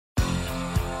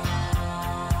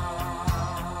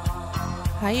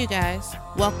Hi, you guys.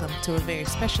 Welcome to a very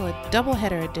special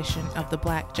doubleheader edition of the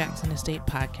Black Jackson Estate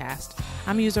podcast.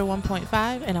 I'm user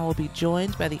 1.5, and I will be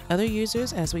joined by the other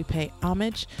users as we pay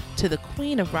homage to the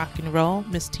queen of rock and roll,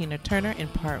 Miss Tina Turner, in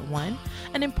part 1,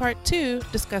 and in part 2,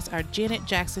 discuss our Janet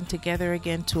Jackson Together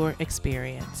Again tour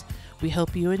experience. We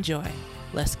hope you enjoy.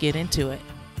 Let's get into it.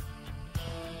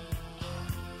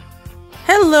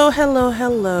 Hello,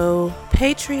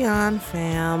 Patreon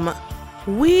fam.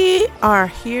 We are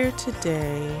here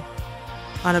today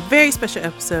on a very special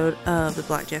episode of the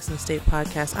Black Jackson Estate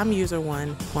podcast. I'm user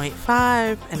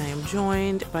 1.5, and I am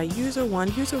joined by user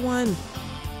 1. User 1,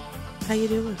 how you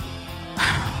doing?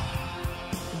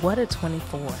 What a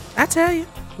 24. I tell you.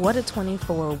 What a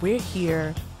 24. We're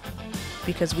here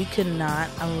because we could not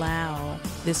allow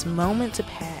this moment to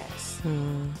pass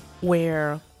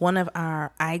where one of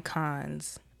our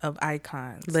icons of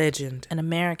icons, legend, an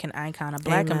American icon, a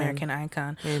Black Amen. American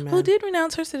icon, Amen. who did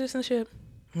renounce her citizenship,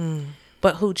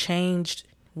 but who changed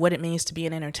what it means to be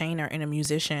an entertainer and a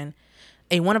musician,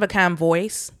 a one-of-a-kind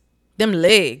voice, them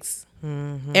legs,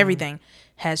 everything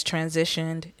has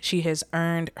transitioned. She has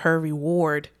earned her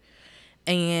reward.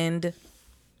 And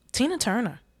Tina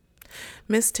Turner.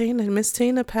 Miss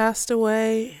Tina passed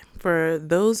away. For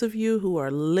those of you who are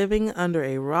living under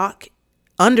a rock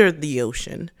under the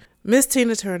ocean, Miss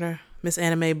Tina Turner, Miss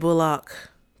Anna Mae Bullock,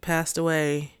 passed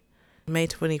away May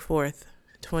 24th,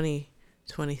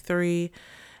 2023.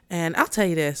 And I'll tell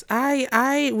you this, we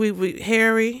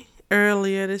Harry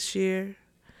earlier this year.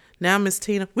 Now Miss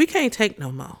Tina, we can't take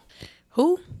no more.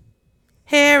 Who?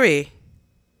 Harry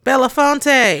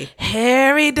Belafonte.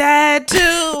 Harry died too.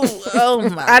 Oh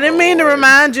my! I didn't mean to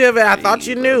remind you of it. I thought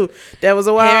you knew. That was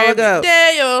a while ago.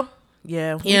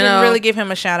 Yeah, we didn't really give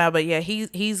him a shout out, but yeah,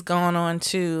 he's gone on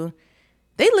to.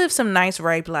 They lived some nice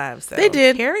ripe lives, though. They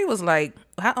did. Harry was like,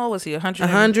 how old was he?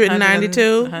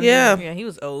 192. Yeah, he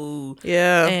was old.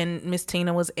 Yeah, and Miss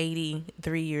Tina was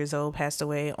 83 years old. Passed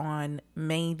away on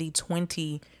May the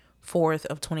 24th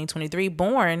of 2023.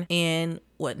 Born in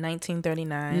what,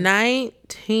 1939?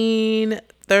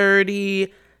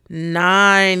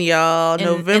 1939, y'all.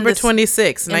 November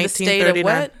 26th, 1939. State of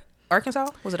what?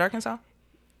 Arkansas? Was it Arkansas?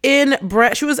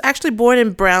 She was actually born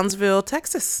in Brownsville,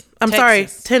 Texas.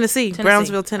 Tennessee.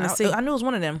 Brownsville, Tennessee. I knew it was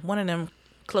one of them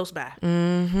close by.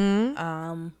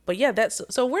 But yeah,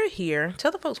 so we're here.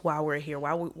 Tell the folks why we're here,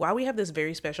 why we have this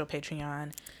very special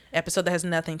Patreon episode that has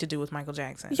nothing to do with Michael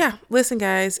Jackson. Yeah, listen,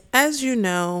 guys, as you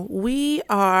know, we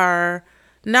are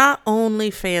not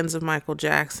only fans of Michael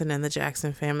Jackson and the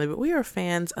Jackson family, but we are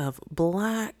fans of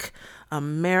Black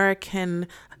American.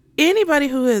 Anybody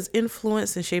who has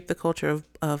influenced and shaped the culture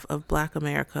of Black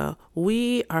America,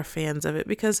 we are fans of it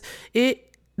because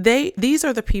these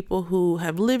are the people who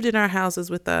have lived in our houses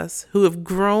with us, we have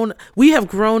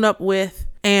grown up with,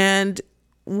 and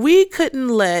we couldn't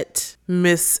let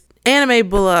Miss Anna Mae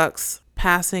Bullock's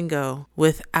passing go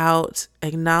without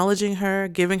acknowledging her,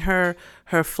 giving her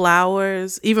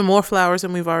flowers, even more flowers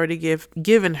than we've already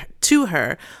given to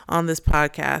her on this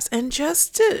podcast, and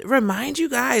just to remind you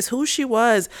guys who she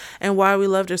was and why we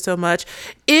loved her so much.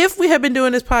 If we had been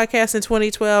doing this podcast in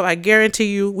 2012, I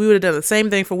guarantee you we would have done the same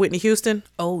thing for Whitney Houston.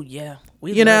 Oh yeah,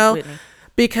 we love Whitney.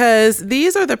 Because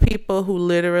these are the people who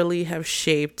literally have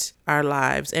shaped our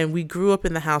lives. And we grew up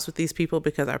in the house with these people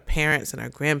because our parents and our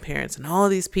grandparents and all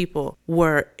these people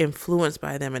were influenced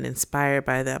by them and inspired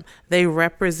by them. They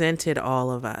represented all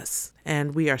of us,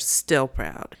 and we are still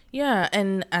proud. Yeah,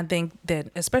 and I think that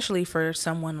especially for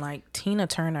someone like Tina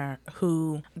Turner,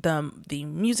 who the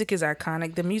music is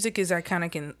iconic. The music is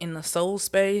iconic in the soul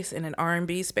space, in an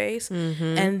R&B space.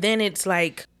 And then it's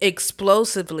like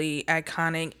explosively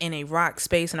iconic in a rock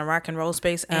space, in a rock and roll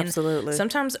space. And absolutely.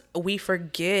 Sometimes we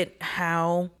forget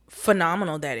how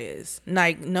phenomenal that is.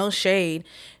 Like, no shade.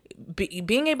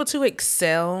 Being able to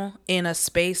excel in a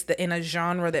space, in a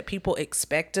genre that people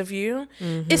expect of you,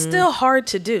 is still hard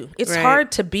to do. It's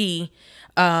hard to be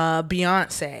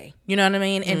Beyonce, you know what I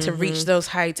mean? And to reach those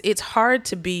heights. It's hard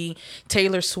to be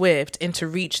Taylor Swift and to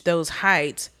reach those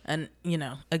heights. And,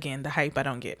 again, the hype I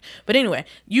don't get. But anyway,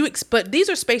 but these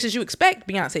are spaces you expect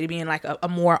Beyonce to be in, like a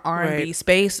more R&B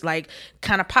space, like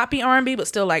kind of poppy R&B, but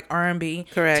still like R&B.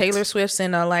 Correct. Taylor Swift's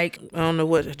in a I don't know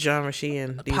what genre she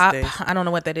in these pop days. I don't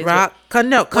know what that is. Rock,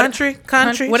 country. Whatever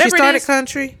she started it is,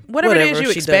 country. Whatever it is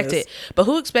you expect it. But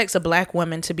who expects a Black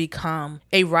woman to become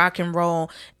a rock and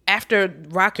roll after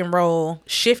rock and roll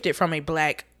shifted from a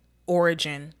Black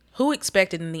origin? Who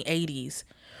expected in the 80s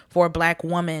for a Black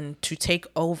woman to take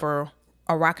over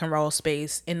a rock and roll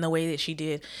space in the way that she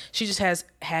did? She just has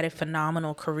had a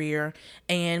phenomenal career,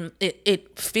 and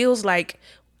it feels like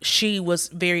she was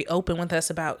very open with us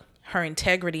about her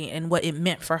integrity and what it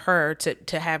meant for her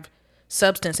to have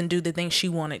substance and do the things she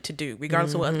wanted to do,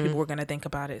 regardless of what other people were going to think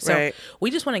about it. So Right. we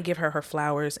just want to give her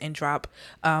flowers and drop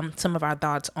some of our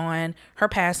thoughts on her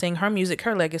passing, her music,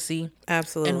 her legacy,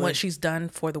 Absolutely. and what she's done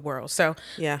for the world. So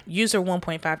Yeah. user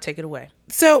 1.5, take it away.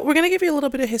 So we're going to give you a little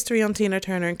bit of history on Tina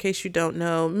Turner in case you don't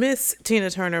know. Miss Tina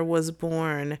Turner was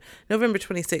born November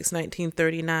 26,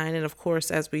 1939. And of course,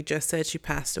 as we just said, she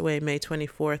passed away May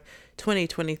 24th,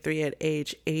 2023 at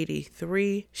age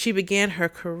 83. She began her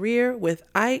career with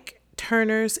Ike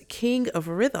Turner's Kings of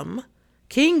Rhythm,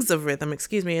 in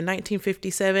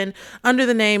 1957 under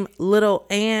the name Little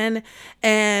Ann,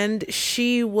 and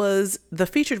she was the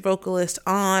featured vocalist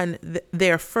on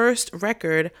their first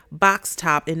record, Box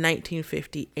Top, in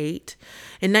 1958.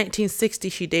 In 1960,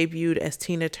 she debuted as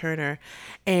Tina Turner,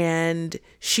 and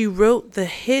she wrote the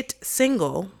hit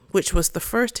single, which was the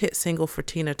first hit single for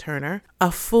Tina Turner,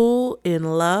 A Fool in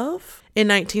Love. In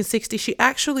 1960, she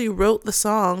actually wrote the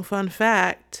song, fun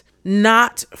fact,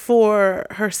 not for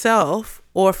herself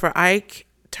or for Ike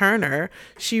Turner.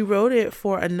 She wrote it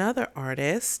for another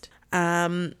artist.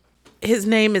 His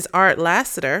name is Art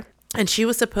Lassiter, and she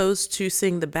was supposed to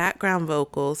sing the background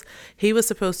vocals. He was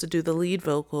supposed to do the lead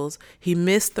vocals. He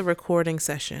missed the recording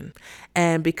session,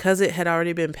 and because it had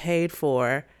already been paid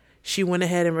for, she went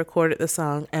ahead and recorded the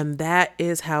song, and that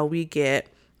is how we get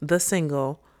the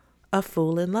single, A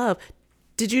Fool in Love.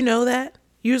 Did you know that?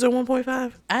 User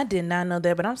 1.5? I did not know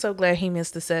that, but I'm so glad he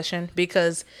missed the session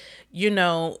because,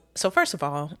 so first of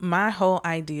all, my whole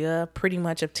idea pretty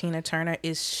much of Tina Turner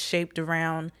is shaped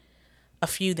around a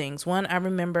few things. One, I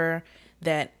remember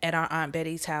that at our Aunt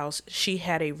Betty's house, she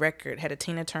had a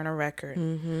Tina Turner record.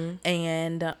 Mm-hmm.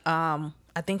 And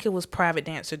I think it was Private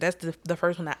Dancer. That's the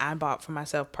first one that I bought for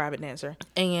myself, Private Dancer.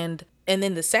 And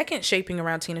then the second shaping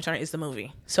around Tina Turner is the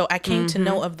movie. So I came to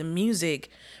know of the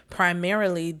music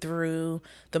primarily through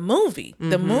the movie.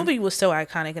 The movie was so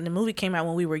iconic, and the movie came out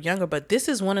when we were younger, but this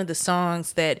is one of the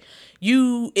songs that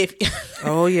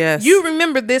oh yes, you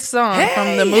remember this song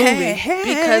from the movie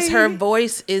because her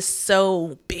voice is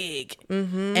so big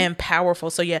and powerful.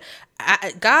 So yeah,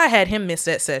 God had him miss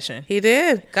that session. He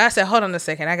did. God said, hold on a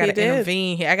second, I gotta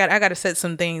intervene here. I gotta set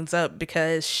some things up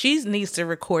because she needs to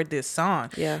record this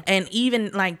song. Yeah. And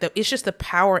even like it's just the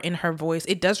power in her voice.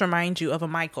 It does remind you of a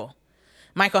Michael.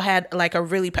 Michael had like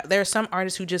there are some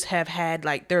artists who just have had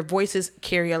like their voices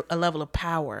carry a level of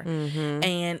power,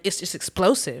 and it's just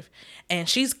explosive. And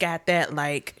she's got that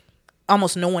like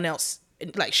almost no one else.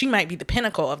 Like she might be the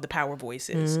pinnacle of the power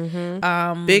voices.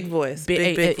 Big voice,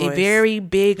 big voice. A very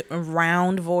big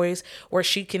round voice where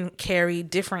she can carry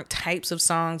different types of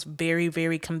songs very,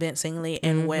 very convincingly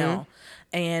and well.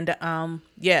 And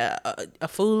A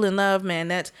Fool in Love, man,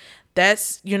 that's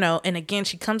and again,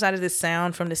 she comes out of this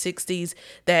sound from the 60s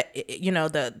that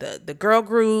the girl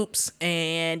groups,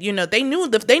 and they knew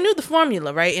the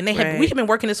formula, right? And we have been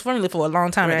working this formula for a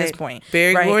long time at this point.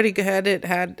 Berry Gordy had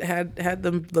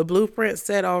the blueprint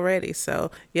set already. So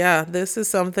yeah, this is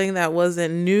something that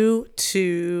wasn't new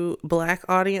to Black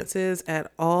audiences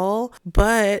at all.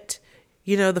 But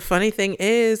the funny thing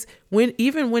is,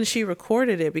 when she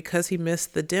recorded it, because he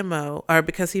missed the demo or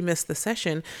because he missed the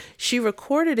session, she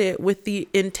recorded it with the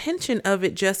intention of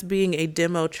it just being a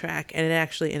demo track, and it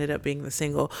actually ended up being the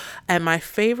single. And my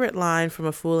favorite line from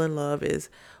A Fool in Love is,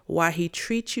 "Why he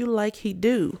treats you like he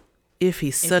do if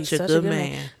he's such a good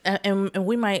man." And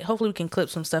we might, hopefully we can clip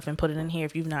some stuff and put it in here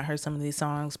if you've not heard some of these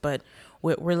songs, but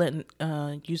we're letting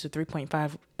user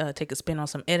 3.5 take a spin on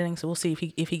some editing, so we'll see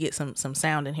if he gets some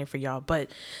sound in here for y'all. But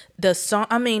the song,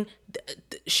 I mean,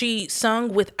 she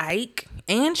sung with Ike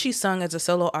and she sung as a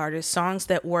solo artist songs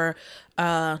that were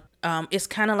it's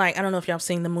kind of like, I don't know if y'all have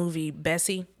seen the movie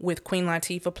Bessie with Queen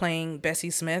Latifah playing Bessie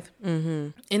Smith.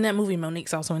 In that movie,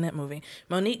 Monique's also in that movie.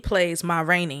 Monique plays Ma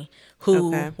Rainey,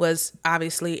 who was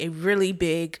obviously a really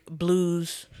big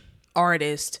blues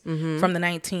artist from the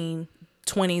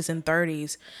 1920s and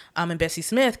 30s. And Bessie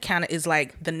Smith kind of is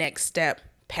like the next step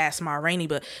past Ma Rainey,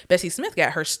 but Bessie Smith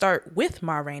got her start with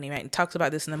Ma Rainey, right? And talks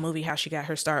about this in the movie, how she got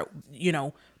her start,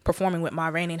 performing with Ma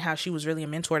Rainey, and how she was really a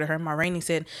mentor to her. Ma Rainey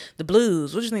said, the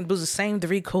blues, what do you think? The blues, the same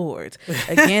 3 chords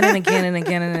again and again and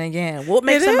again and again. What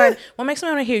makes somebody want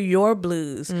to hear your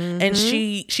blues? And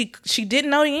she didn't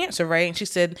know the answer, right? And she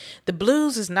said, the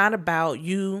blues is not about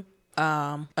you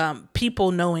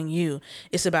people knowing you.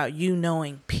 It's about you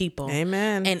knowing people.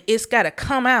 Amen. And it's got to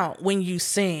come out when you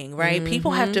sing, right?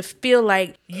 People have to feel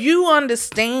like you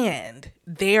understand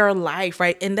their life,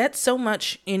 right? And that's so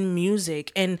much in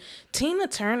music. And Tina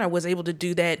Turner was able to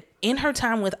do that in her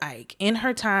time with Ike, in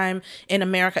her time in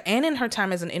America, and in her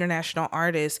time as an international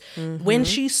artist, when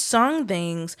she sung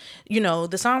things,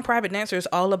 the song Private Dancer is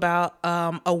all about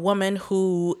a woman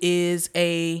who is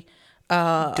doing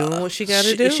what she got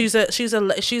to do. She's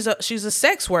a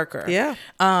sex worker. Yeah.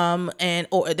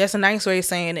 Or that's a nice way of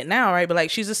saying it now, right? But like,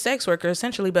 she's a sex worker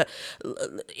essentially. But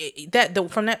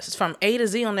from A to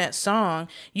Z on that song,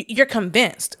 you're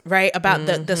convinced, right, about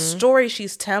the story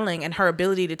she's telling and her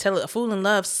ability to tell it. A Fool in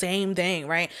Love, same thing,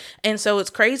 right? And so it's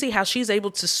crazy how she's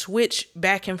able to switch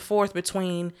back and forth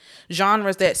between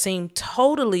genres that seem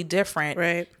totally different,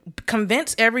 right?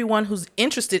 Convince everyone who's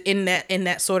interested in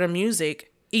that sort of music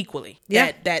equally.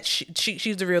 Yeah. That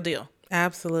she's the real deal.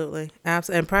 Absolutely.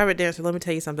 And Private Dancer, let me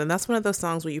tell you something. That's one of those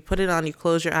songs where you put it on, you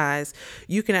close your eyes,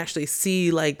 you can actually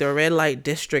see like the red light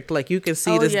district. Like you can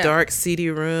see this dark, seedy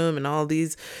room and all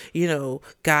these,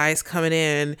 guys coming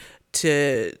in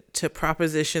to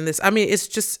proposition this. I mean, it's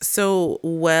just so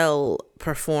well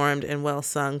performed and well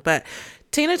sung. But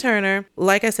Tina Turner,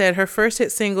 like I said, her first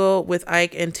hit single with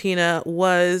Ike and Tina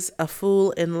was A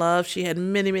Fool in Love. She had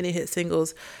many, many hit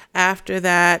singles after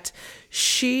that.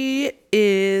 She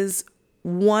is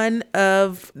one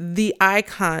of the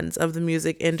icons of the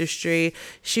music industry.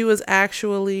 She was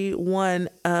actually she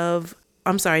was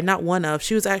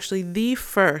actually the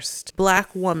first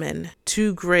Black woman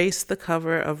to grace the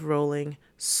cover of Rolling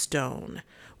Stone,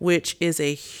 which is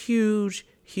a huge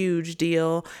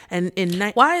deal. And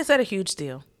why is that a huge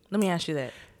deal? Let me ask you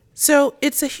that. So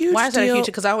it's a huge deal. Why is that a huge?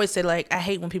 Because I always say, like, I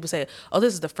hate when people say, "Oh,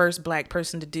 this is the first Black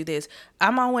person to do this."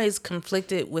 I'm always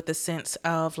conflicted with the sense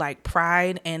of like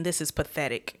pride, and this is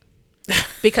pathetic.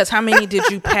 Because how many did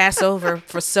you pass over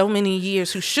for so many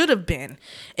years who should have been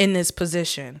in this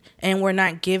position and were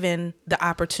not given the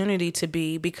opportunity to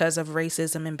be because of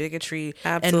racism and bigotry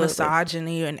and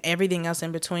misogyny and everything else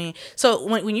in between? So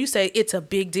when you say it's a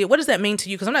big deal, what does that mean to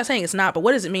you? Because I'm not saying it's not, but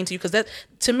what does it mean to you? Because that,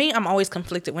 to me, I'm always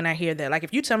conflicted when I hear that. Like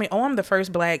if you tell me, "Oh, I'm the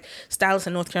first Black stylist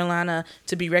in North Carolina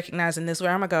to be recognized in this way,"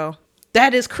 I'm gonna go,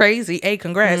 that is crazy. A,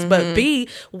 congrats. But B,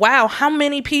 wow, how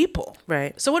many people?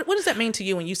 Right. So what does that mean to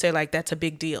you when you say like that's a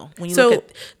big deal? When you look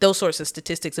at those sorts of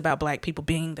statistics about Black people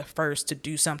being the first to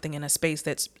do something in a space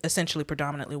that's essentially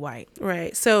predominantly white.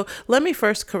 Right. So let me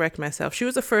first correct myself. She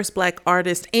was the first Black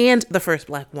artist and the first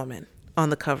Black woman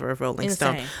on the cover of Rolling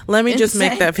Stone. Let me just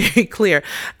make that very clear.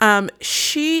 So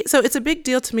it's a big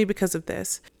deal to me because of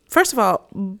this. First of all,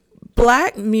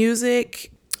 Black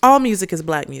music, all music is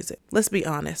Black music. Let's be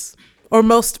honest. Or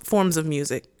most forms of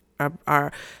music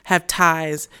have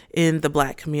ties in the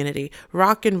Black community.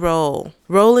 Rock and roll,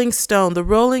 Rolling Stone. The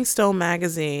Rolling Stone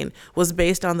magazine was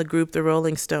based on the group the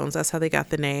Rolling Stones. That's how they got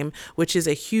the name, which is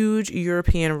a huge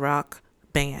European rock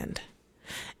band.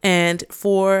 And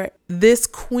for this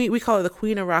queen, we call her the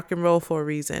Queen of Rock and Roll for a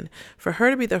reason. For her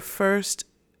to be the first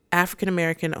African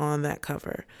American on that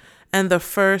cover and the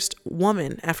first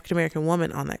African American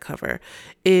woman on that cover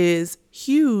is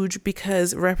huge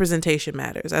because representation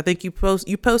matters. I think you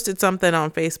posted something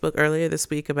on Facebook earlier this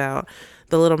week about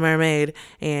The Little Mermaid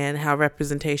and how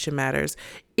representation matters.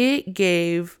 It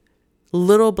gave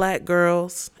little Black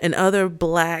girls and other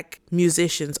Black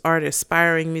musicians, artists,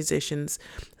 aspiring musicians,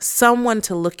 someone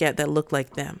to look at that looked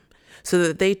like them so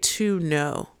that they too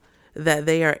know that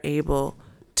they are able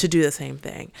to do the same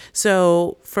thing.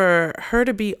 So for her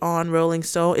to be on Rolling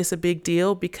Stone is a big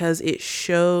deal because it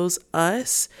shows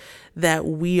us that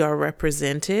we are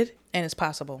represented. And it's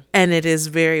possible. And it is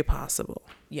very possible.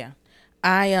 Yeah.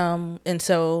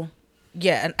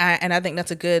 Yeah, and I think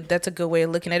that's a good way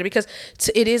of looking at it because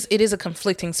it is a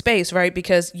conflicting space, right?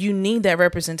 Because you need that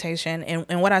representation,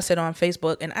 and what I said on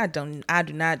Facebook, and I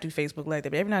do not do Facebook like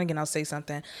that, but every now and again I'll say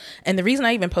something, and the reason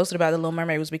I even posted about The Little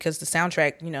Mermaid was because the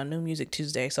soundtrack, New Music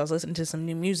Tuesday, so I was listening to some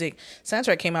new music.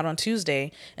 Soundtrack came out on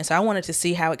Tuesday, and so I wanted to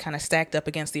see how it kind of stacked up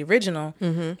against the original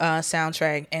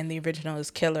soundtrack, and the original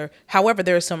is killer. However,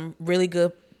 there are some really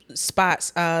good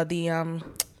spots.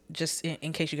 Just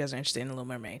in case you guys are interested in The Little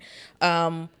Mermaid,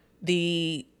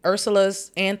 the Ursula's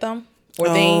anthem or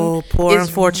theme Poor is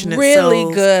Unfortunate really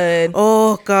Souls. good.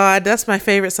 Oh God, that's my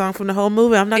favorite song from the whole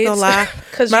movie. I'm not gonna lie,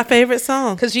 my favorite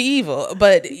song. Because you're evil,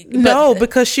 but no,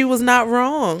 because she was not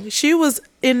wrong. She was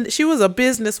a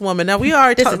businesswoman. Now we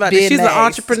already talked about this. She's an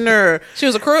entrepreneur. She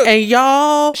was a crook, and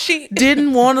y'all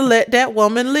didn't want to let that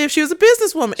woman live. She was a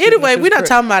businesswoman. Anyway, we're not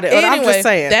talking about it. Anyway, I'm just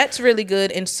saying that's really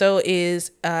good, and so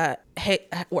is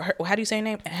how do you say her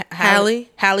name? Halle.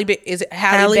 Is it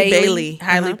Halle Bailey?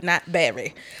 Halle, not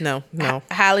Berry. No.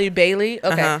 Halle Bailey.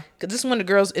 Okay, because this is one of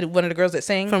the girls that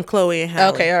sing from Chloe and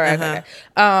Halle. Okay, all right.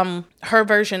 Okay. Her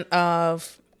version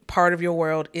of Part of Your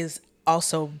World is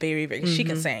also very, very, she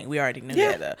can sing. We already knew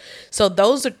that though. So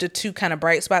those are the two kind of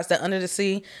bright spots. That Under the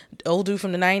Sea, the old dude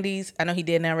from the 90s. I know he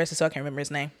dead now, arrested, so I can't remember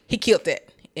his name. He killed that.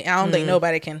 I don't think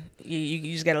nobody can.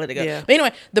 You just gotta let it go. Yeah. But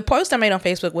anyway, the post I made on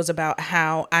Facebook was about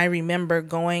how I remember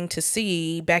going to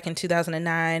see back in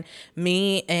 2009.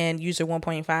 Me and user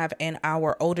 1.5 and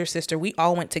our older sister, we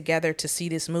all went together to see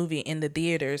this movie in the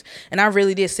theaters, and I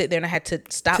really did sit there and I had to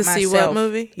stop To myself. see what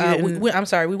movie? I'm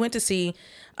sorry. We went to see.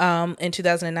 In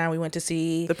 2009, we went to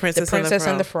see The Princess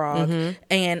and the Frog,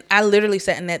 and I literally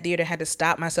sat in that theater, had to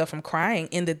stop myself from crying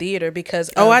in the theater because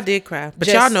I did cry, but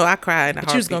y'all know I cried.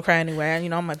 But you was gonna cry anyway. You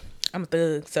know, I'm a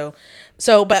thug.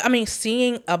 But I mean,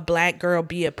 seeing a black girl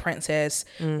be a princess,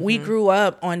 we grew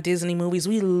up on Disney movies.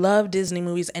 We love Disney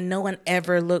movies, and no one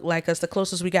ever looked like us. The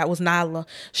closest we got was Nala.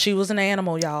 She was an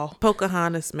animal, y'all.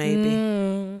 Pocahontas, maybe.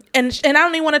 And I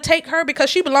don't even want to take her because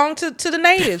she belonged to the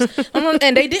natives,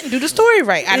 and they didn't do the story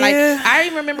right. I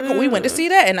remember we went to see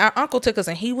that, and our uncle took us,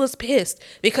 and he was pissed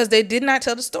because they did not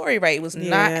tell the story right. It was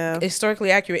not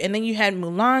historically accurate. And then you had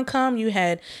Mulan come, you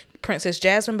had Princess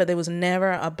Jasmine, but there was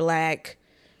never a black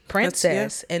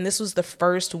princess, and this was the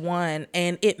first one,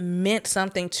 and it meant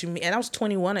something to me. And I was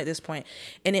 21 at this point,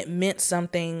 and it meant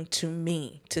something to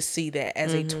me to see that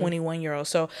as a 21-year-old.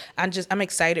 So I'm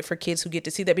excited for kids who get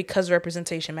to see that because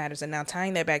representation matters. And now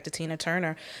tying that back to Tina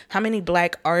Turner, how many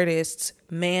black artists,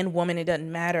 man, woman, it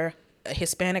doesn't matter,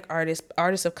 Hispanic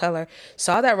artists of color,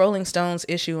 saw that Rolling Stones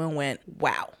issue and went,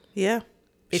 wow. Yeah.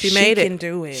 If she can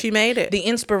do it. She made it. The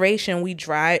inspiration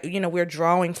we're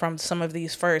drawing from some of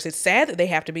these first. It's sad that they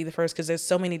have to be the first because there's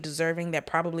so many deserving that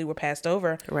probably were passed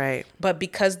over. Right. But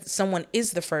because someone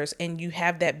is the first and you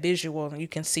have that visual and you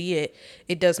can see it,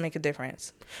 it does make a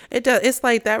difference. It does. It's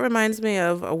like, that reminds me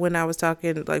of when I was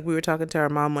talking, like we were talking to our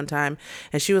mom one time,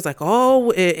 and she was like,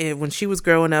 when she was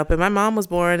growing up, and my mom was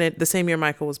born the same year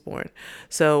Michael was born.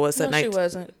 So what's that? No, she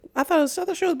wasn't. I thought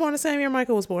she was born the same year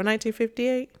Michael was born,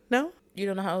 1958. No? You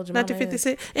don't know how old your mama is?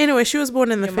 1956. Anyway, she was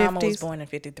born in the 50s. Your mama was born in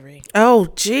 53. Oh,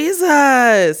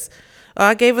 Jesus. Oh,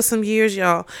 I gave her some years,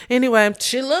 y'all. Anyway.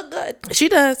 She looked good. She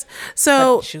does.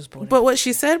 So, but she was born what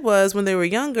she said was when they were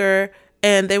younger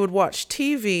and they would watch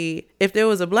TV, if there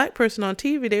was a black person on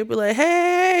TV, they would be like,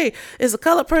 hey, it's a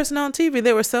colored person on TV.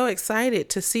 They were so excited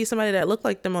to see somebody that looked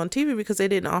like them on TV because they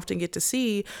didn't often get to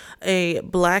see a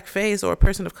black face or a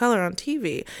person of color on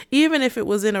TV. Even if it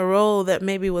was in a role that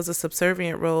maybe was a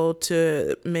subservient role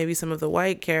to maybe some of the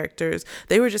white characters,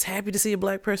 they were just happy to see a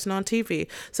black person on TV.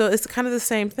 So it's kind of the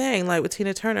same thing, like with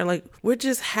Tina Turner. Like, we're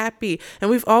just happy.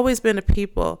 And we've always been a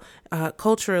people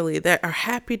culturally that are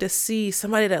happy to see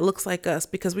somebody that looks like us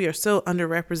because we are so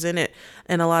underrepresented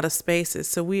in a lot of spaces.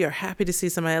 So we are happy to see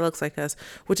somebody that looks like us,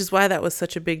 which is why that was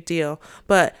such a big deal.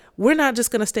 But we're not just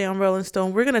going to stay on Rolling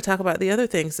Stone. We're going to talk about the other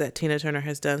things that Tina Turner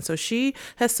has done. So she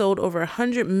has sold over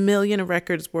 100 million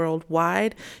records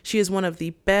worldwide. She is one of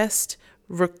the best-selling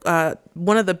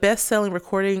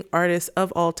recording artists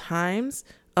of all time.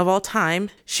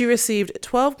 She received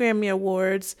 12 Grammy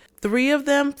Awards, 3 of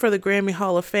them for the Grammy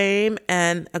Hall of Fame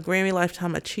and a Grammy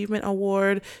Lifetime Achievement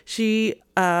Award. She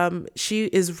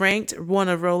is ranked one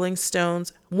of Rolling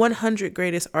Stone's 100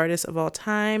 greatest artists of all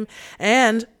time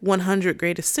and 100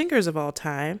 greatest singers of all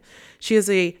time. She is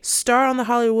a star on the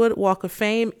Hollywood Walk of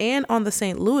Fame and on the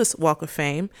St. Louis Walk of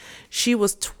Fame. She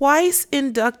was twice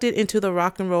inducted into the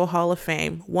Rock and Roll Hall of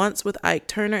Fame, once with Ike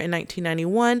Turner in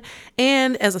 1991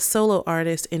 and as a solo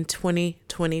artist in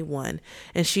 2021.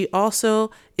 And she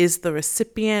also is the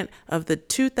recipient of the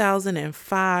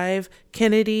 2005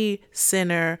 Kennedy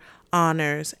Center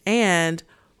Honors and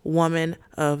Woman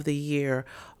of the Year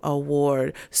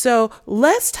Award. So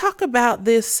let's talk about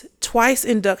this twice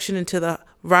induction into the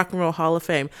Rock and Roll Hall of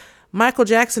Fame. Michael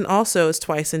Jackson also is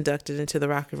twice inducted into the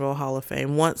Rock and Roll Hall of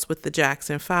Fame, once with the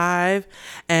Jackson 5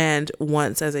 and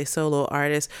once as a solo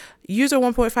artist. User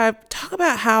 1.5, talk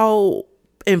about how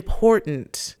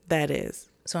important that is.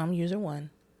 So I'm user 1.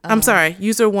 I'm sorry,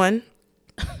 user 1.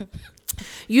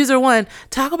 User 1,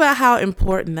 talk about how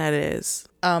important that is.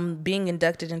 Being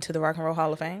inducted into the Rock and Roll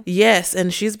Hall of Fame? Yes,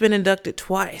 and she's been inducted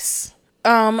twice.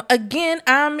 Again,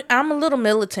 I'm a little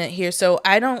militant here, so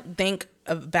I don't think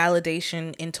a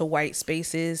validation into white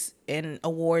spaces and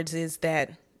awards is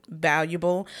that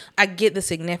valuable. I get the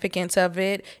significance of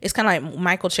it. It's kind of like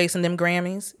Michael chasing them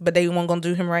Grammys, but they weren't gonna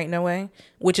do him right no way,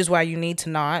 which is why you need to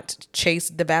not chase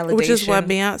the validation. Which is why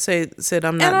Beyonce said,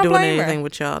 I'm not doing anything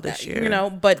with y'all this year. You know,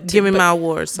 but give me my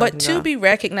awards. But to be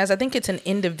recognized, I think it's an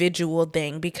individual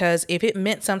thing, because if it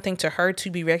meant something to her to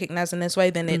be recognized in this way,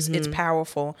 then it's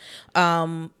powerful.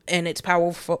 And it's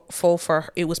powerful for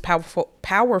her. It was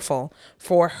powerful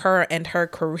for her and her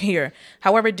career.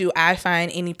 However, do I find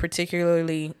any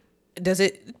particularly does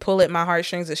it pull at my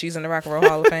heartstrings that she's in the Rock and Roll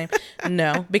Hall of Fame?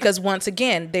 No, because once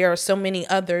again, there are so many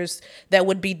others that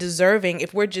would be deserving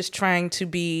if we're just trying to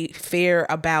be fair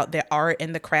about their art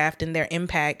and the craft and their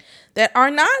impact that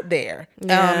are not there.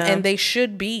 And they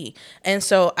should be. And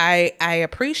so I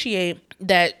appreciate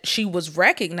that she was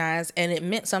recognized and it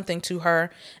meant something to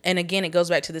her. And again, it goes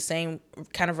back to the same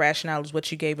kind of rationale as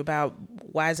what you gave about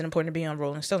why is it important to be on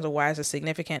Rolling Stones or why is it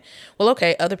significant? Well,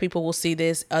 okay, other people will see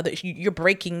this. You're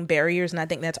breaking barriers, and I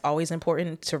think that's always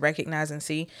important to recognize and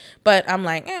see. But I'm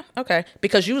like, okay,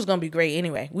 because you was gonna be great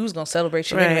anyway. We was gonna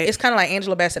celebrate you anyway. It's kind of like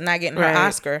Angela Bassett not getting her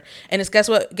Oscar, and it's guess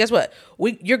what?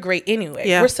 You're great anyway.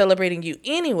 Yeah. We're celebrating you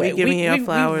anyway. We're giving you your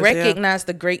flowers. We recognize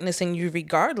the greatness in you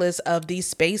regardless of these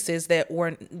spaces that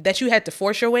you had to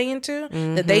force your way into,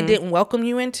 that they didn't welcome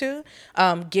you into,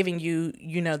 giving you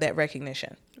that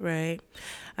recognition. Right.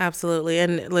 Absolutely.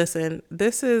 And listen,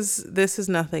 this is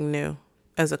nothing new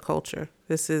as a culture.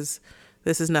 This is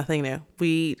nothing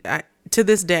new. To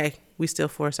this day, we still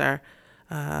force our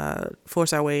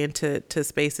way into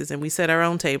spaces, and we set our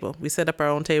own table. We set up our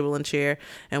own table and chair,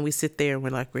 and we sit there and we're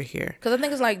like, we're here. Because I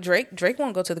think it's like Drake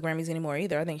won't go to the Grammys anymore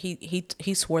either. I think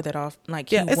he swore that off.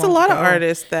 Like, it's a lot of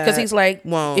artists that, because he's like,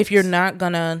 won't. If you're not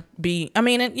gonna be, I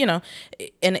mean,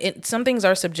 some things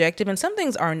are subjective and some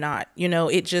things are not.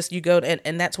 It just, you go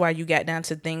and that's why you got down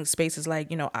to spaces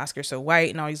like Oscar So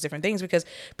White and all these different things, because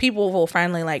people will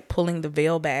finally like pulling the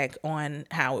veil back on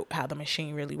how the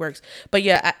machine really works. But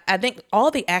yeah, I think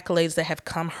all the accolades that have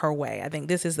come her way, I think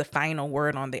this is the final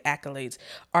word on the accolades,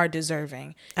 are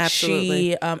deserving.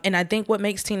 Absolutely. And I think what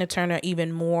makes Tina Turner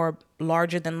even more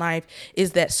larger than life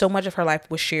is that so much of her life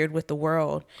was shared with the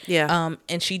world. Yeah.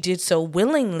 And she did so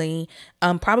willingly,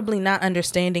 probably not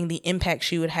understanding the impact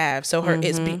she would have. So her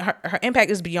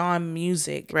impact is beyond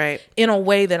music, right? In a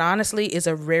way that honestly is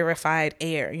a rarefied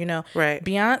air. Right.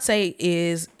 Beyonce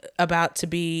is about to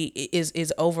be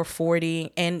is over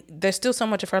 40, and there's still so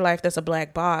much of her life that's a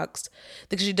black box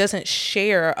because she doesn't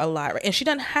share a lot, right? And she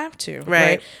doesn't have to,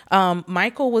 right?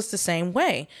 Michael was the same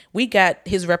way. We got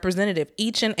his representative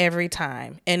each and every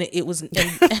time, and it was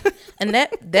and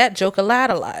that joke a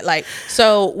lot like,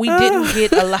 so we didn't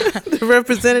get a lot. The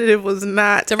representative was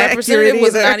not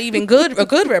even a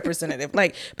good representative,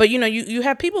 like, but you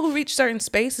have people who reach certain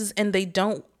spaces and they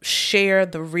don't share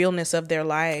the realness of their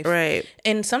life, right?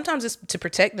 And sometimes it's to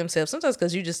protect themselves, sometimes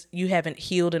because you haven't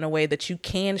healed in a way that you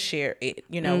can share it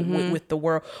with the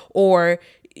world, or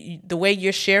the way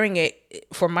you're sharing it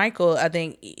for Michael, I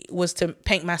think, was to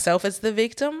paint myself as the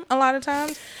victim a lot of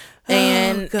times.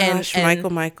 And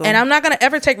Michael. And I'm not going to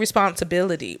ever take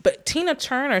responsibility. But Tina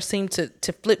Turner seemed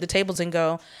to flip the tables and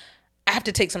go, I have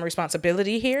to take some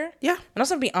responsibility here. Yeah. And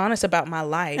also be honest about my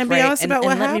life. And be honest about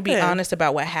what happened. Let me be honest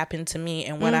about what happened to me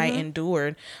and what I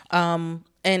endured.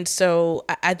 And so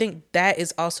I think that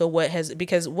is also what has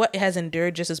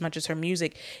endured just as much as her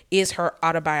music is her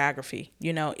autobiography,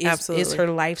 is her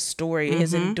life story. It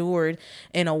has endured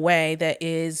in a way that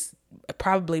is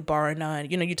probably bar none.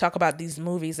 You talk about these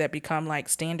movies that become like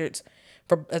standards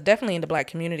for definitely in the black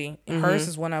community. Hers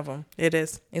is one of them. It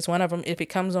is. It's one of them. If it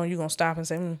comes on, you're going to stop and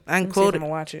say, I can quote it. I'm going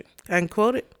to watch it. I can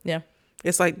quote it. Yeah.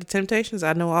 It's like the Temptations.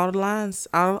 I know all the lines,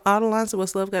 all the lines of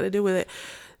what's love got to do with it.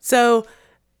 So,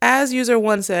 as user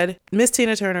one said, Miss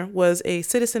Tina Turner was a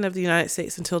citizen of the United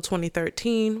States until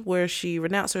 2013, where she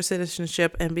renounced her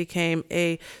citizenship and became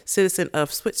a citizen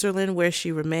of Switzerland, where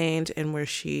she remained and where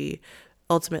she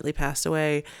ultimately passed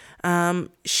away.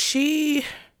 She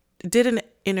did an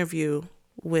interview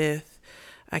with,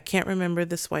 I can't remember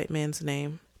this white man's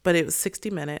name, but it was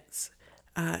 60 Minutes.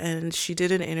 And she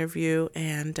did an interview,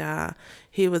 and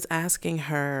he was asking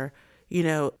her,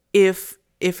 if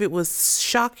it was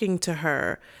shocking to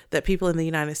her that people in the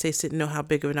United States didn't know how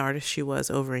big of an artist she was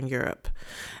over in Europe.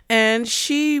 And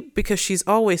she, because she's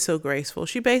always so graceful,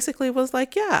 she basically was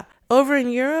like, yeah, over in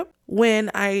Europe,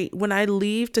 when I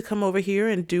leave to come over here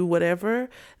and do whatever,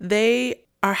 they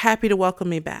are happy to welcome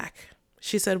me back.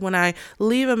 She said, when I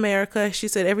leave America, she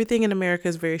said, everything in America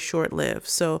is very short-lived.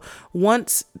 So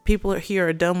once people here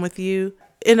are done with you,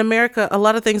 in America, a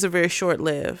lot of things are very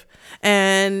short-lived.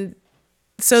 And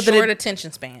so short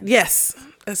attention span. Yes.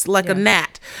 It's like a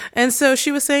gnat. And so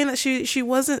she was saying that she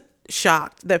wasn't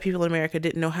shocked that people in America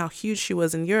didn't know how huge she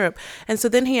was in Europe. And so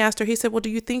then he asked her, he said, well,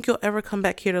 do you think you'll ever come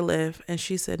back here to live? And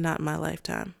she said, not in my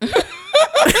lifetime.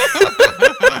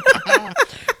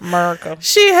 America.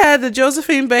 She had the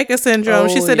Josephine Baker syndrome.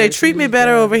 She said, they treat me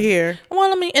better over here.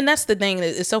 Well, I mean, and that's the thing.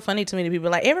 It's so funny to me that people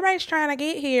are like, everybody's trying to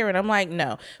get here. And I'm like,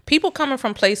 no. People coming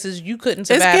from places you couldn't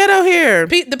survive. It's ghetto here.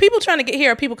 The people trying to get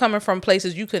here are people coming from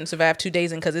places you couldn't survive 2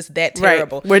 days in because it's that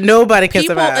terrible. Right. Where nobody can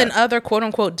survive. People in other quote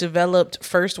unquote developed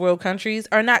first world countries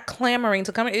are not clamoring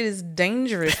to come. It is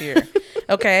dangerous here.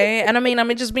 Okay. And I mean,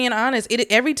 I'm just being honest.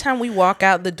 Every time we walk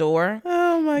out the door,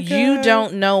 oh my God, you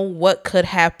don't know what could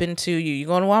happen to you. You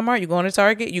going to Walmart, you going to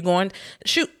Target, you going,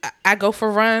 shoot, I go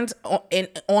for runs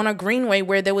on a greenway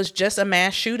where there was just a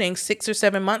mass shooting 6 or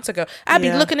 7 months ago. I'd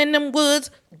be looking in them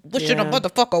woods, wishing a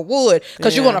motherfucker would,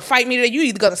 because you're going to fight me today. You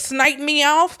either going to snipe me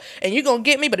off and you're going to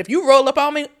get me, but if you roll up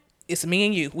on me, it's me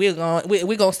and you. We're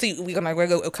gonna see. We're gonna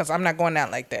go because I'm not going out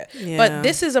like that. Yeah. But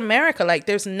this is America. Like,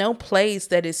 there's no place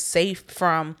that is safe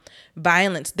from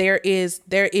violence. There is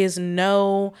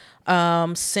no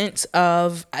sense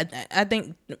of. I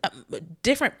think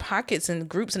different pockets and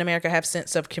groups in America have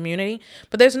sense of community,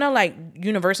 but there's no like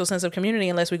universal sense of community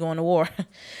unless we go into war.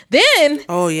 Then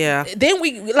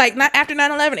we like not after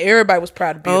 9/11. Everybody was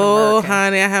proud to be. Oh,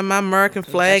 honey, I have my American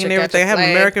flag and everything. I have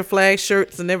American flag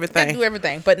shirts and everything. I do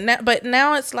everything, but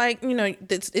now it's like,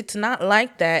 it's not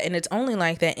like that, and it's only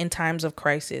like that in times of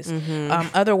crisis. Mm-hmm.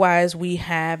 Otherwise, we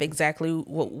have exactly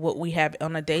what we have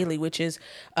on a daily, which is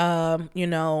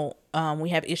we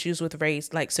have issues with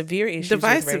race, like severe issues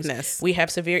divisiveness. With race. We have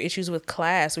severe issues with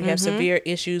class. We have severe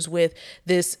issues with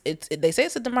this. They say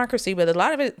it's a democracy, but a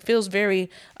lot of it feels very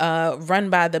run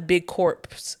by the big corps.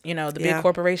 The big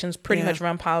corporations pretty much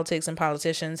run politics and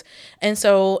politicians. And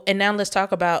now let's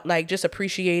talk about like just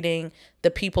appreciating the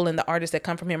people and the artists that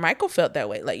come from here. Michael felt that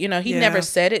way. Like, he never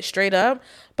said it straight up,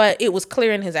 but it was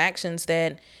clear in his actions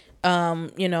that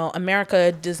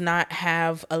America does not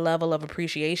have a level of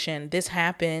appreciation. This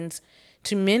happens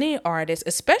to many artists,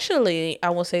 especially, I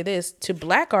will say this, to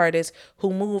Black artists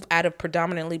who move out of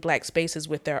predominantly Black spaces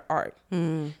with their art.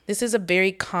 This is a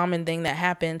very common thing that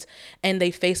happens, and they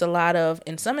face a lot of,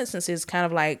 in some instances, kind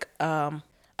of like a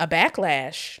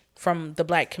backlash from the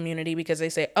Black community, because they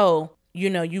say, oh,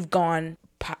 you've gone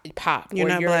pop. You're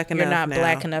not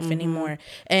black enough anymore.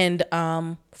 And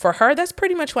for her, that's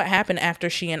pretty much what happened after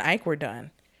she and Ike were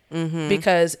done.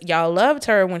 Because y'all loved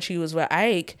her when she was with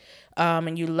Ike,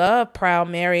 and you love Proud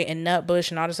Mary and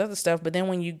Nutbush and all this other stuff. But then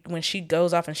when she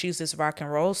goes off and she's this rock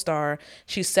and roll star,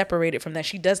 she's separated from that.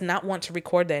 She does not want to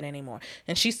record that anymore.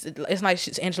 And it's like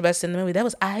Angela Bassett in the movie. That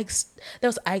was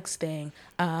Ike's thing.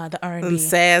 The R&B,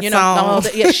 sad song.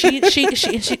 She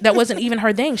that wasn't even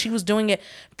her thing. She was doing it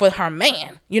for her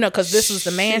man, because this was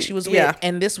the man she was with,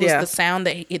 and this was the sound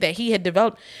that he had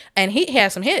developed, and he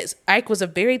had some hits. Ike was a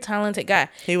very talented guy.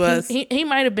 He was. He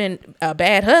might have been a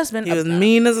bad husband. He was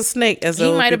mean as a snake, as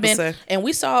he might have been. Say. And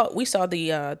we saw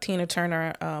the Tina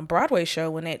Turner Broadway show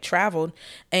when it traveled,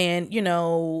 and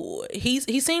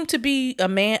he seemed to be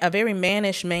a very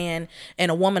mannish man and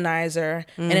a womanizer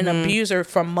and an abuser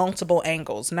from multiple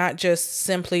angles. Not just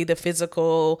simply the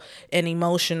physical and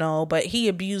emotional, but he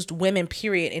abused women,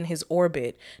 period, in his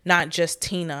orbit, not just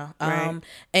Tina. Right.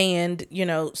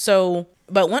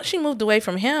 But once she moved away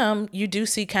from him, you do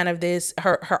see kind of this,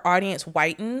 her audience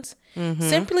whitens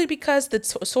simply because the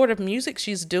sort of music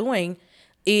she's doing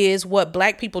is what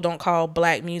Black people don't call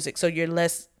Black music. So you're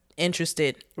less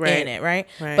interested in it, right?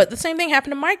 But the same thing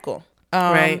happened to Michael.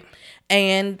 Right.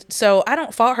 And so I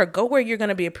don't fault her. Go where you're going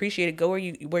to be appreciated. Go where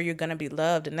you're going to be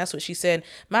loved. And that's what she said.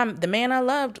 The man I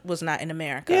loved was not in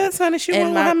America. Yes, honey. She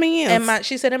went with her man.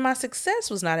 She said, and my success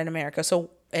was not in America. So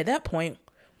at that point,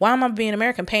 why am I being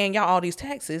American, paying y'all all these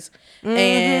taxes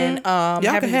and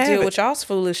having to deal with y'all's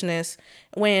foolishness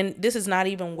when this is not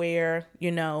even where,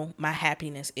 my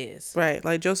happiness is. Right.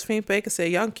 Like Josephine Baker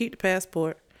said, y'all can keep the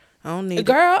passport. I don't need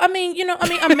Girl,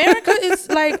 it. America is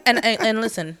like, and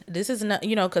listen, this is not,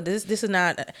 because this is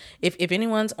not, if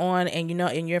anyone's on and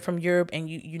and you're from Europe and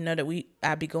you know that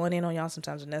I be going in on y'all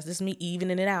sometimes, and this is me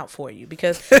evening it out for you,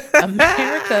 because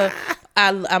America,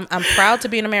 I'm proud to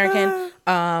be an American.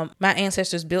 My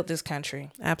ancestors built this country.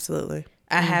 Absolutely.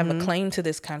 I have a claim to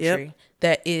this country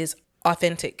that is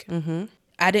authentic.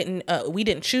 We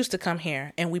didn't choose to come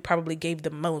here, and we probably gave the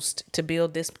most to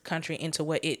build this country into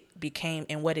what it became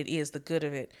and what it is, the good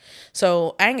of it.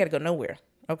 So I ain't got to go nowhere,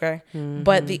 okay?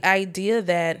 But the idea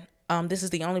that this is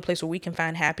the only place where we can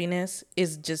find happiness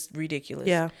is just ridiculous.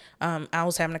 Yeah. I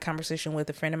was having a conversation with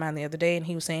a friend of mine the other day, and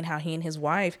he was saying how he and his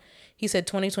wife, he said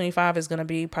 2025 is going to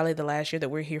be probably the last year that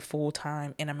we're here full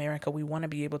time in America. We want to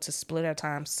be able to split our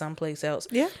time someplace else.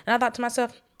 Yeah. And I thought to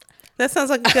myself, that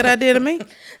sounds like a good idea to me.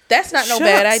 That's not no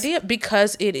bad idea,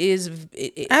 because it is.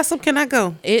 Ask them, can I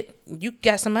go? You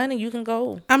got some money, you can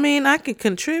go. I mean, I can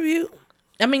contribute.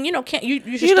 I mean, can't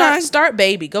you should You know, start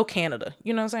baby, go Canada.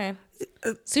 You know what I'm saying?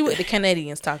 See what the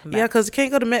Canadians talking about. Yeah, because you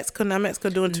can't go to Mexico now. Mexico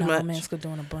doing too much. Mexico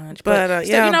doing a bunch. But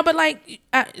still, yeah. but like,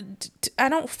 I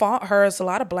don't fault her as a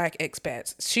lot of black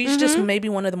expats. She's just maybe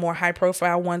one of the more high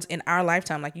profile ones in our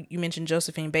lifetime. Like you mentioned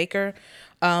Josephine Baker.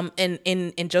 And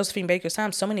in Josephine Baker's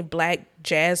time, so many black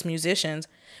jazz musicians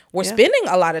were spending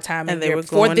a lot of time in there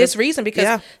for this reason,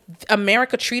 because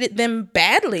America treated them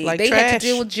badly. Like they trash. had to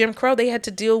deal with Jim Crow. They had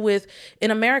to deal with,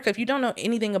 in America, if you don't know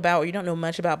anything about, or you don't know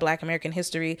much about Black American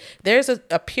history, there's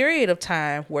a period of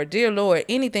time where, dear Lord,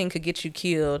 anything could get you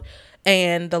killed.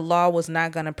 And the law was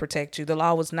not going to protect you. The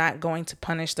law was not going to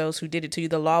punish those who did it to you.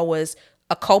 The law was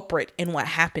a culprit in what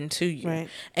happened to you. Right.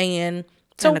 And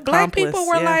so black people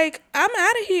were like, I'm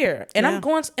out of here and I'm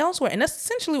going elsewhere. And that's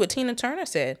essentially what Tina Turner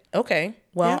said. Okay,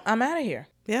 well, I'm out of here.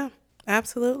 Yeah,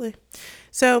 absolutely.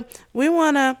 So we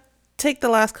want to take the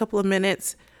last couple of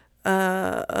minutes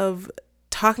of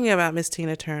talking about Miss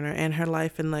Tina Turner and her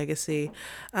life and legacy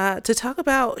to talk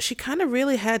about, she kind of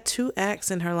really had two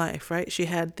acts in her life, right? She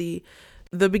had the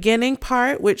beginning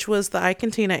part, which was the Ike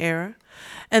and Tina era.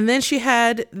 And then she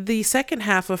had the second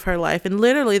half of her life, and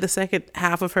literally the second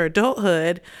half of her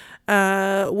adulthood,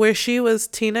 where she was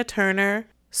Tina Turner,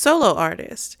 solo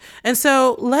artist. And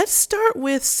so let's start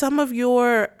with some of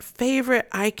your favorite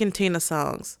Ike and Tina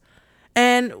songs.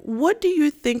 And what do you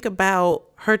think about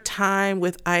her time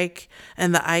with Ike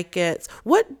and the Ikeettes?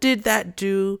 What did that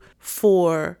do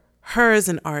for her as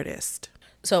an artist?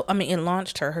 So, I mean, it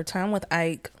launched her. Her time with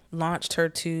Ike launched her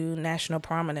to national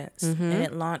prominence, and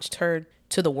it launched her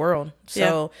to the world.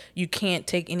 So you can't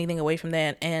take anything away from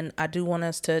that. And I do want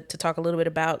us to talk a little bit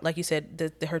about, like you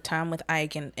said, her time with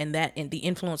Ike and the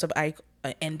influence of Ike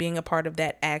and being a part of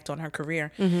that act on her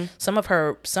career. Some of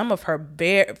her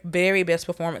very, very best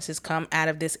performances come out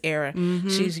of this era.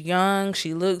 She's young,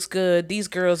 she looks good. These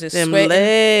girls is sweating,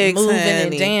 legs, moving honey,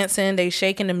 and dancing. They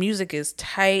shaking. The music is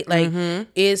tight. Like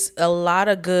it's a lot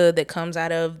of good that comes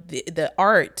out of the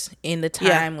art in the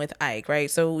time with Ike,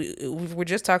 right? So we're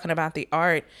just talking about the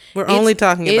art. We're only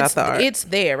talking about the art. It's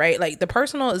there, right? Like the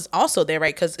personal is also there,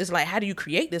 right? Because it's like, how do you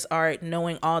create this art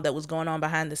knowing all that was going on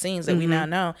behind the scenes that we now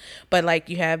know? But like,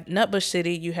 you have Nutbush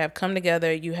City, you have Come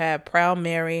Together, you have Proud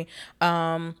Mary,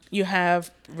 you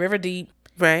have River Deep,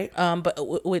 right?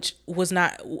 But which was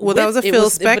not. Well, that was a Phil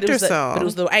Spector song. But it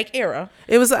was the Ike era.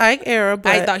 It was the Ike era,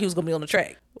 but I thought he was gonna be on the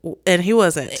track, and he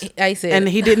wasn't. I said, and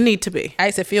he didn't need to be.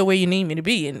 I said, Phil, where you need me to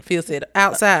be, and Phil said,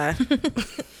 outside.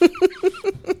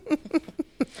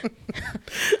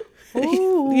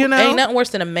 Ooh, ain't nothing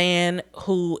worse than a man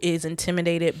who is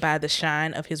intimidated by the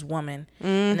shine of his woman.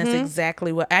 And that's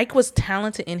exactly what Ike was.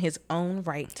 Talented in his own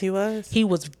right. He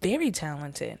was very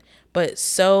talented, but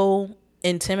so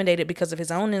intimidated because of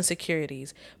his own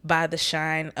insecurities by the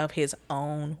shine of his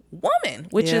own woman,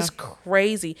 which is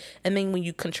crazy. And then when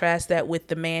you contrast that with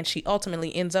the man she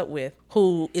ultimately ends up with,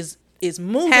 who is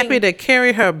moving, happy to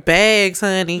carry her bags,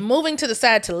 honey, moving to the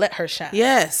side to let her shine.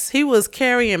 Yes, he was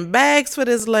carrying bags for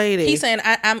this lady. He's saying,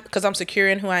 I'm because I'm secure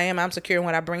in who I am. I'm secure in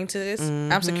what I bring to this.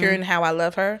 I'm secure in how I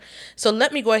love her. So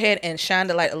let me go ahead and shine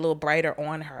the light a little brighter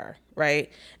on her,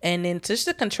 right? And then just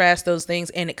to contrast those things,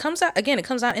 and it comes out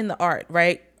in the art,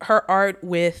 right? Her art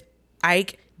with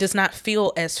Ike does not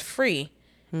feel as free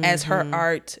as her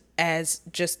art as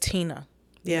just Tina.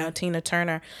 Tina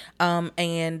Turner.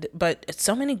 But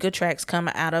so many good tracks come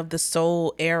out of the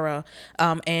soul era.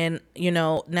 And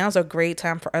now's a great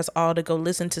time for us all to go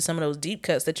listen to some of those deep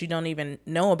cuts that you don't even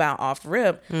know about off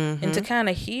rip, and to kind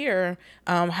of hear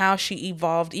how she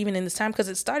evolved even in this time, because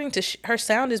it's starting to her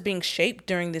sound is being shaped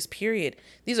during this period.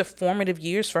 These are formative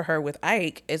years for her with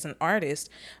Ike as an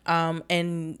artist,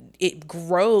 and it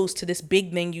grows to this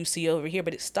big thing you see over here,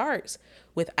 but it starts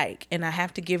with Ike. And I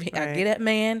have to give that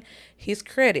man his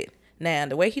credit. Now,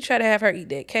 the way he tried to have her eat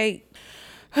that cake.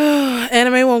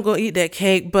 Anime won't go eat that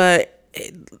cake, but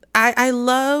I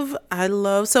love.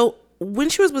 So when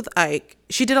she was with Ike,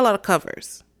 she did a lot of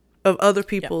covers of other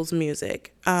people's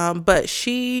music. But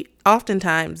she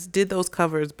oftentimes did those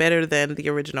covers better than the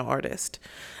original artist.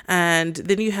 And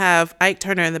then you have Ike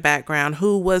Turner in the background,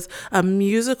 who was a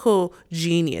musical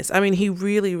genius. I mean, he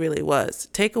really, really was.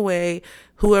 Take away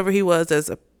whoever he was as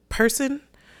a person,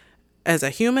 as a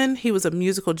human, he was a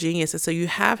musical genius. And so you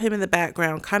have him in the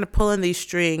background kind of pulling these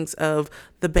strings of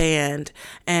the band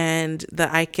and the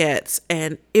Ikeettes.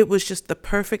 And it was just the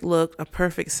perfect look, a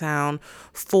perfect sound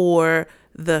for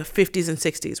the 50s and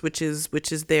 60s, which is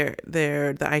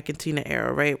the Ike and Tina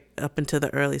era, right up into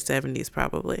the early 70s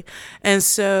probably. And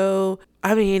so,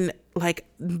 I mean, like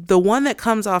the one that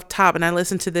comes off top, and I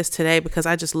listened to this today because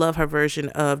I just love her version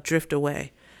of Drift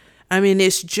Away. I mean,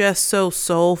 it's just so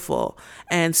soulful.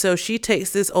 And so she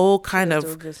takes this old kind does do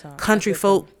a of good song. country A good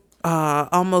folk,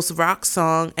 almost rock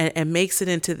song, and makes it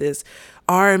into this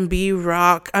R&B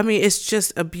rock. I mean, it's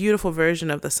just a beautiful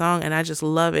version of the song, and I just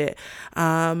love it.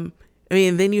 I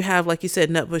mean, then you have, like you said,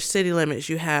 Nutbush City Limits.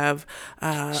 You have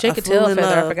Shake A a Fool Tail in Feather.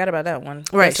 I Love. forgot about that one.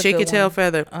 Right, That's a Shake Your good Tail one.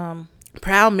 Feather.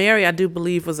 Proud Mary, I do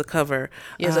believe, was a cover.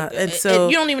 Yes, And so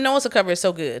you don't even know it's a cover. It's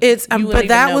so good. it's, You wouldn't but even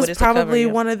that know was it's a cover, probably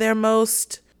yeah. one of their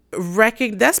most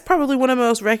that's probably one of the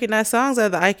most recognized songs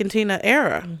of the Ike and Tina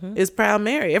era. Is Proud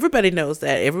Mary. Everybody knows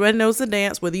that. Everybody knows the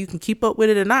dance, whether you can keep up with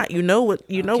it or not. You know what's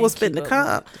Can't fitting to keep up with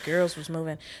come. it. The girls was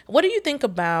moving. What do you think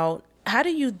about? How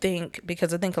do you think?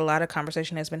 Because I think a lot of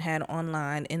conversation has been had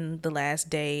online in the last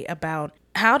day about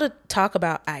how to talk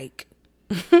about Ike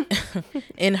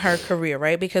in her career,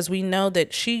 right? Because we know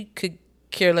that she could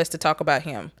care less to talk about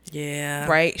him, Yeah.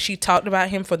 right? She talked about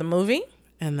him for the movie,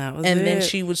 And that was and it. then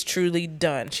she was truly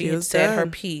done. She had was said her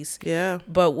done. piece. Yeah.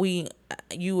 But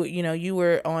you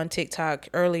were on TikTok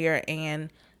earlier, and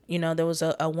there was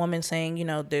a woman saying,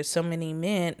 there's so many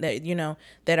men that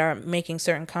that are making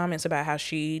certain comments about how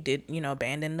she did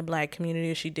abandon the black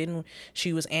community.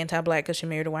 She was anti-black because she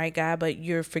married a white guy. But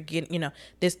you're forgetting,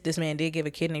 this man did give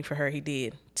a kidney for her. He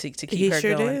did to keep He her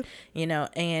sure going. did.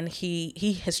 And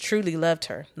he has truly loved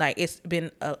her. Like, it's been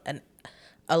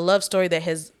a love story that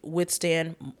has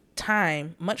withstand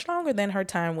time much longer than her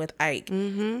time with Ike.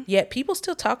 Yet people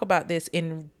still talk about this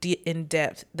in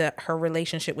depth, her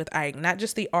relationship with Ike, not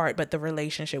just the art, but the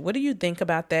relationship. What do you think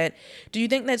about that? Do you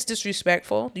think that's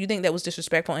disrespectful? Do you think that was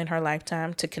disrespectful in her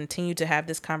lifetime to continue to have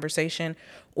this conversation,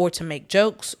 or to make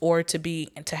jokes, or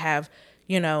to have,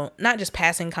 not just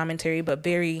passing commentary, but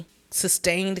very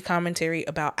sustained commentary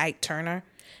about Ike Turner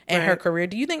and her career?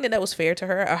 Do you think that was fair to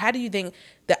her, or how do you think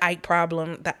the Ike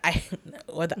problem, the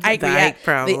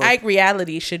Ike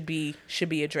reality should be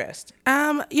addressed?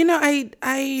 Ike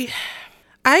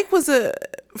was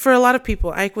for a lot of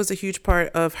people, Ike was a huge part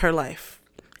of her life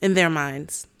in their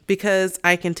minds, because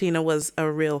Ike and Tina was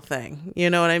a real thing. You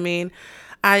know what I mean?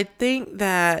 I think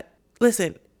that,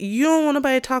 listen, you don't want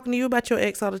nobody talking to you about your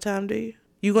ex all the time, do you?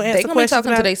 You gonna answer questions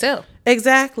talking about to themselves.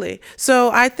 Exactly. So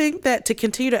I think that to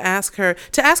continue to ask her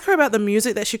about the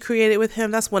music that she created with him,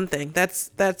 that's one thing.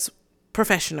 That's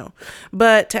professional.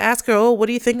 But to ask her, oh, what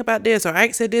do you think about this? Or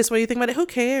Ike said this, what do you think about it? Who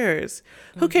cares?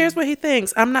 Who cares what he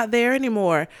thinks? I'm not there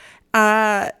anymore.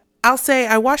 I'll say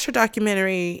I watched her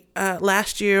documentary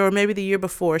last year, or maybe the year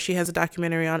before. She has a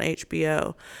documentary on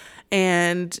HBO.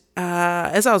 And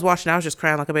as I was watching, I was just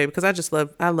crying like a baby, because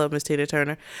I love Miss Tina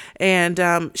Turner.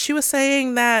 And she was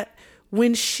saying that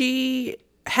when she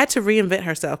had to reinvent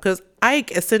herself, because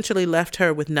Ike essentially left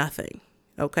her with nothing.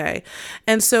 Okay.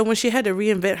 And so when she had to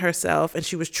reinvent herself, and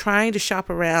she was trying to shop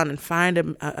around and find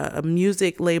a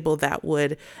music label that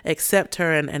would accept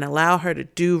her and allow her to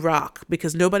do rock,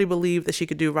 because nobody believed that she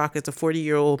could do rock as a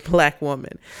 40-year-old black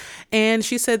woman. And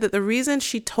she said that the reason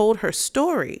she told her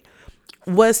story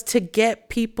was to get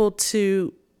people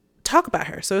to talk about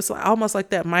her. So it's almost like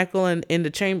that Michael in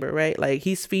the chamber, right? Like,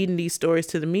 he's feeding these stories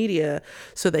to the media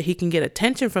so that he can get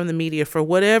attention from the media for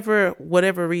whatever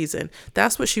reason.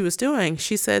 That's what she was doing.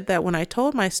 She said that when I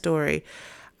told my story,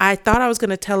 I thought I was going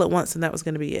to tell it once and that was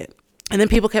going to be it. And then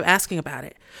people kept asking about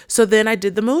it. So then I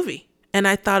did the movie, and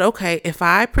I thought, okay, if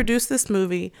I produce this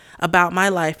movie about my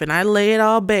life and I lay it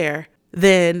all bare,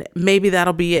 then maybe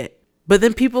that'll be it. But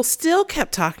then people still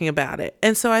kept talking about it.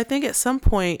 And so I think at some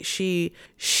point she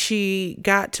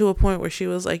got to a point where she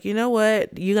was like, you know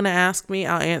what? You're going to ask me,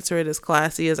 I'll answer it as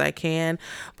classy as I can.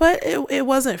 But it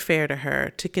wasn't fair to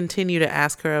her to continue to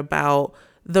ask her about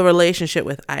the relationship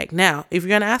with Ike. Now, if you're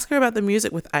going to ask her about the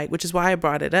music with Ike, which is why I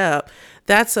brought it up,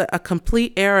 that's a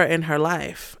complete era in her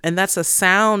life. And that's a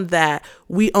sound that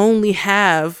we only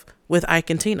have with Ike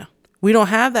and Tina. We don't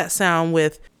have that sound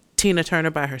with Tina Turner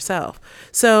by herself.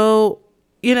 So,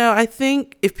 I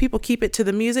think if people keep it to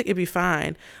the music, it'd be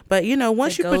fine. But,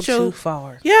 once you put your too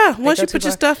far. Yeah, once you put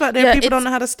your stuff out there, people don't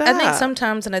know how to stop. I think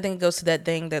sometimes, and I think it goes to that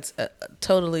thing that's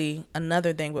totally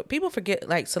another thing, but people forget,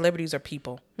 like, celebrities are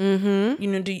people.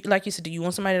 Mm-hmm. Like you said, do you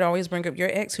want somebody to always bring up your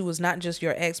ex who was not just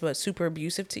your ex, but super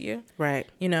abusive to you? Right.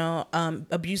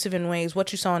 Abusive in ways.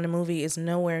 What you saw in the movie is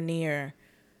nowhere near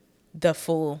the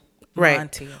full right.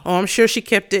 Monty. Oh, I'm sure she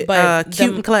kept it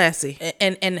cute and classy.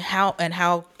 And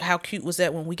how cute was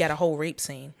that when we got a whole rape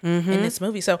scene in this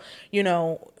movie? So,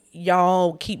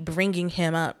 y'all keep bringing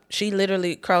him up. She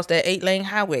literally crossed that 8-lane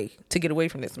highway to get away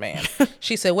from this man.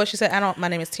 She said, what she said? My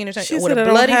name is Tina Turner. She with said, a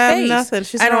bloody face. Nothing.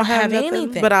 She said, I don't have nothing,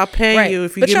 anything. but I'll pay you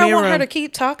if you give me a room. But y'all want her to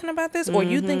keep talking about this? Or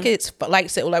you think it's,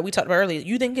 like we talked about earlier,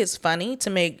 you think it's funny to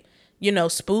make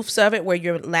spoofs of it where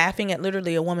you're laughing at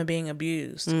literally a woman being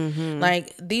abused.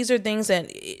 Like, these are things that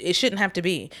it shouldn't have to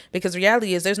be, because the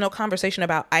reality is there's no conversation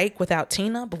about Ike without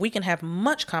Tina, but we can have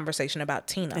much conversation about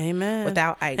Tina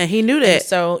without Ike. And he knew that. And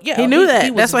so yeah, he knew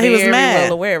that. That's why he was mad.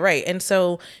 Well aware, right? And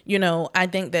so I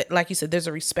think that, like you said, there's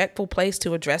a respectful place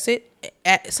to address it.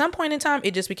 At some point in time,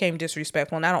 it just became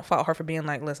disrespectful, and I don't fault her for being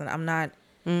like, listen, I'm not.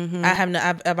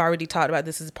 I've already talked about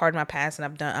this as part of my past, and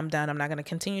I'm done. I'm not going to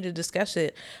continue to discuss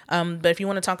it. But if you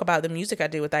want to talk about the music I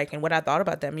did with Ike and what I thought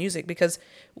about that music, because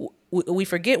we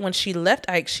forget when she left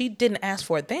Ike, she didn't ask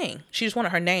for a thing. She just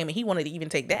wanted her name, and he wanted to even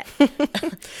take that.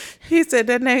 He said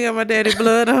that name got my daddy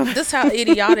blood on it. This is how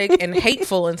idiotic and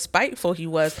hateful and spiteful he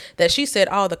was, that she said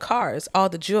all the cars, all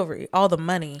the jewelry, all the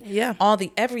money, all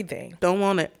the everything. Don't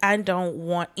want it. I don't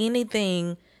want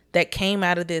anything that came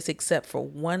out of this except for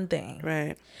one thing.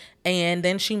 Right. And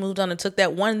then she moved on and took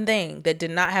that one thing that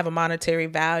did not have a monetary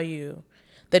value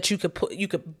that you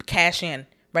could cash in.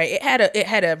 Right. It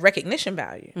had a recognition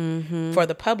value for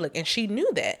the public. And she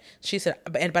knew that. She said,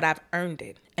 but I've earned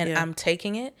it, and I'm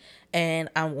taking it, and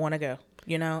I want to go.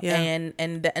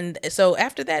 And so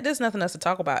after that, there's nothing else to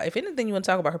talk about. If anything you want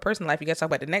to talk about her personal life, you got to talk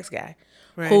about the next guy,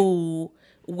 who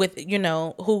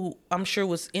I'm sure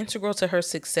was integral to her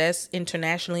success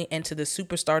internationally and to the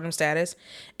superstardom status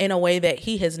in a way that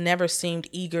he has never seemed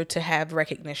eager to have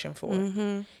recognition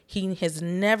for. He has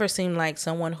never seemed like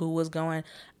someone who was going,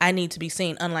 I need to be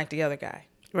seen, unlike the other guy.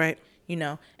 Right.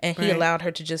 And he allowed her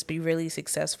to just be really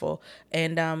successful,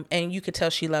 and you could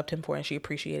tell she loved him for it, and she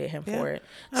appreciated him for it.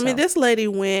 I mean, this lady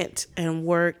went and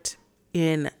worked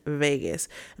in Vegas.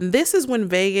 And this is when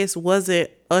Vegas wasn't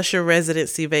Usher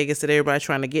residency Vegas that everybody's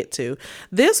trying to get to.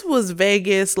 This was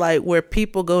Vegas, like, where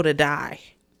people go to die.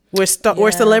 Where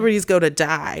celebrities go to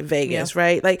die, Vegas,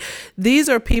 right? Like, these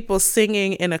are people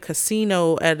singing in a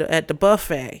casino at the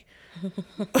buffet.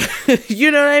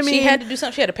 You know what I mean? She had to do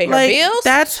something. She had to pay her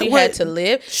bills. She had to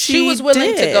live. She was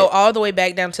willing to go all the way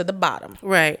back down to the bottom.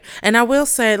 Right. And I will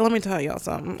say, let me tell y'all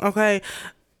something, okay?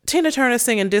 Tina Turner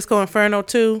singing Disco Inferno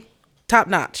 2, top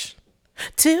notch.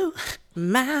 To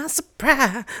my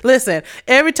surprise. Listen,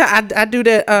 every time I do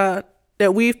that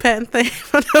weave pattern thing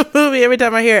from the movie, every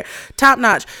time I hear it, top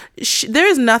notch. There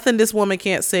is nothing this woman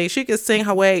can't sing. She can sing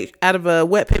her way out of a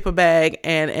wet paper bag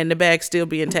and the bag still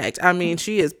be intact. I mean,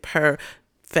 she is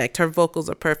perfect. Her vocals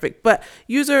are perfect. But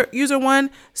user one.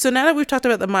 So now that we've talked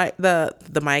about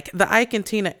the Ike and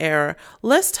Tina era,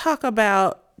 let's talk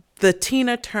about the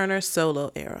Tina Turner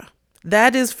solo era.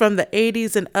 That is from the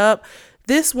 80s and up.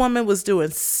 This woman was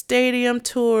doing stadium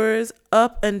tours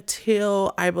up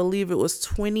until, I believe it was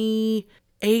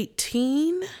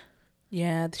 2018.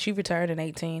 Yeah, she retired in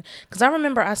 2018. Because I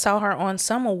remember I saw her on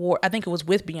some award. I think it was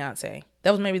with Beyonce.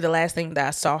 That was maybe the last thing that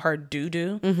I saw her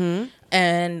do. Mm-hmm.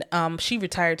 And she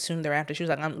retired soon thereafter. She was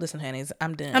like, listen, honey,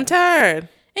 I'm done. I'm tired.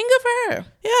 And good for her.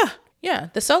 Yeah. Yeah,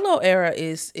 the solo era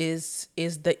is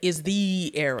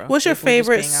the era. What's your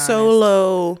favorite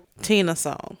solo Tina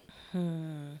song?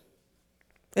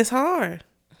 It's hard.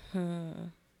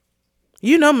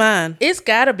 You know mine. It's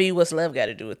gotta be What's Love Got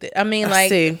to Do with It. I mean,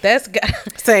 like, it's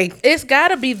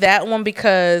gotta be that one,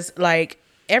 because like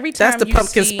every time that's the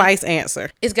pumpkin spice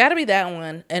answer. It's gotta be that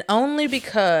one, and only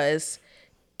because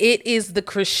it is the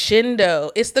crescendo.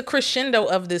 It's the crescendo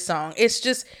of this song. It's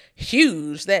just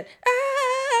huge.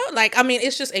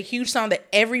 It's just a huge song that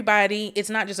everybody, it's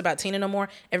not just about Tina no more.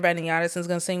 Everybody in the audience is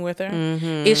going to sing with her.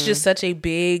 Mm-hmm. It's just such a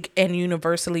big and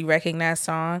universally recognized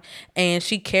song. And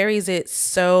she carries it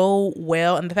so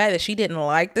well. And the fact that she didn't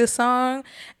like this song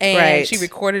and she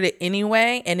recorded it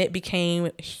anyway, and it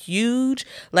became huge.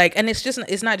 Like, and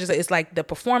it's like the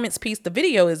performance piece. The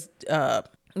video is,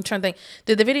 I'm trying to think.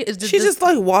 She's just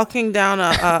like walking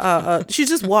down she's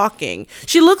just walking.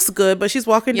 She looks good, but she's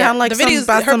walking down like her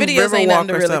videos ain't nothing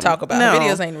to really talk about. No. Her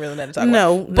videos ain't really nothing to talk about.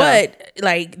 No. But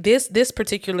like this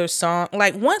particular song,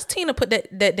 like once Tina put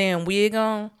that damn wig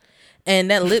on and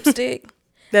that lipstick,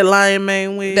 that lion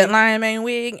mane wig,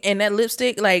 and that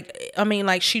lipstick, like, I mean,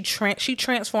 like she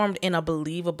transformed in a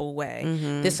believable way.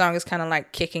 Mm-hmm. This song is kind of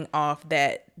like kicking off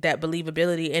that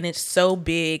believability, and it's so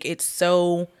big. It's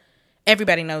so,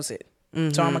 everybody knows it.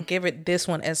 Mm-hmm. So I'm gonna give it this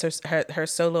one as her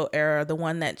solo era, the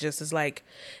one that just is like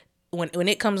when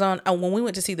it comes on. When we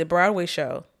went to see the Broadway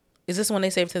show, is this one they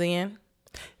saved to the end?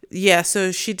 Yeah,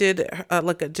 so she did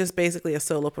just basically a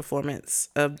solo performance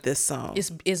of this song.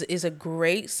 Is a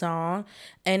great song,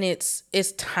 and it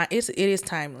is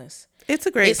timeless. It's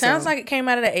a great song. It sounds like it came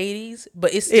out of the 80s,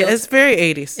 but it's very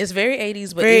 80s. It's very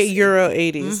 80s, but very Euro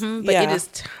 80s. Mm-hmm, but it is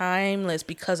timeless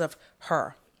because of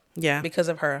her. Yeah. Because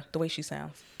of her, the way she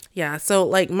sounds. Yeah, so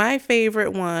like my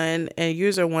favorite one, and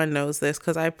user one knows this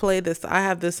because I play this. I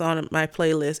have this on my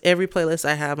playlist. Every playlist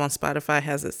I have on Spotify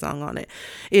has this song on it.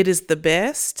 It is the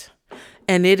best,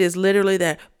 and it is literally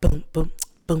that boom, boom,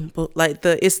 boom, boom. Like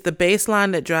it's the bass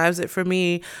line that drives it for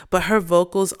me. But her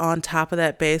vocals on top of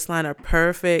that bass line are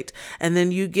perfect, and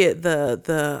then you get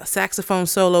the saxophone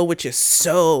solo, which is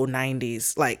so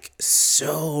 90s, like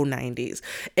so 90s.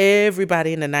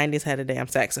 Everybody in the 90s had a damn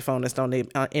saxophonist on they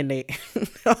in they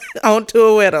on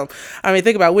tour with them. I mean,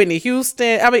 think about Whitney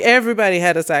Houston. I mean, everybody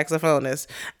had a saxophonist.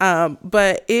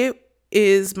 But it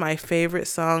is my favorite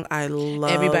song. I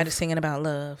love Everybody singing about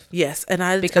love. Yes,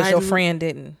 and Because your friend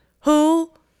didn't. who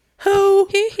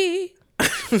Hee hee.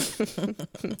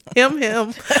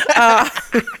 him.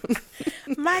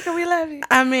 Michael, we love you.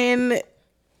 I mean,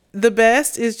 the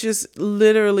best is just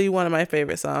literally one of my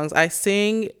favorite songs. I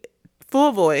sing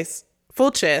full voice,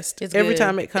 full chest It's every good.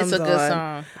 time it comes on. It's a good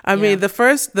song. I Yeah. mean, the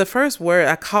first word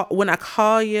I call when I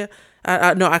call you.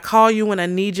 I call you when I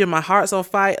need you. My heart's on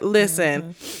fire.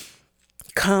 Listen,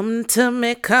 come to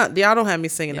me, come. Y'all don't have me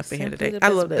singing up in here today. I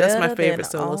love that. That's my favorite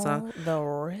solo song. The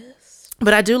rest.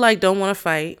 But I do like "Don't Want to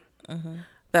Fight."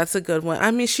 That's a good one.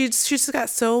 I mean, she's got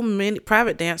so many.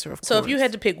 Private Dancer, of course. So if you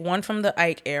had to pick one from the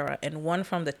Ike era and one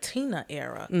from the Tina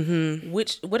era,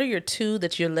 what are your two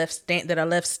that that are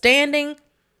left standing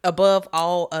above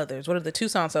all others? What are the two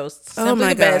songs? So Simply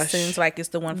my the Best gosh. seems like it's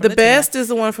the one from The the best Tina. is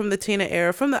the one from the Tina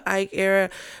era. From the Ike era,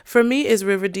 for me, is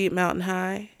River Deep, Mountain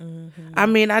High. I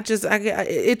mean, I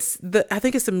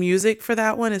think it's the music for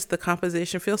that one. It's the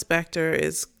composition. Phil Spector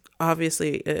is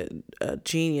obviously a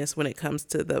genius when it comes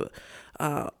to the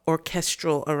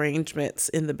orchestral arrangements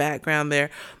in the background there.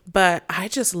 But I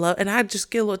just love, and I just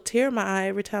get a little tear in my eye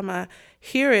every time I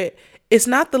hear it. It's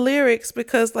not the lyrics,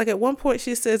 because like at one point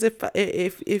she says, if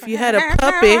you had a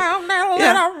puppy,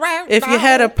 if you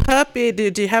had a puppy,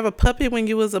 did you have a puppy when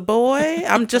you was a boy?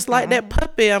 I'm just like that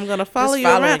puppy. I'm gonna follow you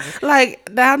around. Like,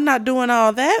 I'm not doing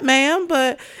all that, ma'am.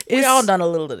 But We all done a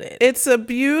little of that. it's a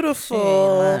beautifully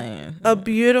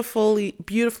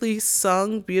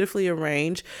sung, beautifully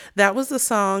arranged. That was the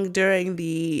song during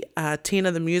the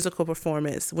Tina the musical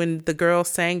performance when the girl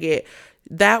sang it.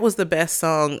 That was the best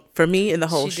song for me in the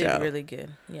whole show. She did really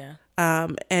good. Yeah.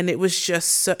 And it was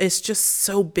it's just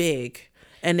so big,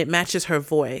 and it matches her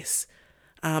voice.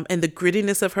 And the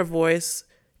grittiness of her voice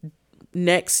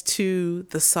next to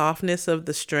the softness of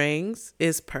the strings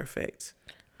is perfect.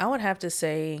 I would have to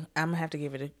say I'm gonna have to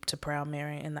give it to Proud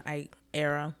Mary in the Ike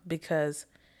era, because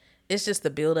it's just the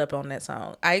build up on that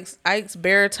song. Ike's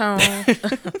baritone.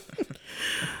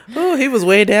 Oh, he was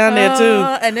way down there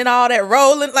too. And then all that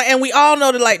rolling, like, and we all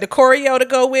know the choreo to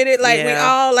go with it. Like,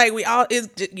 Yeah. we all is,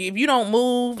 if you don't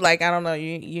move, like, I don't know,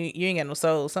 you ain't got no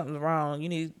soul. Something's wrong.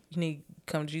 You need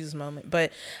come Jesus moment.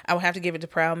 But I would have to give it to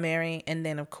Proud Mary, and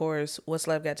then of course, What's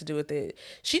Love Got to Do with It?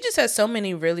 She just has so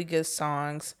many really good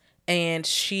songs. And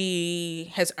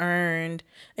she has earned,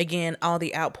 again, all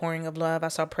the outpouring of love. I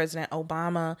saw President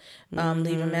Obama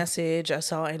leave a message. I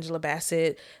saw Angela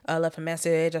Bassett left a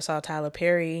message. I saw Tyler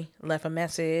Perry left a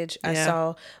message. I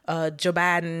saw Joe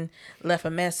Biden left a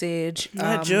message.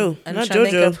 Not Joe. I'm Not trying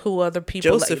to think JoJo. of who other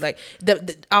people Joseph. like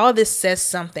all this says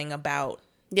something about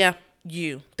Yeah.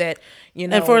 you that, you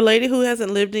know. And for a lady who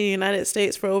hasn't lived in the United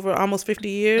States for over almost 50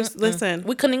 years, listen,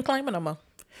 we couldn't even claim it no more.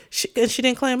 she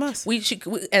didn't claim us. We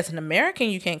as an American,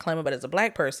 you can't claim it, but as a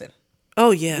black person,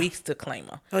 Oh, yeah. we still claim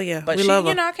her. Oh, yeah. But we she, love her.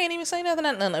 you know, I can't even say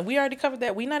nothing. We already covered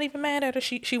that. We're not even mad at her.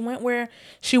 She went where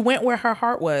her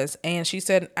heart was, and she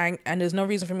said, and there's no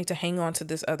reason for me to hang on to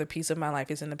this other piece of my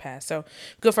life. It's in the past. So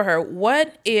good for her.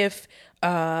 What if,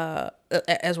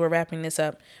 as we're wrapping this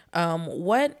up,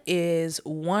 what is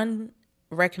one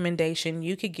recommendation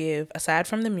you could give aside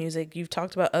from the music? You've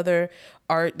talked about other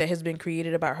art that has been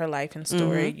created about her life and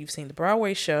story. You've seen the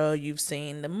Broadway show, you've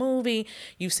seen the movie,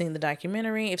 you've seen the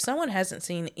documentary. If someone hasn't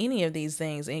seen any of these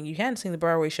things, and you hadn't seen the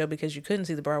Broadway show because you couldn't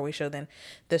see the Broadway show, then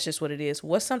that's just what it is.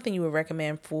 What's something you would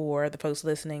recommend for the folks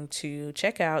listening to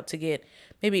check out to get,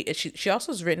 maybe she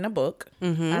also has written a book. I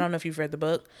don't know if you've read the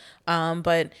book,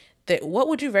 but what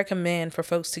would you recommend for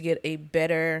folks to get a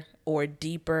better or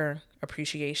deeper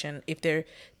appreciation if they're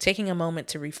taking a moment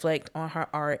to reflect on her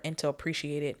art and to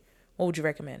appreciate it? What would you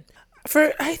recommend?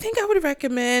 I think I would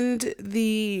recommend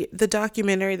the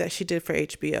documentary that she did for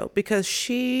HBO, because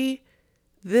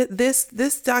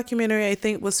this documentary, I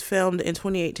think, was filmed in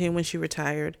 2018 when she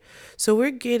retired. So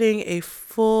we're getting a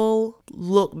full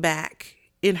look back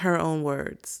in her own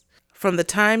words. From the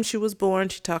time she was born,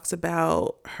 she talks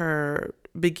about her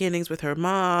beginnings with her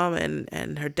mom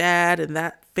and her dad and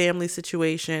that family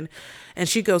situation. And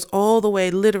she goes all the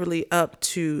way literally up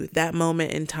to that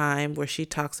moment in time where she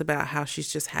talks about how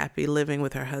she's just happy living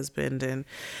with her husband.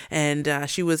 And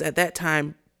she was at that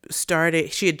time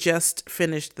she had just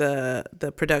finished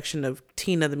the production of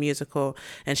Tina the musical,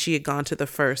 and she had gone to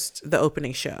the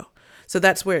opening show. So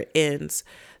that's where it ends.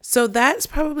 So that's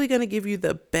probably going to give you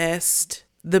the best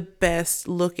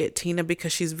look at Tina,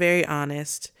 because she's very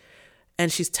honest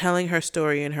and she's telling her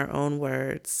story in her own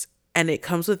words, and it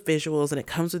comes with visuals and it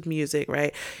comes with music,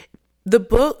 right?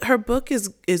 Her book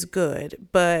is good,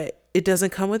 but it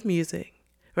doesn't come with music,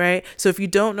 right? So if you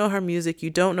don't know her music, you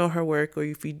don't know her work, or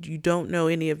if you don't know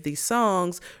any of these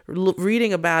songs,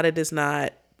 reading about it is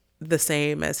not the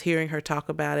same as hearing her talk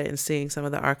about it and seeing some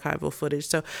of the archival footage.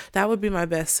 So that would be my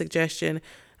best suggestion.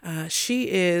 She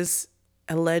is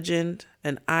a legend,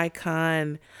 an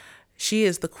icon. She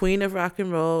is the queen of rock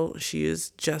and roll. She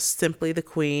is just simply the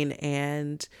queen,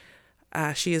 and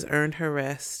she has earned her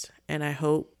rest. And I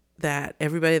hope that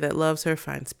everybody that loves her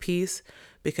finds peace,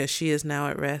 because she is now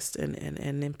at rest and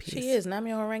in peace. She is.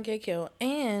 Namyo Horenge Kyo.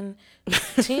 And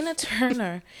Tina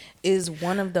Turner is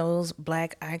one of those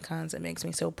Black icons that makes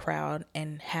me so proud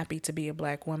and happy to be a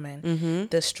Black woman. Mm-hmm.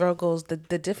 The struggles, the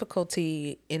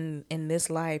difficulty in this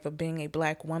life of being a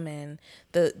Black woman,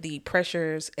 the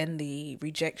pressures and the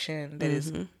rejection that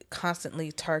is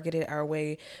constantly targeted our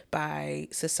way by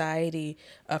society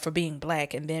for being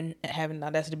Black, and then having the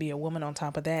audacity to be a woman on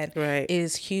top of that, right,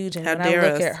 is huge. And when I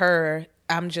look at her,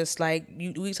 I'm just like,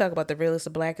 we talk about the realest, the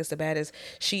blackest, the baddest.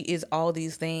 She is all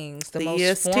these things, the most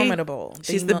EST. Formidable.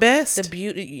 She's the best. The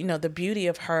beauty, the beauty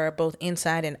of her, both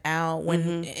inside and out.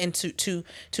 When and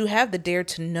to have the dare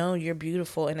to know you're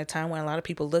beautiful in a time when a lot of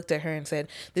people looked at her and said,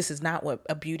 "This is not what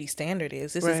a beauty standard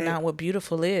is. This is not what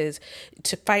beautiful is."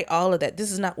 To fight all of that,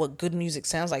 this is not what good music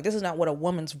sounds like. This is not what a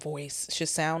woman's voice should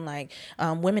sound like.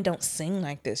 Women don't sing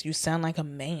like this. You sound like a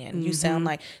man. You sound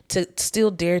like, to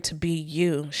still dare to be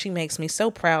you. She makes me so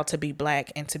proud to be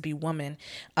Black and to be woman.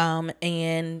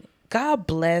 And God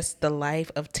bless the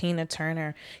life of Tina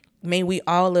Turner. May we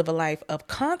all live a life of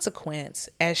consequence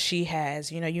as she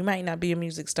has. You might not be a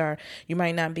music star, you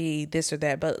might not be this or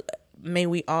that, but may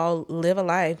we all live a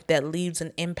life that leaves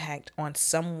an impact on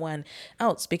someone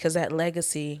else, because that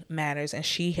legacy matters. And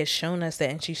she has shown us that,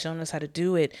 and she's shown us how to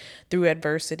do it through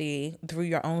adversity, through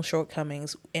your own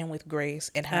shortcomings, and with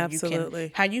grace, and how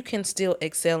you can still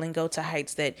excel and go to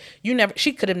heights that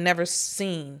she could have never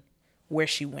seen where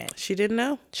she went. She didn't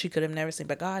know. She could have never seen,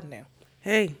 but God knew.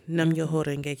 Hey, nam yo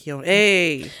horenge kyo.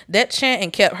 Hey, that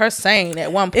chanting kept her sane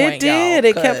at one point. It did.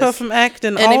 It kept her from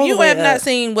acting. And if you have not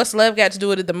seen What's Love Got to Do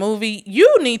with It, the movie,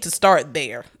 you need to start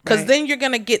there, because then you're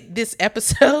gonna get this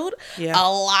episode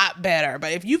a lot better.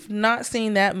 But if you've not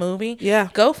seen that movie,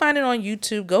 go find it on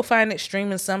YouTube. Go find it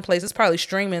streaming someplace. It's probably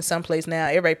streaming someplace now.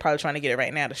 Everybody probably trying to get it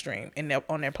right now to stream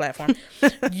on their platform.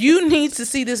 You need to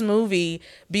see this movie,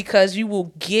 because you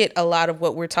will get a lot of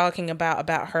what we're talking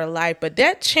about her life. But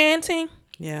that chanting.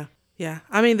 Yeah.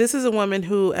 I mean, this is a woman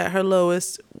who, at her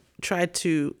lowest, tried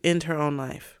to end her own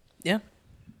life. Yeah.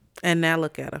 And now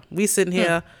look at her. We sitting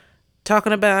here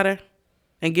talking about her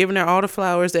and giving her all the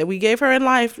flowers that we gave her in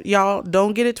life. Y'all,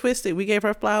 don't get it twisted. We gave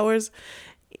her flowers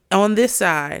on this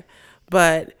side,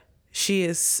 but she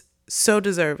is so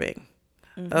deserving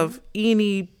of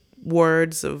any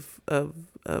words of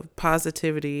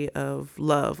positivity, of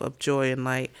love, of joy and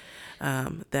light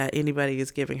that anybody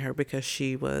is giving her, because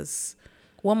she was...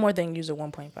 One more thing, user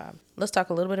 1.5. Let's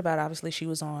talk a little bit about, obviously, she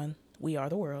was on We Are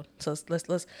the World. So let's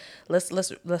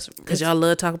because y'all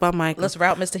love to talk about Michael. Let's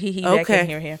route Mr. Hee Hee back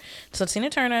in here. So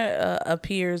Tina Turner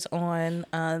appears on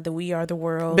the We Are the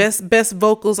World. Best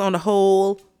vocals on the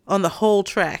whole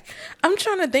track. I'm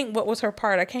trying to think what was her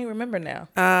part. I can't remember now.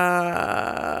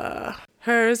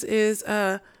 Hers is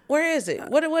where is it?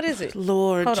 What is it?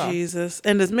 Lord Jesus.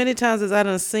 And as many times as I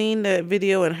done seen that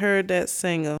video and heard that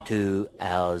singer. 2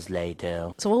 hours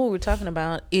later. So what we were talking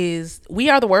about is We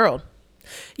Are the World.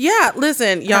 Yeah,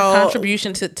 listen, y'all. Her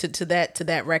contribution to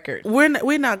that record. We're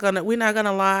not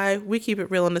gonna lie. We keep it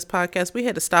real on this podcast. We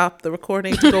had to stop the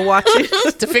recording to go watch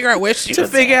it to figure out where she to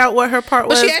figure out what her part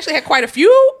was. But she actually had quite a few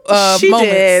she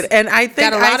moments. did, and I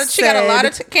think she got a lot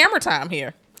of camera time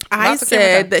here. I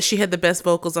said that she had the best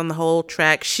vocals on the whole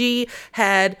track. She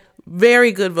had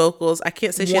very good vocals. I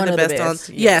can't say she had the best on.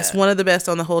 Yes, one of the best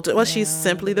on the whole. Well, she's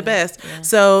simply the best. Yeah.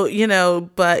 So,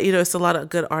 but it's a lot of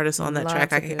good artists on that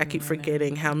track. I keep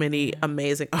forgetting how many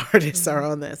amazing artists are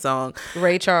on that song.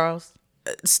 Ray Charles.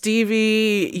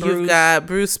 Stevie, you've got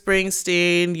Bruce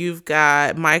Springsteen, you've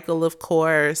got Michael, of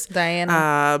course.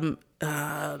 Diana.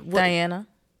 Diana.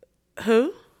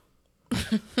 Who?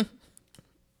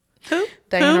 Who?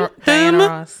 Diana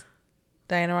Ross.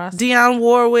 Diana Ross. Dionne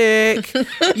Warwick.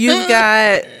 You've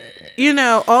got,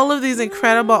 all of these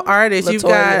incredible artists. You've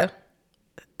got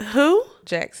who?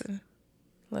 Jackson.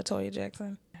 LaToya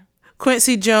Jackson.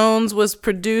 Quincy Jones was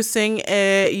producing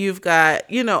it. You've got,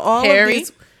 all of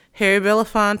these. Harry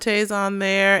Belafonte's on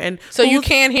there. And so you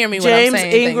can hear me when I'm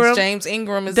saying things. James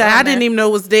Ingram is that I didn't even know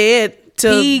was dead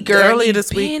till earlier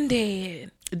this week. Been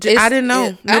dead. I didn't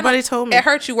know. Nobody told me. It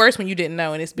hurt you worse when you didn't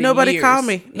know, and it's been Nobody years. called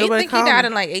me. I think he died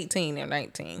in like 18 or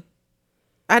 19.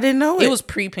 I didn't know it. It was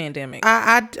pre-pandemic.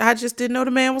 I just didn't know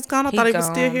the man was gone. I thought he was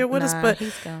still here with us, but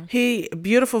he's gone.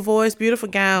 Beautiful voice, beautiful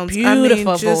gowns,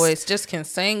 beautiful voice, just can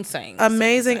sing.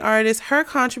 Amazing artist. Her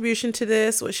contribution to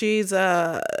this, she's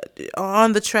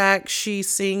on the track. She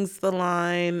sings the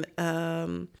line,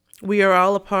 "We are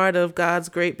all a part of God's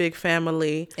great big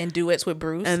family," and duets with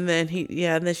Bruce. And then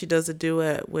she does a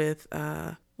duet with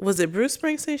was it Bruce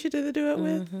Springsteen? She did the duet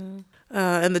with.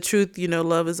 And the truth,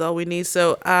 love is all we need.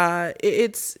 So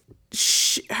it's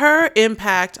her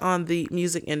impact on the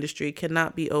music industry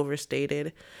cannot be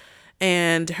overstated.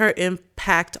 And her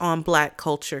impact on Black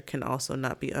culture can also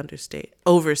not be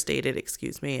overstated,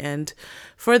 excuse me. And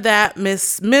for that,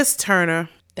 Miss Turner,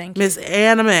 thank you. Miss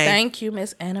Anime. Thank you,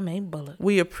 Miss Anime Bullock.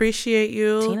 We appreciate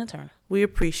you. Tina Turner. We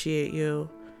appreciate you.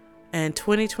 And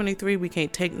 2023, we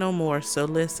can't take no more. So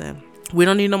listen, we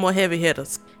don't need no more heavy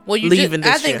hitters. Well,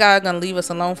 I think God's gonna leave us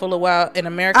alone for a little in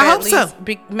America. I hope so.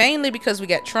 Mainly because we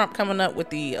got Trump coming up with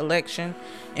the election,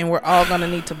 and we're all gonna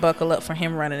need to buckle up for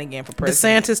him running again for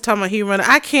president. DeSantis talking about he running.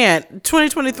 I can't.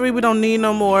 2023, we don't need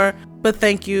no more. But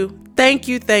thank you,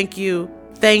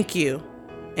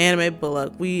 Anime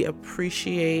Bullock. We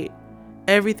appreciate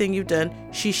everything you've done.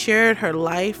 She shared her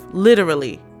life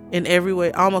literally in every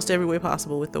way, almost every way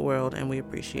possible with the world, and we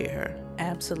appreciate her.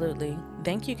 Absolutely.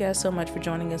 Thank you guys so much for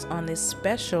joining us on this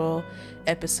special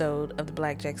episode of the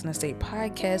Black Jackson Estate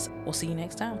Podcast. We'll see you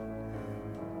next time.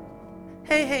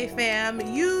 Hey fam,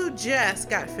 you just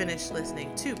got finished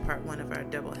listening to part 1 of our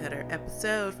doubleheader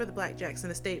episode for the Black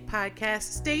Jackson Estate Podcast.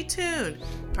 Stay tuned.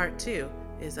 Part 2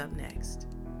 is up next.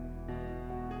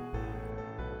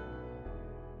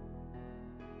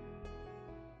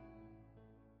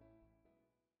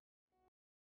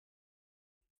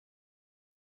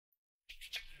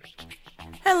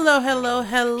 Hello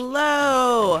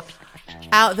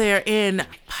out there in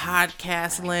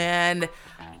podcast land.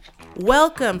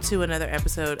 Welcome to another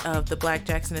episode of the Black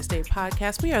Jackson Estate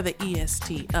Podcast. We are the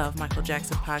EST of Michael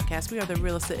Jackson Podcast. We are the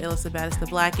realest, the illest, the baddest, the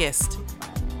blackest.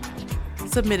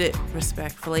 Submitted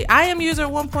respectfully. I am user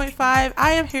 1.5.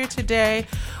 I am here today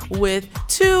with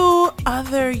 2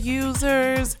 other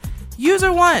users.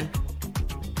 User 1,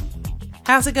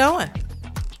 how's it going?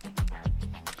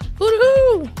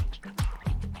 Hoo-hoo!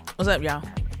 What's up, y'all?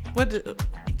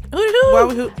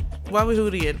 Hoo-hoo! Why we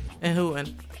hooting and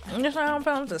hooting? That's how I'm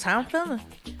feeling. That's how I'm feeling.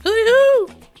 Hoo-hoo!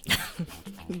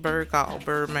 Bird call,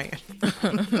 bird man.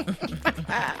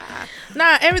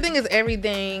 Nah, everything is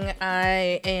everything.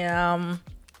 I am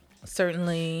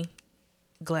certainly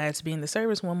glad to be in the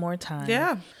service one more time.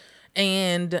 Yeah.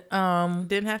 And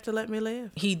didn't have to let me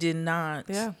live. He did not.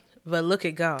 Yeah. But look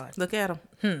at God. Look at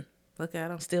him. Look at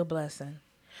him. Still blessing.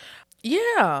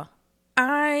 Yeah.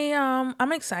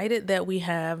 I'm excited that we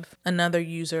have another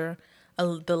user,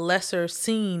 the lesser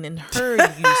seen and heard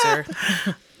user.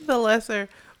 The lesser.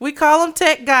 We call him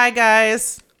Tech Guy,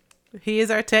 guys. He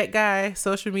is our tech guy,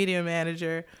 social media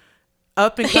manager,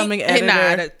 up and coming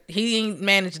editor. He ain't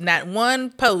managed not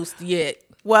one post yet.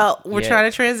 Well, we're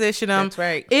trying to transition him. That's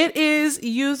right. It is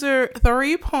user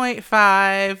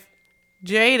 3.5,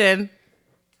 Jaden.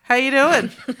 How you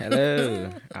doing? Hello.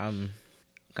 I'm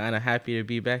kind of happy to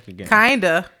be back again.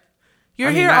 Kinda.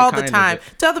 You're here all the time.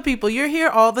 Tell the people you're here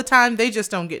all the time. They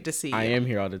just don't get to see you. I am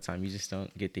here all the time. You just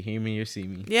don't get to hear me or see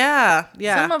me. Yeah.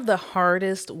 Some of the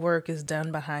hardest work is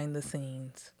done behind the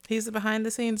scenes. He's a behind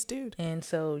the scenes dude. And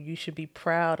so you should be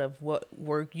proud of what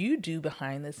work you do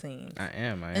behind the scenes. I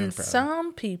am and proud.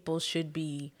 Some people should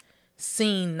be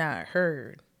seen, not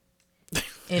heard.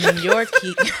 And in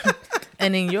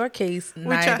your case,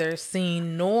 neither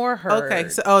seen nor heard. Okay.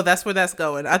 So, that's where that's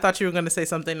going. I thought you were going to say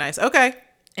something nice. Okay.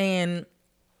 And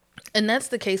that's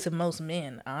the case of most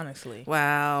men, honestly.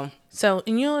 Wow. So,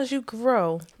 as you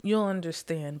grow, you'll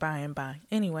understand by and by.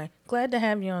 Anyway, glad to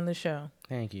have you on the show.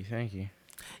 Thank you.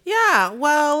 Yeah,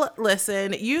 well,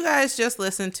 listen, you guys just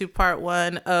listened to part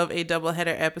 1 of a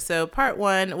doubleheader episode. Part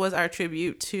 1 was our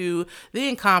tribute to the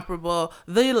incomparable,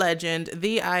 the legend,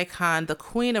 the icon, the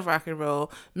queen of rock and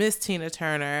roll, Miss Tina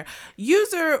Turner.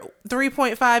 User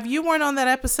 3.5, you weren't on that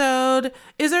episode.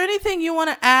 Is there anything you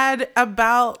want to add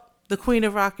about the queen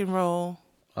of rock and roll.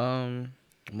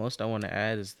 Most I want to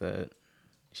add is that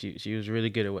she was really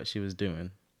good at what she was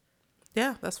doing.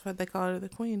 Yeah, that's why they call her the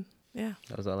queen. Yeah.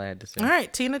 That was all I had to say. All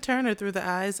right, Tina Turner through the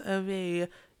eyes of a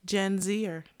Gen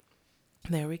Zer.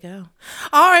 There we go.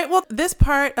 All right, well, this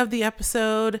part of the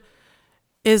episode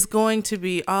is going to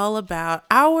be all about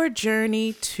our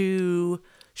journey to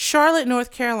Charlotte,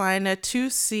 North Carolina to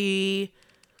see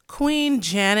Queen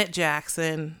Janet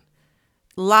Jackson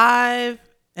live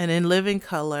and in living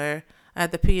color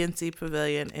at the PNC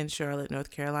Pavilion in Charlotte, North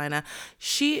Carolina.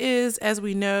 She is, as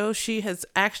we know, she has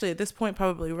actually at this point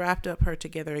probably wrapped up her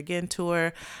Together Again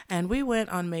tour, and we went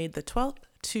on May the 12th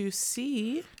to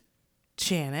see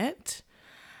Janet.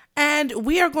 And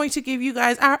we are going to give you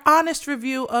guys our honest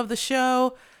review of the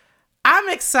show. I'm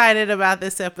excited about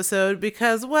this episode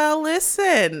because, well,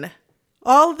 listen,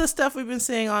 all of the stuff we've been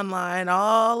seeing online,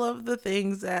 all of the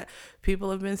things that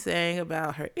people have been saying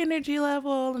about her energy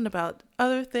level and about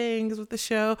other things with the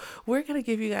show, we're going to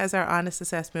give you guys our honest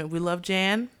assessment. We love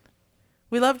Jan.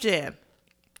 We love Jan.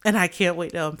 And I can't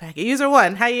wait to unpack it. User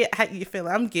one, how you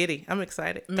feeling? I'm giddy. I'm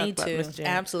excited. Me too.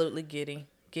 Absolutely giddy.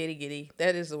 Giddy.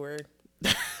 That is the word.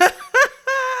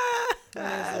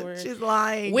 She's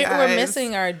lying. We're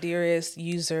missing our dearest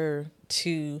user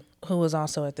 2, who was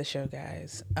also at the show,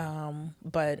 guys,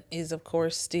 but is of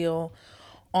course still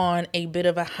on a bit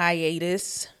of a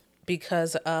hiatus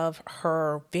because of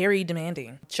her very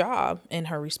demanding job and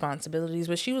her responsibilities.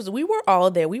 But we were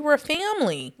all there. We were a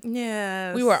family.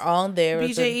 Yes, we were all there.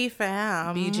 BJE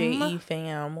fam. BJE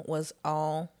fam was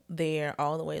all there,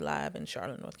 all the way live in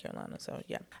Charlotte, North Carolina. So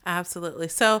yeah, absolutely.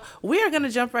 So we are going to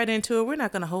jump right into it. We're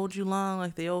not going to hold you long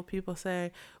like the old people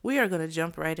say. We are going to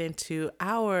jump right into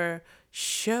our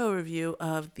show review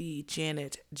of the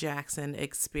Janet Jackson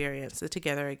Experience, the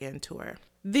Together Again tour.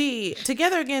 The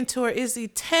Together Again tour is the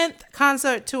 10th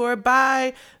concert tour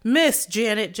by Miss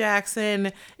Janet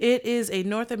Jackson. It is a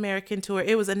North American tour.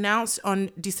 It was announced on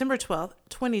December 12th,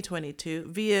 2022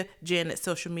 via Janet's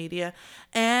social media.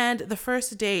 And the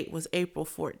first date was April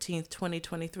 14th,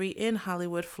 2023 in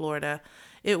Hollywood, Florida.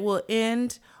 It will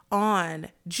end on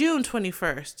June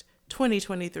 21st,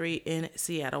 2023 in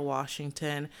Seattle,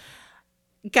 Washington.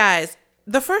 Guys,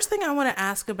 the first thing I want to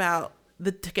ask about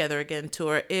the Together Again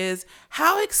tour is,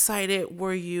 how excited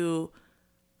were you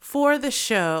for the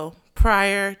show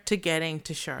prior to getting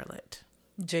to Charlotte?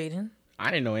 Jaden?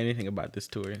 I didn't know anything about this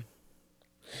tour.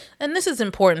 And this is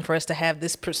important for us to have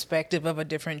this perspective of a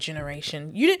different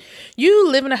generation. You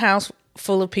live in a house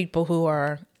full of people who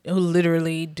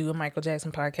literally do a Michael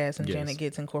Jackson podcast, and yes, Janet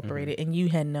gets incorporated, and you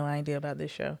had no idea about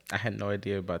this show. I had no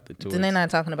idea about the tour. Then they're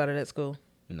not talking about it at school.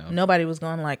 No. Nobody was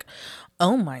going like,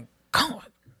 oh my God.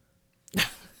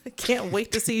 I can't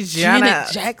wait to see Janet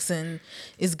Jackson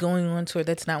is going on tour.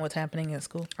 That's not what's happening at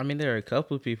school. I mean, there are a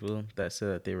couple of people that said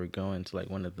that they were going to like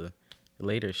one of the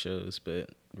later shows, but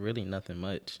really nothing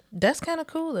much. That's kind of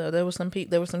cool though. There were some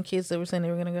kids that were saying they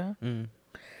were gonna go. Mm.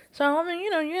 So I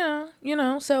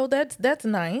mean, so that's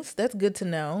nice. That's good to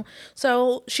know.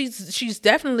 So she's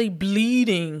definitely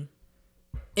bleeding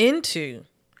into.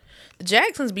 The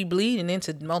Jacksons be bleeding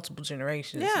into multiple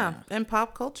generations. Yeah, and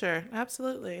pop culture,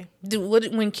 absolutely.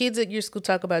 When kids at your school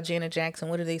talk about Janet Jackson,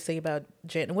 what do they say about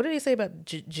Janet? What do they say about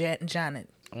Janet?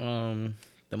 The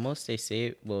most they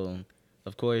say, well,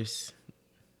 of course,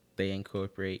 they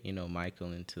incorporate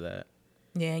Michael into that.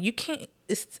 Yeah, you can't.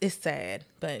 It's sad,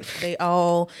 but they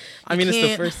all. I mean, it's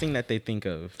the first thing that they think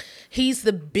of. He's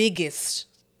the biggest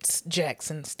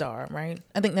Jackson star, right?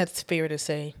 I think that's fair to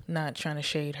say. Not trying to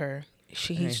shade her.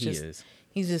 He's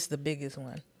just the biggest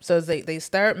one. So they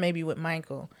start maybe with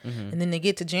Michael, and then they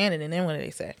get to Janet, and then what do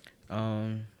they say?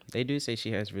 They do say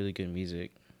she has really good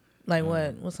music. Like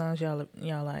what? What songs y'all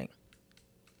like?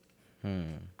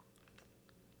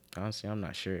 Honestly, I'm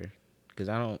not sure,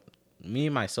 because me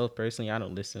myself personally, I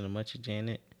don't listen to much of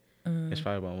Janet. It's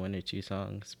probably about 1 or 2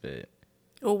 songs, but.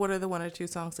 Well, what are the 1 or 2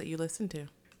 songs that you listen to?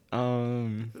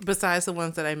 Besides the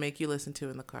ones that I make you listen to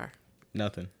in the car.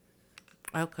 Nothing.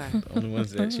 Okay. The only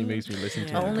ones that she makes me listen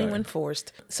to. Only when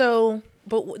forced. So,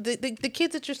 but the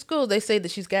kids at your school, they say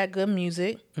that she's got good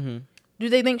music. Mm-hmm. Do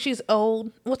they think she's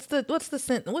old? What's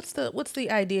the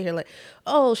idea here? Like,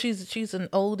 oh, she's an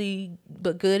oldie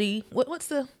but goodie. What's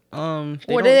the? Or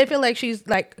do they feel like she's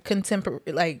like contemporary,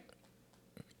 like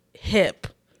hip?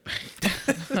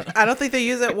 I don't think they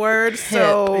use that word.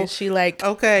 So is she like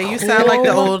okay? You sound like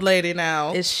the old lady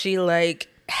now. Is she like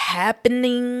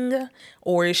happening,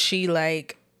 or is she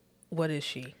like, what is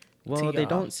she? Well, they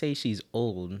don't say she's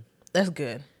old. That's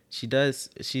good.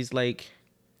 She's like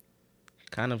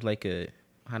kind of like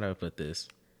how do I put this?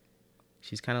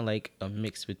 She's kind of like a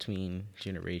mix between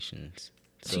generations.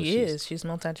 So She is. She's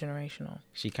multi-generational.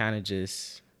 She kind of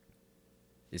just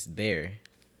is there.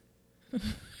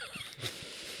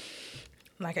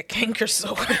 Like a canker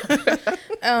sore.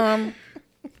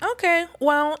 Okay.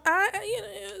 Well,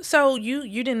 so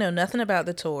you didn't know nothing about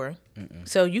the tour.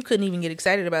 So you couldn't even get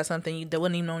excited about something that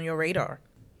wasn't even on your radar.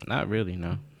 Not really,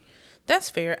 no. That's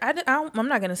fair. I'm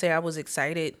not going to say I was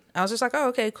excited. I was just like, oh,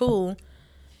 okay, cool.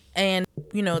 And,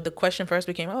 the question first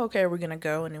became, oh, okay, we're going to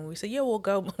go. And then we said, yeah, we'll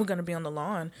go. We're going to be on the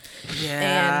lawn.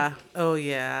 Yeah. Oh,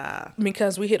 yeah.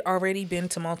 Because we had already been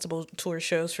to multiple tour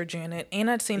shows for Janet. And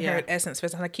I'd seen her at Essence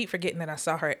Fest. And I keep forgetting that I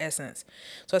saw her at Essence.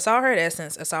 So I saw her at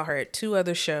Essence. I saw her at 2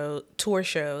 other tour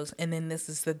shows. And then this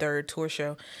is the 3rd tour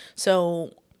show.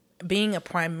 So being a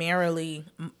primarily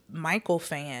Michael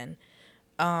fan,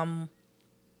 I've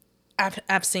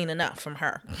seen enough from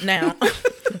her. Now...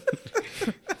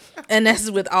 And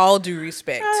that's with all due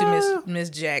respect to Miss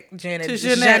Janet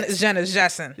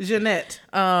Jackson.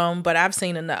 But I've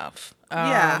seen enough.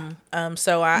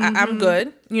 So I'm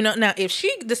good. Now if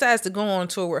she decides to go on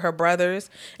tour with her brothers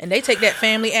and they take that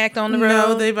family act on the road,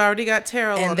 no, they've already got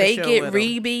Terrell on the show. And they get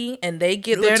Rebe and they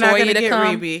get they're not Latoya gonna to get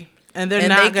come. Rebe, and they're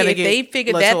not gonna get. If they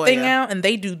figure Latoya. that thing out and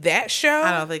they do that show,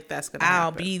 I don't think that's gonna happen.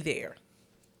 I'll be there.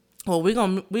 Well, we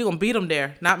gonna beat them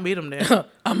there, not meet them there.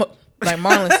 Like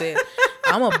Marlon said.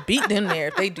 I'm going to beat them there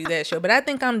if they do that show. But I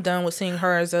think I'm done with seeing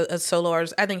her as a solo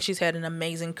artist. I think she's had an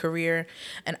amazing career.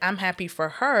 And I'm happy for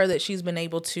her that she's been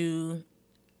able to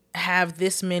have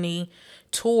this many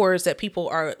tours that people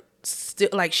are still...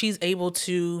 Like, she's able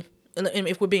to... And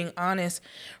if we're being honest,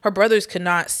 her brothers could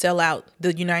not sell out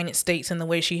the United States in the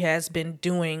way she has been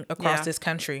doing across this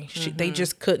country. They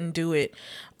just couldn't do it.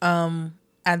 I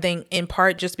think in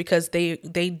part just because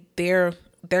their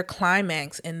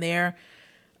climax and their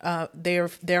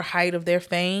height of their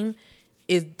fame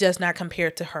does not compare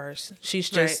to hers. She's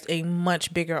just a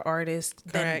much bigger artist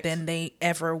than they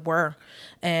ever were.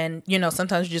 And,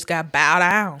 sometimes you just got to bow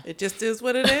down. It just is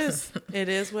what it is. It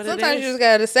is what it is. Sometimes you just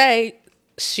got to say,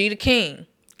 she the king.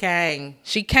 Kang.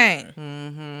 She Kang.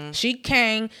 Mm-hmm. She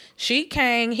Kang. She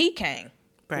Kang. He Kang.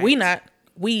 Right. We not.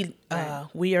 We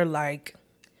are like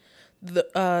the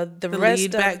rest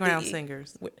lead of background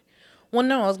singers. Well,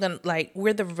 no, I was gonna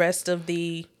we're the rest of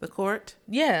the court.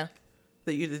 Yeah,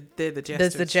 they're the jesters.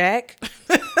 There's the Jack.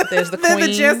 There's the Queen. They're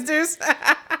the jesters.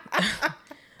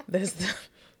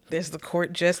 there's the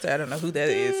court jester. I don't know who that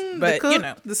is, but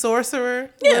the sorcerer.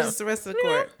 Yeah, what's the rest of the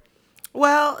court.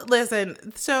 Well,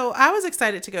 listen. So I was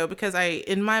excited to go because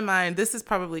in my mind, this is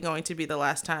probably going to be the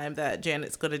last time that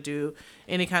Janet's going to do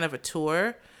any kind of a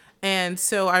tour. And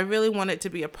so I really wanted to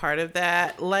be a part of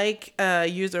that. Like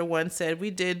User One said, we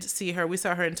did see her. We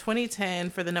saw her in 2010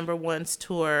 for the Number Ones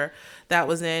tour. That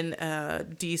was in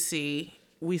DC.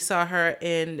 We saw her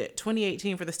in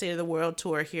 2018 for the State of the World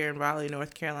tour here in Raleigh,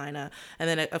 North Carolina. And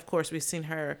then, of course, we've seen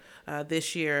her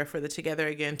this year for the Together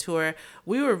Again tour.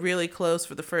 We were really close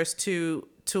for the first 2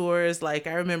 tours. Like,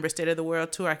 I remember State of the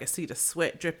World tour, I could see the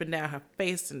sweat dripping down her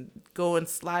face and going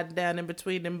sliding down in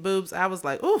between them boobs. I was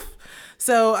like, oof.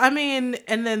 So, I mean,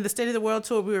 and then the State of the World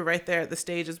tour, we were right there at the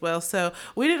stage as well. So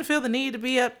we didn't feel the need to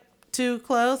be up too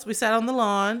close. We sat on the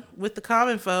lawn with the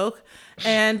common folk.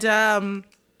 And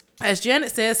as Janet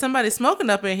says, somebody's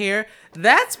smoking up in here.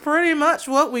 That's pretty much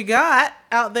what we got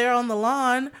out there on the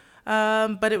lawn.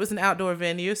 But it was an outdoor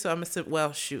venue, so I'm gonna say,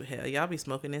 well, shoot, hell, y'all be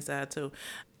smoking inside too.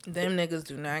 Them niggas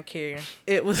do not care.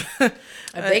 It was if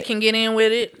they can get in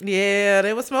with it. Yeah,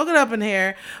 they were smoking up in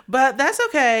here, but that's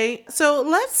okay. So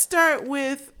let's start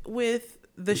with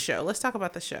the show. Let's talk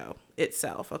about the show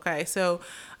itself. Okay, so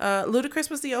Ludacris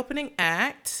was the opening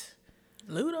act.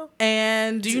 Ludo.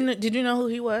 And did you know who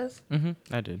he was? Mm-hmm,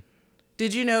 I did.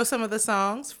 Did you know some of the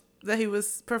songs that he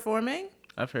was performing?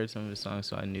 I've heard some of his songs,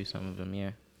 so I knew some of them.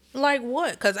 Yeah. Like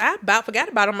what? Because I about forgot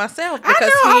about him myself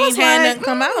because he ain't had nothing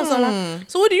come out so long.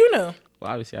 So what do you know?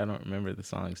 Well, obviously, I don't remember the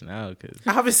songs now because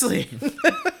obviously.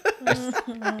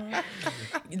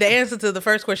 The answer to the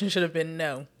first question should have been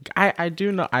no. I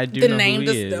do know. I do know who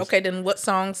he is. Okay, then what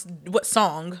song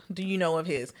do you know of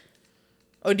his?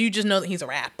 Or do you just know that he's a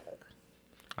rapper?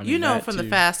 I mean, you know from the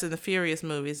Fast and the Furious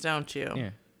movies, don't you? Yeah.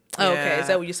 Oh, okay. Is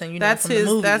that what you're saying? You know from the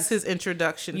movies. That's his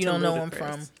introduction. You to don't know him Ludacris.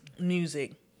 from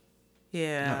music.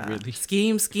 Yeah. Not really.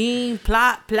 Scheme,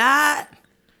 plot.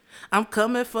 I'm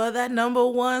coming for that number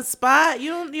 1 spot.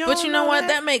 You don't But you know what? That?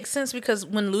 That makes sense because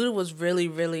when Luda was really,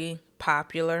 really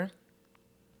popular,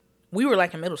 we were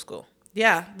like in middle school.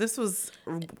 Yeah, this was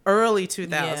early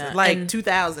 2000, like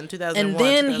 2000, 2001. And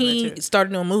then he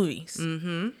started doing movies.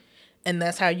 Mm-hmm. And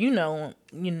that's how you know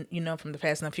from the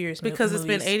Fast and the Furious because movies.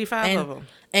 It's been 85 of them.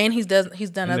 And he's done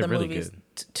other really movies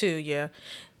too, yeah.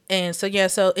 And so yeah,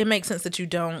 so it makes sense that you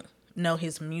don't know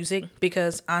his music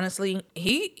because honestly,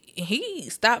 he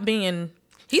stopped doing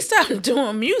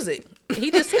music. He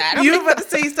just I don't You were think, about to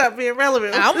say he stopped being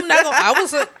relevant. I'm not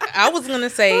gonna, I was gonna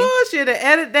say Oh, she had to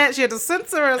edit that. She had to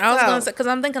censor herself. I was gonna say because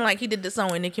I'm thinking like he did this song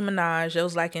with Nicki Minaj. It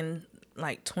was like in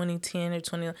like 2010 or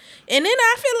 20, and then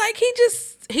I feel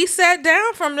like he sat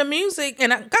down from the music,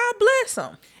 and God bless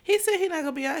him. He said he's not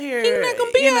gonna be out here. He's not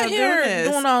gonna be out here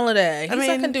doing doing all of that. He's mean,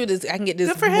 not gonna do this. I can get this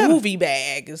good for him. movie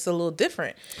bag. It's a little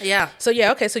different. Yeah. So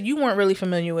yeah, okay. So you weren't really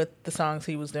familiar with the songs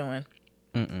he was doing.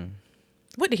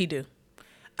 What did he do?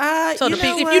 So you know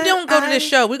if you what? don't go to this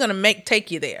show, we're gonna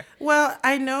take you there. Well,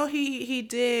 I know he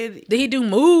did. Did he do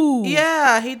Move?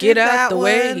 Yeah, he did Get that Out the one.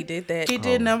 Way. He did that. He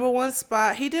did Number One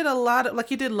Spot. He did a lot of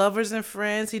he did Lovers and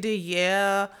Friends. He did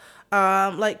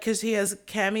because he has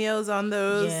cameos on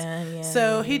those. Yeah.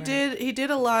 So he did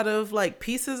a lot of like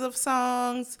pieces of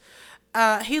songs.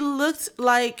 He looked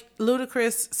like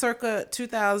Ludacris circa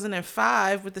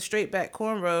 2005 with the straight back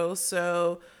cornrows.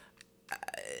 So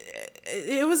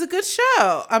it was a good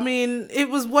show. I mean, it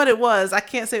was what it was. I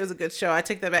can't say it was a good show. I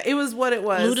take that back. It was what it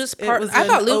was. Luda's part. I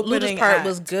thought Luda's part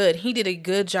was good. He did a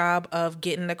good job of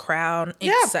getting the crowd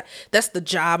excited. That's the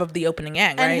job of the opening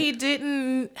act, right? And he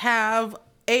didn't have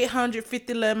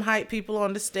 850 limb hype people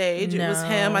on the stage. No. It was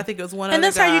him. I think it was one other and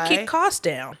that's guy. how you keep costs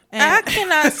down. I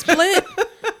cannot split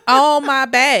all my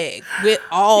bag with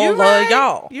all You're of right.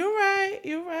 y'all. You're right.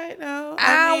 No,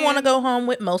 I want to go home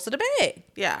with most of the bag.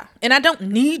 Yeah. And I don't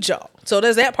need y'all. So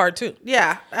there's that part too.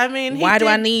 Yeah. I mean, Why do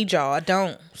I need y'all? I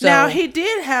don't. So Now he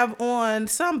did have on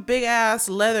some big ass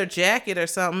leather jacket or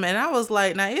something, and I was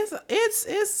like, now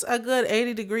it's a good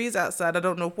 80 degrees outside. I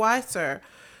don't know why, sir,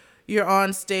 you're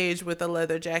on stage with a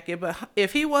leather jacket. But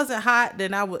if he wasn't hot,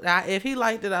 then if he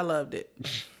liked it, I loved it.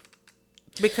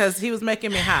 Because he was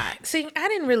making me hot. See, I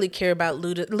didn't really care about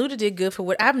Luda. Luda did good for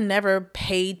what I've never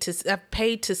paid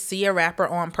to see a rapper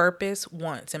on purpose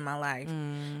once in my life,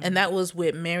 and that was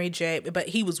with Mary J. But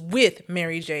he was with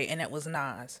Mary J. and that was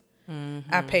Nas.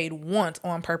 I paid once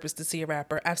on purpose to see a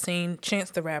rapper. I've seen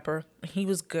Chance the Rapper. He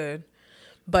was good,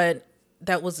 but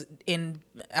that was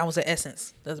I was at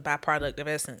Essence. That was a byproduct of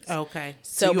Essence. Okay,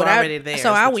 So you but already there.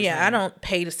 So is what you're I saying. don't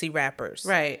pay to see rappers.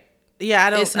 Right. Yeah,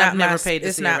 I don't. It's not I've never my, paid to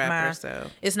it's see not a rapper, my, so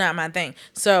it's not my thing.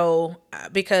 So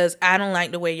because I don't like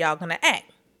the way y'all gonna act.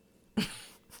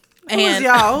 who's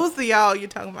y'all? Who's the y'all you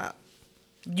talking about?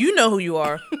 You know who you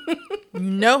are. You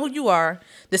know who you are.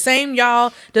 The same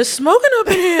y'all that's smoking up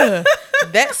in here.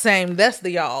 That's the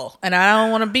y'all. And I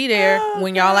don't want to be there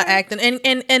when y'all are acting.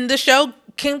 And the show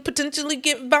can potentially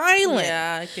get violent.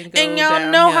 Yeah, it can go and y'all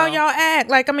downhill. know how y'all act.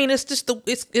 Like, I mean, it's just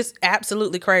it's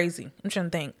absolutely crazy. I'm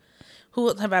trying to think. Who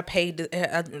else have I paid?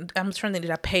 I'm trying to think.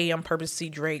 Did I pay on purpose to see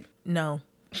Drake? No.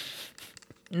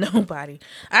 Nobody.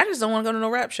 I just don't want to go to no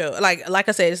rap show. Like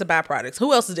I said, it's a byproduct.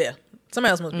 Who else is there?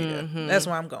 Somebody else must be there. That's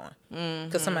why I'm going.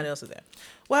 Because somebody else is there.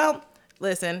 Well,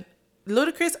 listen,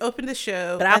 Ludacris opened the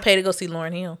show. But I'll pay to go see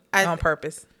Lauryn Hill on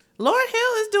purpose. Lauryn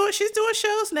Hill she's doing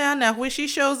shows now. Now, when she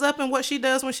shows up and what she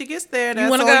does when she gets there, that's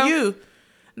wanna on go? you.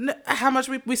 How much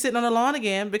we sitting on the lawn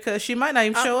again because she might not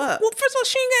even show up. Well, first of all,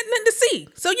 she ain't got nothing to see.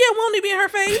 So, yeah, we won't be in her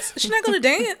face. She's not going to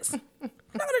dance. Not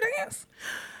going to dance.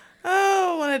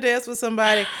 Oh, I want to dance with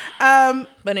somebody.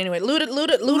 But anyway,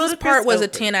 Luda's part was a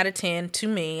opened. 10 out of 10 to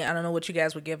me. I don't know what you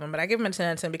guys would give him, but I give him a 10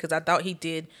 out of 10 because I thought he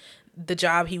did the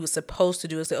job he was supposed to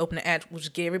do as the opening act,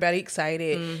 which get everybody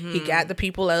excited. He got the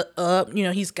people up. You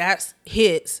know, he's got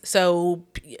hits. So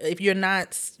if you're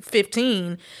not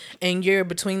 15 and you're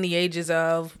between the ages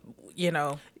of, you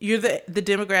know, You're the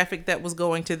demographic that was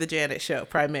going to the Janet show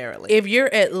primarily. if you're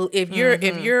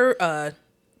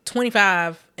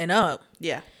 25 and up,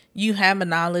 Yeah. you have a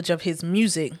knowledge of his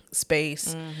music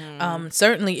space.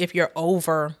 Certainly if you're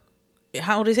over,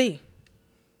 how old is he?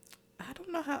 I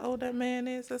don't know how old that man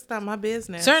is. That's not my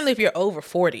business. Certainly if you're over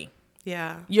 40,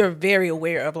 Yeah. you're very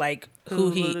aware of like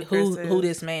who Ludacris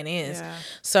this man is. Yeah.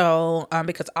 So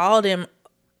because all them,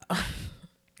 I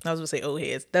was gonna say old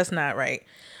heads. That's not right.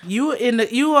 You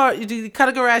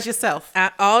categorize yourself.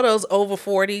 All those over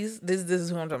 40s. This is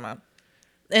who I'm talking about.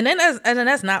 And then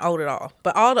that's not old at all.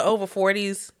 But all the over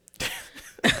 40s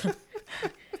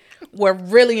were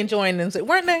really enjoying themselves,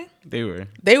 weren't they? They were.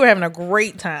 They were having a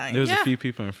great time. There was Yeah. a few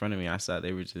people in front of me. I saw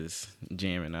they were just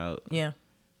jamming out. Yeah.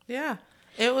 Yeah.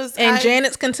 It was. And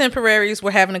Janet's contemporaries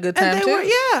were having a good time and they too. were,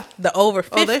 yeah. The over 50s.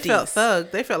 Oh, they felt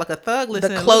thug. They felt like a thug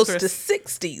listening The close to to Ludacris.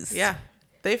 60s. Yeah.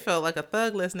 They felt like a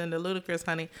thug listening to Ludacris,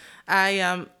 honey.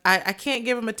 I can't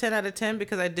give him a 10 out of 10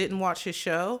 because I didn't watch his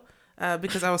show.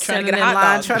 because I was Trying to standing get a in hot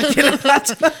line dog. trying to get a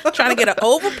hot dog. Trying to get an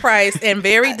overpriced and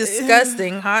very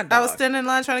disgusting hot dog. I was standing in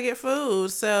line trying to get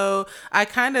food, so I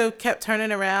kind of kept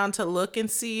turning around to look and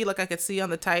see, like I could see on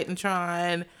the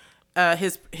Titantron,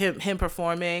 him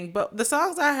performing. But the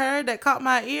songs I heard that caught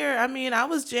my ear, I mean, I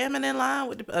was jamming in line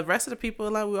with the rest of the people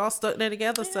in line. We all stuck there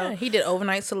together. Yeah, So he did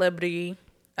Overnight Celebrity,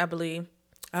 I believe.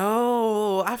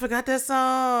 oh, I forgot that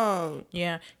song.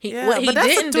 Yeah, Yeah, what he but that's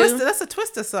didn't a Twister. do. That's a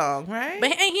Twister song, right? But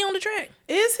ain't he on the track?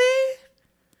 Is he?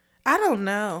 I don't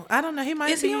know. He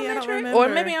might Is be. he on I that don't track? remember. Or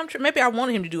maybe maybe I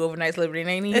wanted him to do Overnight Celebrity and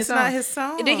ain't he his It's song. not his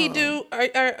song. Did he do?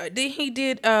 Did he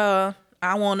did?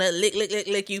 I wanna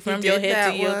lick you from He your did head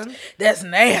that to your. one. That's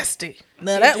nasty.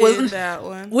 No, He that did wasn't. that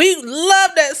one. We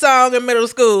loved that song in middle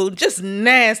school. Just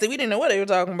nasty. We didn't know what they were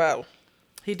talking about.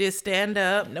 He did Stand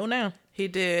Up. No, now. He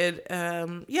did.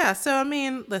 Yeah. So I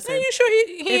mean, listen. Are you sure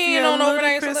he if ain't you're on a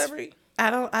Overnight Ludacris- Celebrity?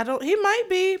 I don't. He might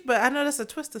be, but I know that's a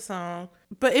Twister song.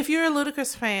 But if you're a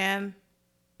Ludacris fan,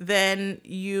 then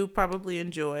you probably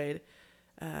enjoyed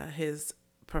his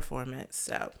performance.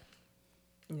 So.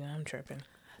 Yeah, I'm tripping.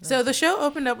 So the show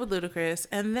opened up with Ludacris,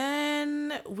 and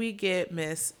then we get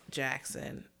Miss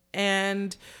Jackson.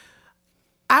 And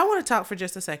I want to talk for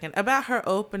just a second about her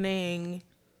opening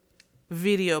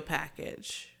video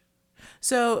package.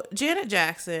 So Janet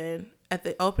Jackson, at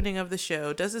the opening of the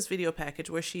show, does this video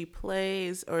package where she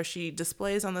plays or she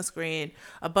displays on the screen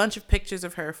a bunch of pictures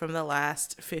of her from the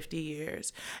last 50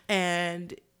 years.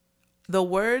 And the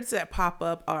words that pop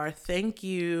up are thank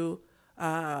you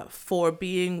for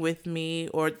being with me,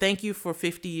 or thank you for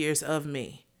 50 years of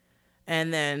me.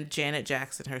 And then Janet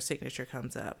Jackson, her signature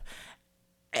comes up.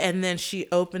 And then she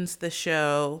opens the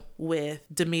show with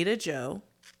Demita Joe,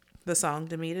 the song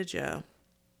Demita Joe.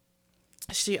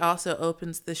 She also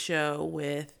opens the show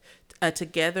with a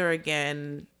Together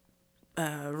Again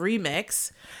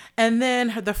remix. And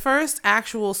then the first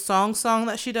actual song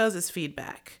that she does is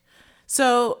Feedback.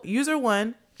 So user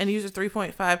 1 and user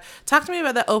 3.5, talk to me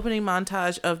about the opening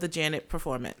montage of the Janet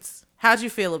performance. How'd you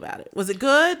feel about it? Was it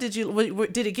good? Did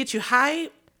it get you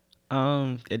hype?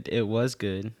 It was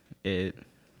good.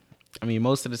 I mean,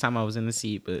 most of the time I was in the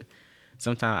seat, but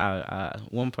sometimes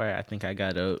one part I think I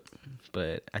got up,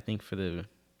 but I think for the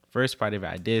first part of it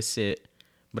I did sit,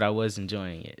 but I was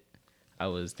enjoying it. I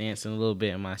was dancing a little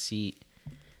bit in my seat,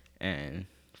 and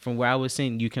from where I was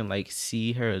sitting, you can like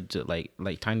see her just like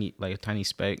a tiny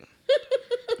speck.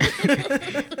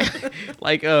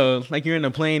 like you're in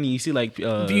a plane and you see like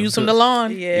Views from the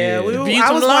lawn. Yeah, Views I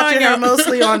from was the lawn, watching her y'all.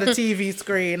 mostly on the TV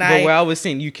screen. But where I was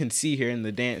sitting, you can see her in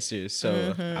the dancers,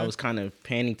 so I was kind of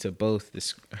panning to both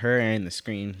her and the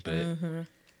screen, but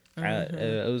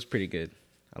it was pretty good.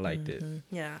 I liked it.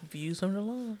 Yeah, Views from the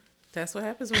lawn. that's what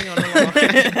happens when you're on the lawn.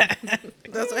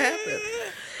 That's what happens.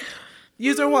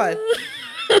 User 1.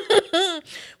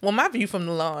 Well, my view from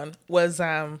the lawn was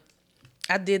I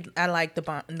like the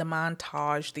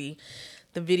montage,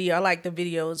 the video. I like the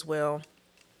video as well.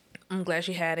 I'm glad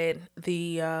she had it.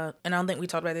 And I don't think we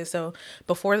talked about this. So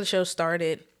before the show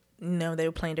started, they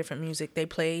were playing different music. They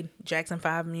played Jackson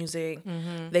 5 music.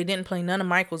 Mm-hmm. They didn't play none of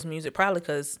Michael's music, probably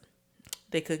because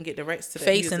they couldn't get the rights to that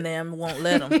Facing music. them won't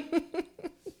let them.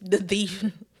 The thief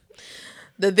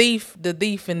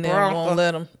in them won't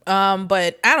let them.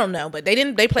 But I don't know. But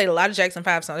they played a lot of Jackson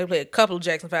 5 songs. They played a couple of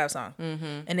Jackson 5 songs. Mm-hmm.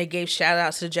 And they gave shout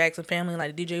outs to the Jackson family.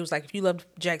 Like the DJ was like, if you love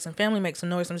Jackson family, make some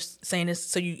noise. I'm just saying this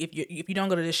so if you don't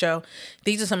go to the show,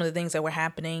 these are some of the things that were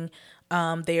happening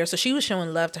there. So she was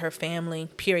showing love to her family,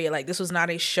 period. Like this was not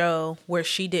a show where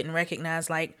she didn't recognize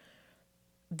like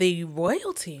the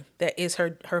royalty that is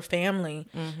her family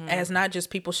as not just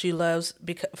people she loves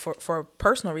because for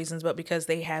personal reasons, but because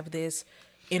they have this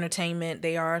entertainment.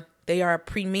 They are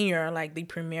premier, like the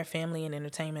premier family in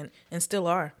entertainment, and still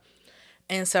are.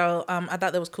 And so I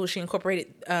thought that was cool. She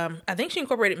incorporated I think she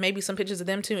incorporated maybe some pictures of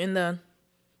them too in the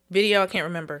video. I can't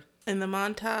remember. In the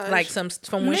montage, Like some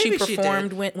from when Maybe she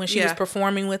performed when she was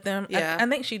performing with them. Yeah. I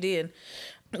think she did.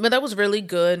 But that was really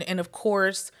good. And of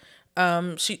course,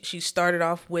 she started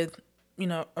off with,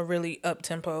 a really up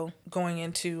tempo going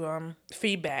into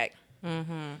Feedback.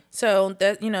 Mm-hmm. So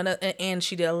that and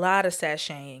she did a lot of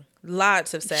sashaying,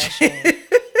 lots of sashaying,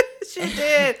 she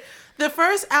did. The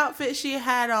first outfit she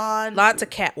had on, lots of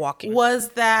catwalking, was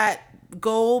that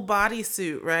gold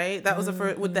bodysuit, right? That was the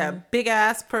first with that big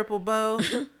ass purple bow.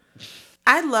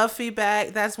 I love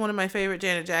Feedback. That's one of my favorite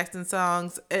Janet Jackson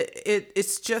songs.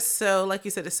 It's just so, like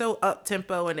you said, it's so up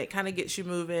tempo and it kind of gets you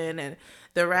moving, and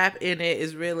the rap in it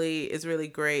is really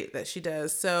great that she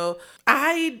does. So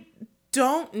I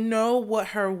don't know what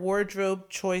her wardrobe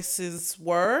choices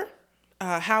were,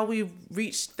 how we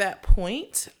reached that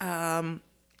point.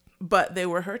 but they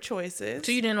were her choices.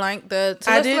 So you didn't like the... So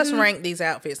let's rank these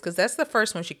outfits, because that's the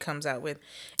first one she comes out with.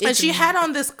 And she had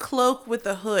on this cloak with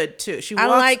a hood, too. She I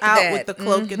walks like out that. with the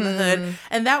cloak and the hood.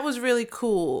 And that was really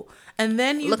cool. And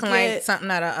then you looking get... like something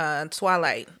out of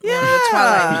Twilight. Yeah,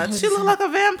 Twilight. she looked like a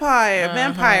vampire.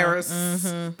 Vampiress.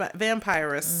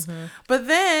 But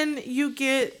then you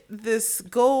get this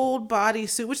gold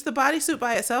bodysuit, which the bodysuit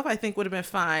by itself I think would have been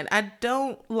fine. I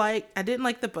didn't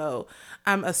like the bow.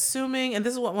 I'm assuming, and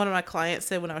this is what one of my clients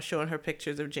said when I was showing her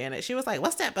pictures of Janet. She was like,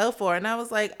 "What's that bow for?" And I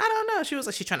was like, "I don't know." She was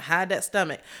like, "She's trying to hide that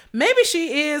stomach." Maybe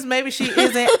she is, maybe she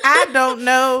isn't. I don't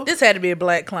know. This had to be a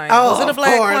black client. Oh, was it a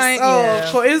black client? Oh, Yeah.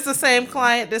 of course. It was the same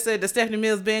client that said that Stephanie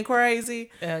Mills being crazy.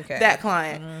 Okay. That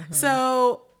client.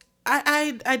 So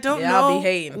I don't I'll know be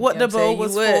hating. what the bow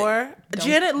was for. Don't.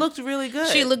 Janet looked really good.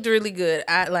 She looked really good.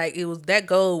 That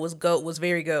gold was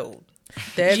very gold.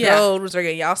 That Yeah. gold was very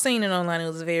good. Y'all seen it online. It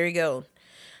was very gold.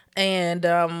 And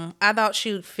I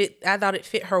thought it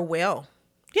fit her well.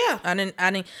 Yeah. I didn't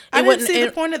see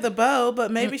the point of the bow, but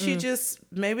maybe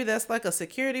maybe that's like a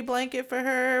security blanket for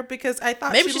her, because I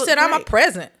thought maybe she said, "I'm a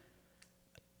present.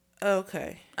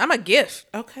 Okay. I'm a gift.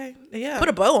 Okay. Yeah. Put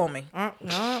a bow on me."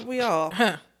 Aren't we all?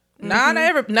 Not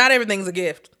everything's a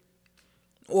gift.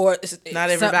 Or Not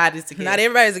everybody's a gift. Not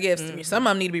everybody's a gift. Some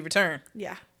of them need to be returned.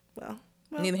 Yeah. Well.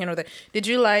 Neither here nor there. Did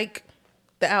you like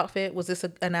the outfit? Was this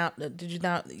an outfit? Did you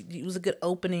not? It was a good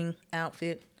opening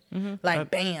outfit.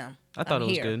 Like, bam. I thought it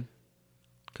was good,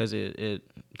 because it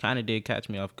kind of did catch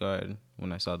me off guard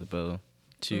when I saw the bow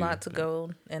too. Lots of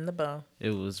gold and the bow.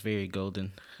 It was very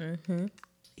golden.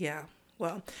 Yeah.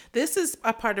 Well, this is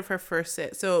a part of her first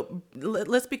set. So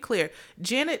let's be clear.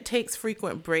 Janet takes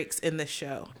frequent breaks in the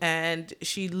show. And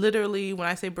she literally, when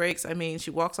I say breaks, I mean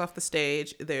she walks off the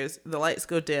stage, the lights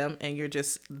go dim, and you're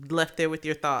just left there with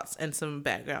your thoughts and some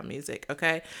background music,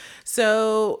 okay?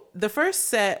 So the first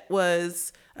set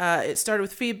was, it started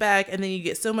with feedback, and then you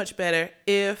get so much better.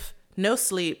 If, no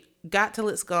sleep, got till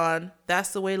it's gone,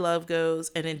 that's the way love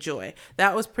goes, and enjoy.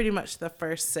 That was pretty much the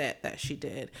first set that she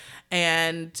did.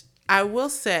 And I will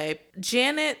say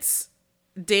Janet's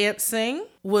dancing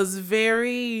was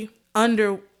very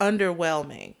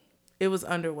underwhelming. It was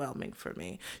underwhelming for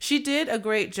me. She did a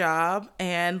great job,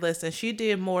 and listen, she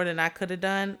did more than I could have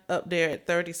done up there at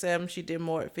 37. She did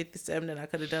more at 57 than I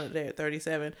could have done up there at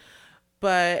 37.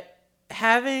 But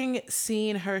having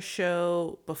seen her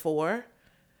show before,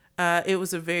 it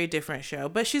was a very different show.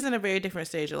 But she's in a very different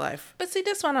stage of life. But see,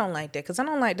 that's why I don't like that, because I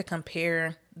don't like to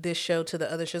compare this show to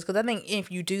the other shows, because I think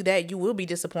if you do that, you will be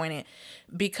disappointed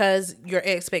because your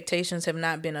expectations have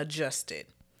not been adjusted.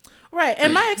 Right,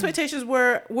 and my expectations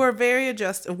were very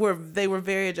adjusted. They were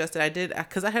very adjusted. I did,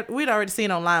 because we'd already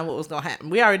seen online what was going to happen.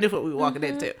 We already knew what we were walking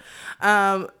into.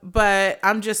 But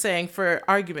I'm just saying, for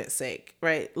argument's sake,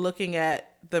 right? Looking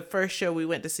at the first show we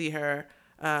went to see her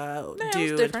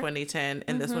do in 2010,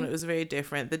 and this one, it was very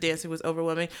different. The dancing was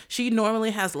overwhelming. She normally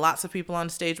has lots of people on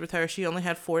stage with her. She only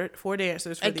had four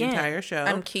dancers for the entire show.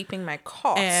 I'm keeping my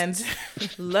costs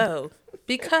low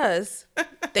because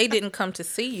they didn't come to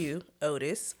see you,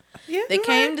 Otis. Yeah, they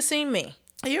came to see me.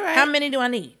 You're right. How many do I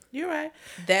need? You're right.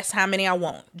 That's how many I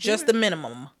want. Just the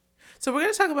minimum. So we're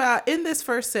going to talk about, in this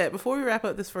first set, before we wrap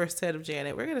up this first set of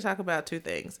Janet, we're going to talk about two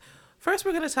things. First,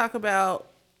 we're going to talk about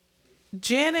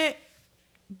Janet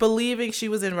believing she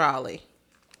was in Raleigh.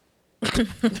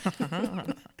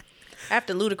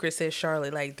 After Ludacris said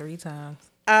Charlotte like 3 times.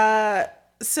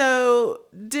 So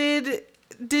did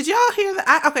y'all hear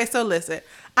that? Okay, so listen.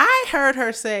 I heard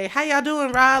her say, "How y'all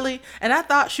doing, Raleigh?" And I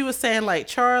thought she was saying like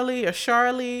Charlie or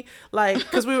Charlie, like,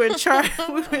 because we were in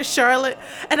Charlotte,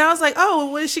 and I was like,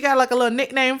 "Oh, well, she got like a little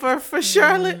nickname for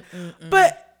Charlotte,"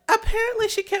 but apparently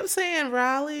she kept saying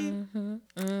Raleigh.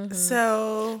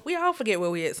 So we all forget where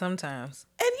we at sometimes.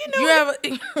 And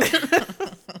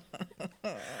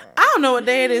I don't know what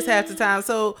day it is half the time.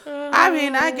 So I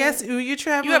mean, I guess you're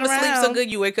traveling around. You ever sleep so good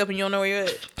you wake up and you don't know where you're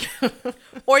at?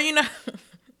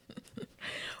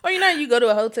 Or you go to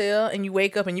a hotel and you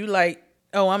wake up and you like,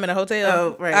 "Oh, I'm in a hotel.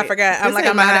 Oh, right. I forgot. I'm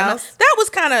in my house." That was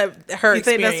kind of her You experience.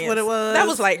 think that's what it was? That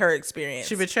was like her experience.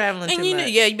 She been traveling and too much.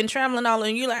 you've been traveling all,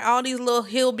 and you like all these little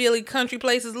hillbilly country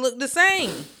places look the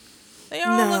same. They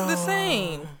all look the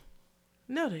same.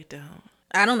 No, they don't.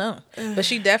 I don't know, but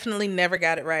she definitely never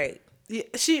got it right. Yeah,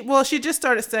 she just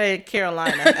started saying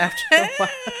Carolina after a while.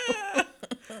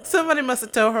 Somebody must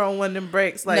have told her on one of them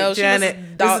breaks, like, no, Janet, she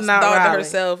this is not thought Raleigh. to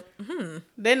herself,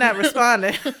 They're not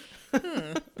responding.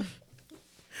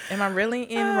 Am I really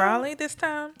in Raleigh this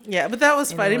time? Yeah, but that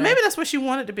was funny. Anyway. Maybe that's where she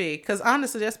wanted to be, because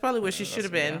honestly, that's probably where she should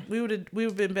have been. We would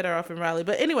have been better off in Raleigh.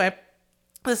 But anyway,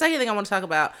 The second thing I want to talk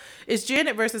about is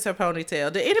Janet versus her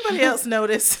ponytail. Did anybody else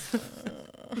notice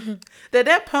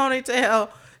that ponytail,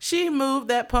 she moved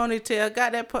that ponytail,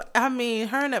 got that, I mean,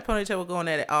 her and that ponytail were going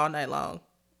at it all night long.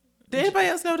 Did anybody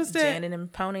else notice that? Janet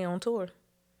and Pony on tour.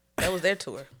 That was their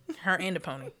tour. Her and the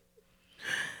pony.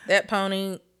 That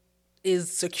pony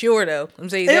is secure though. I'm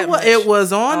saying it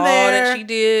was on all there. that she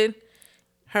did.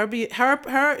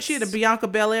 She had a Bianca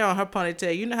Belair on her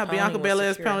ponytail. You know how Bianca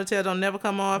Belair's ponytail don't never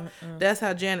come off? That's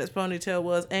how Janet's ponytail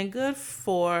was. And good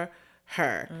for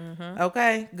her.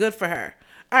 Okay? Good for her.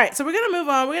 All right, so we're going to move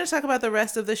on. We're going to talk about the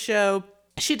rest of the show.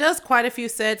 She does quite a few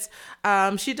sets.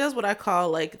 She does what I call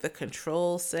like the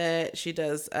control set. She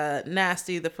does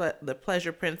Nasty, the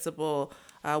Pleasure Principle,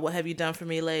 What Have You Done For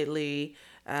Me Lately,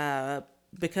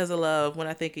 Because of Love, When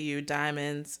I Think of You,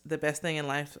 Diamonds, the best things in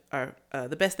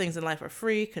life are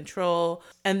free, Control,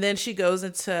 and then she goes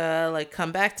into like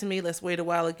Come Back to Me, Let's Wait a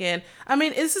While Again. I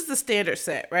mean, this is the standard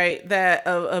set, right? That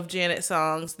of Janet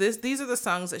songs. These are the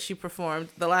songs that she performed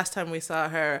the last time we saw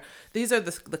her. These are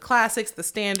the classics, the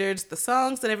standards, the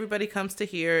songs that everybody comes to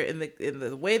hear in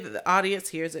the way that the audience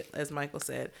hears it, as Michael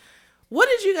said. What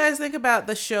did you guys think about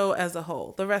the show as a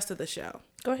whole? The rest of the show.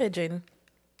 Go ahead, Jaden.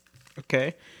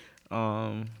 Okay.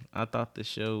 I thought the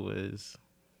show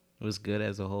was good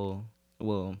as a whole.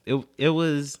 Well, it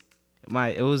was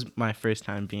my first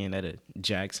time being at a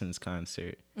Jackson's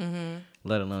concert,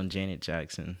 let alone Janet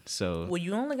Jackson. So well,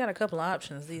 you only got a couple of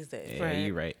options these days. Yeah, right?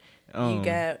 You're right. You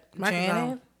got Michael's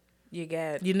Janet. on.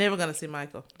 You're never gonna see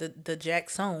Michael. The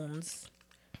Jacksons,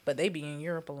 but they be in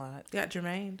Europe a lot. You got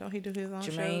Jermaine. Don't he do his own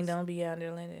Jermaine shows? don't be out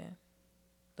there like that.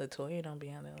 Latoya don't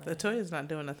be out there like that. Latoya's not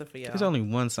doing nothing for y'all. There's only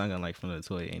one song I like from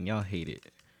Latoya, and y'all hate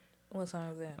it. What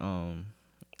song is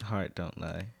that? Heart Don't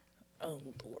Lie. Oh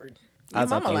Lord. I Your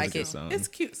thought mama that was like a good it. song. It's a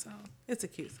cute song. It's a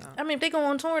cute song. I mean, if they go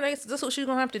on tour, that's what she's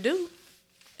gonna have to do.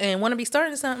 And want to be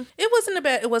starting something. It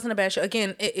wasn't a bad show.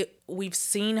 Again, we've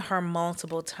seen her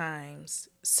multiple times,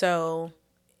 so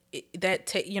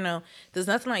there's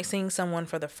nothing like seeing someone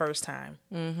for the first time.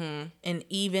 Mm-hmm.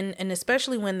 And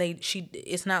especially when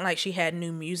it's not like she had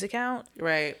new music out,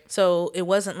 Right. so it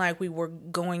wasn't like we were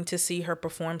going to see her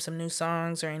perform some new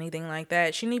songs or anything like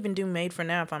that. She didn't even do Made for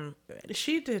Now.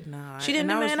 She did not. She didn't.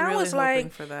 And Man, I really was hoping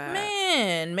like, for that.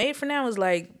 man, Made for Now was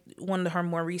like one of her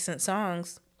more recent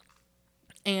songs.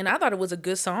 And I thought it was a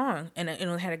good song, and it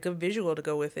had a good visual to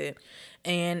go with it.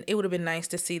 And it would have been nice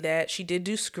to see that. She did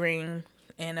do Scream,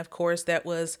 and of course that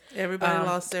was... Everybody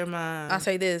lost their mind. I'll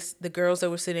say this, the girls that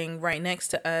were sitting right next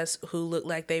to us who looked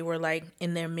like they were like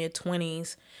in their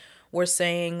mid-20s were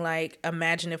saying like,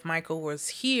 imagine if Michael was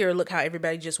here, look how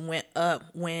everybody just went up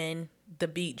when the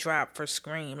beat dropped for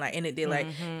Scream. Like, and it did like,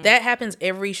 that happens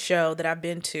every show that I've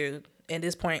been to. At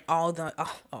this point, all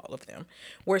of them,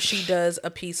 where she does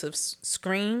a piece of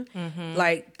Scream,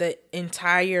 like the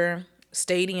entire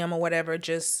stadium or whatever,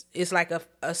 just it's like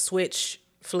a switch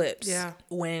flips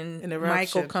when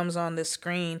Michael comes on the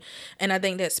screen. And I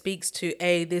think that speaks to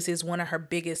this is one of her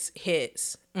biggest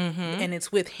hits, and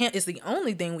it's with him. It's the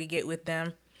only thing we get with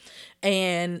them,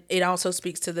 and it also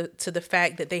speaks to the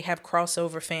fact that they have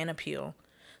crossover fan appeal.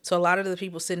 So a lot of the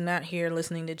people sitting out here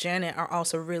listening to Janet are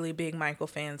also really big Michael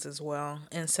fans as well.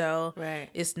 And so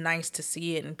it's nice to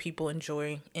see it, and people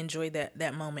enjoy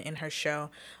that moment in her show.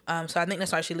 So I think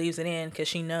that's why she leaves it in, because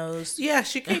she knows. Yeah,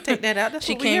 she can't take that out. That's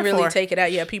she what can't we're really for. take it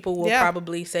out. Yeah, people will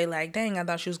probably say like, dang, I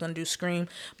thought she was going to do Scream.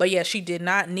 But yeah, she did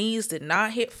not. Knees did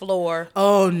not hit floor.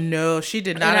 Oh, no. She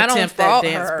did not attempt that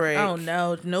dance break. Oh,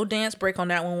 no. No dance break on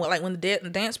that one. Like when the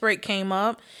dance break came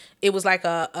up, it was like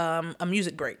a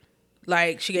music break.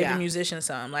 Like, she gave the musician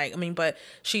some. Like, I mean, but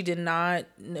she did not,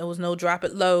 there was no drop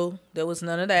it low. There was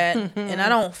none of that. And I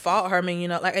don't fault her. I mean,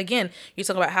 like, again, you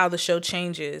talk about how the show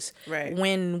changes. Right.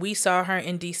 When we saw her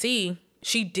in D.C.,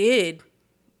 she did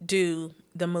do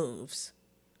the moves.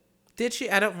 Did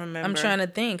she? I don't remember. I'm trying to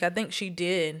think. I think she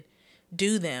did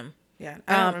do them. Yeah.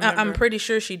 I don't remember. I'm pretty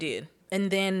sure she did. And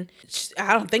then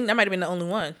I don't think that might have been the only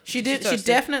one. She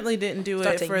definitely didn't do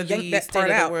it for the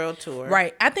State of the World tour.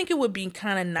 Right. I think it would be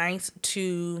kind of nice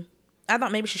to. I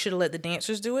thought maybe she should have let the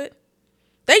dancers do it.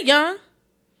 They young.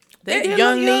 They're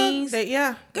young knees. Let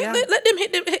them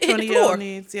hit the 20-year-old floor.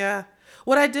 Knees. Yeah.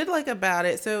 What I did like about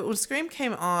it, so when Scream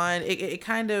came on, it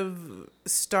kind of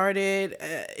started.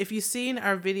 If you've seen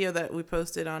our video that we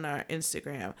posted on our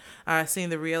Instagram,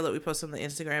 seen the reel that we posted on the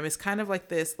Instagram, it's kind of like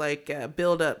this,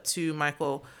 build up to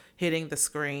Michael hitting the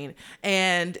screen.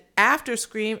 And after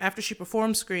she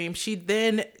performed Scream, she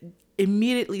then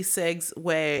immediately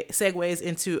segues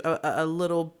into a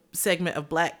little segment of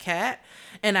Black Cat.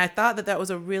 And I thought that that was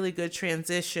a really good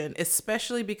transition,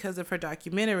 especially because of her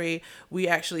documentary. We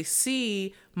actually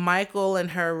see Michael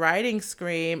and her writing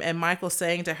Scream, and Michael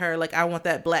saying to her, like, I want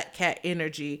that Black Cat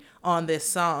energy on this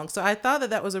song. So I thought that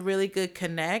that was a really good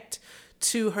connect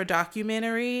to her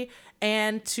documentary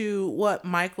and to what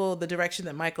Michael, the direction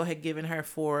that Michael had given her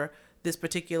for this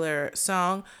particular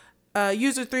song.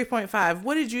 User 3.5,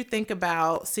 what did you think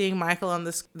about seeing Michael on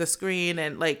the screen,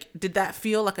 and like, did that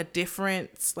feel like a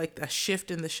difference, like a shift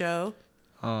in the show?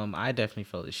 I definitely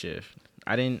felt a shift.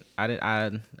 I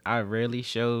rarely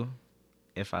show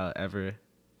if I ever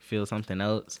feel something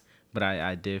else, but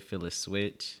I did feel a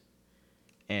switch,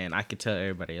 and I could tell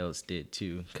everybody else did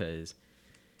too, because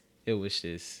it was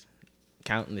just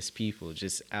countless people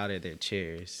just out of their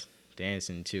chairs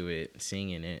dancing to it,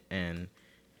 singing it, and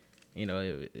you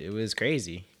know, it was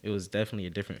crazy. It was definitely a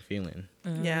different feeling.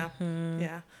 Yeah.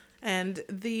 And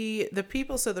the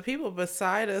people, so the people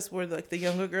beside us were like the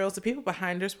younger girls. The people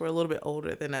behind us were a little bit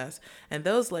older than us. And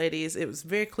those ladies, it was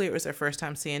very clear it was their first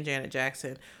time seeing Janet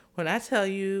Jackson. When I tell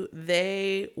you,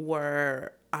 they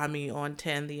were, I mean, on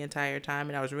 10 the entire time.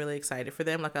 And I was really excited for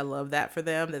them. Like, I love that for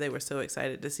them, that they were so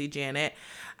excited to see Janet.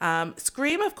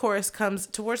 Scream, of course, comes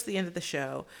towards the end of the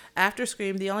show. After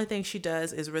Scream, the only thing she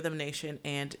does is Rhythm Nation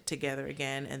and Together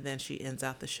Again. And then she ends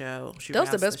out the show. That was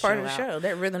the best part of the show.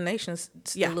 That Rhythm Nation's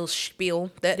Yeah. little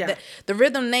spiel. That the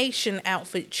Rhythm Nation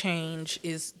outfit change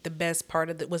is the best part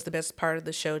of was the best part of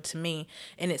the show to me.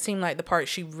 And it seemed like the part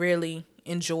she really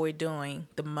enjoyed doing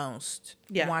the most.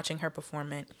 Yeah. Watching her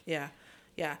perform it. Yeah.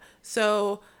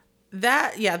 So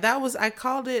that was, I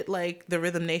called it like the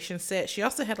Rhythm Nation set. She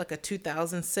also had like a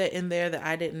 2000 set in there that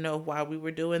I didn't know why we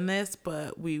were doing this,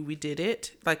 but we did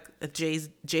it, like a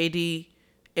JD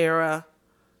era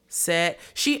set.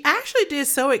 She actually did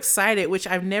So Excited, which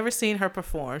I've never seen her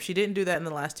perform. She didn't do that in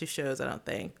the last two shows, I don't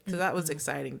think. So that was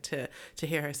exciting to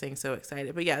hear her sing So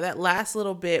Excited. But yeah, that last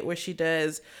little bit where she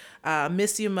does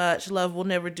Miss You Much, Love Will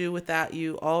Never Do Without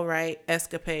You, All Right,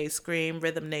 Escapade, Scream,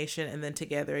 Rhythm Nation, and then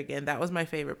Together Again. That was my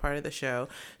favorite part of the show.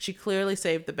 She clearly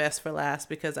saved the best for last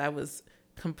because I was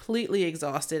completely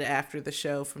exhausted after the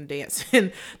show from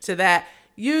dancing to that.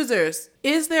 Users,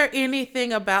 is there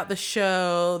anything about the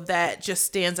show that just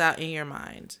stands out in your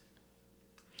mind?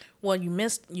 Well, you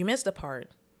missed a part.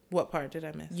 What part did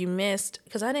I miss? You missed,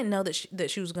 because I didn't know that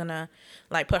she was gonna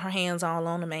like put her hands all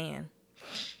on a man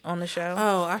on the show.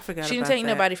 Oh, I forgot. She didn't take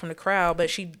nobody from the crowd, but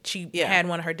she had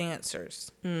one of her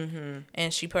dancers,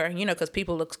 and she put her, because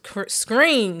people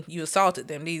scream you assaulted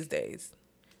them these days,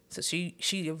 so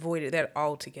she avoided that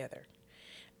altogether.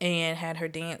 And had her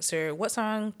dancer. What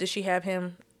song did she have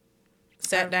him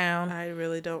sat down? I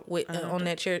really don't. On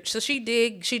that chair. So she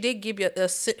did give you a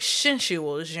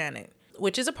sensual Janet,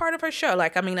 which is a part of her show.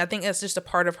 Like, I mean, I think that's just a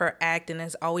part of her act, and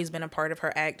has always been a part of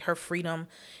her act. Her freedom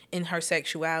in her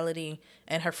sexuality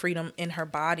and her freedom in her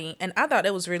body. And I thought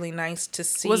it was really nice to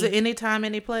see. Was it Anytime,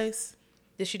 Any Place?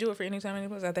 Did she do it for Anytime, Any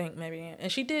Place? I think maybe.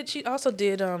 And she did. She also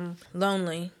did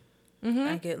Lonely. Mm-hmm.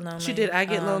 I Get Lonely. She did I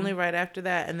Get Lonely right after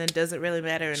that, and then Does It Really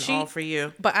Matter and All For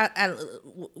You. But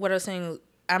what I was saying,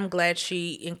 I'm glad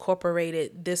she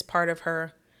incorporated this part of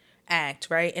her act,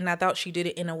 right? And I thought she did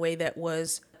it in a way that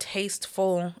was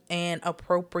tasteful and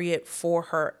appropriate for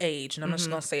her age. And I'm just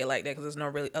going to say it like that because there's no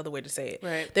really other way to say it.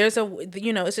 Right. There's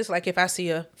it's just like if I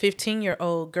see a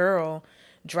 15-year-old girl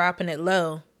dropping it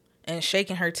low and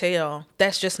shaking her tail,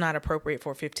 that's just not appropriate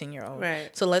for a 15-year-old.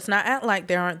 Right. So let's not act like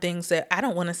there aren't things that I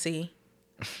don't want to see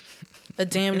a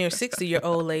damn near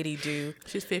 60-year-old lady do.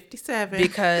 She's 57.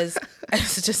 Because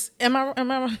it's just, am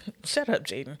I shut up,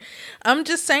 Jaden. I'm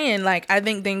just saying, like, I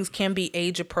think things can be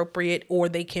age appropriate, or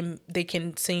they can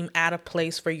seem out of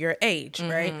place for your age,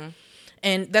 right?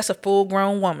 And that's a full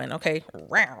grown woman, okay?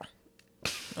 Wow.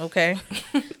 Okay.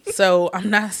 So I'm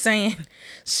not saying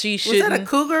she shouldn't. Was that a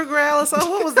cougar growl or something?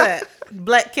 What was that?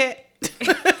 Black cat?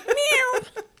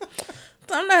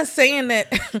 I'm not saying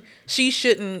that she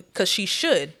shouldn't, because she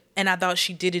should. And I thought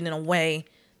she did it in a way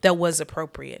that was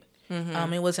appropriate.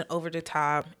 It wasn't over the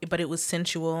top, but it was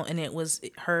sensual, and it was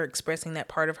her expressing that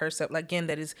part of herself, like, again,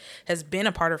 that has been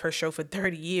a part of her show for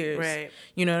 30 years. Right.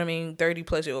 You know what I mean? 30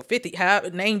 plus or 50. However,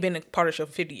 it ain't been a part of the show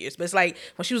for 50 years. But it's like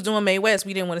when she was doing Mae West,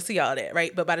 we didn't want to see all that,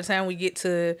 right? But by the time we get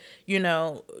to,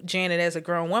 Janet as a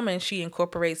grown woman, she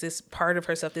incorporates this part of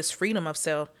herself, this freedom of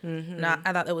self. Now,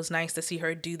 I thought it was nice to see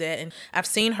her do that. And I've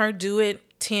seen her do it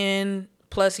 10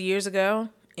 plus years ago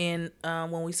in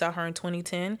when we saw her in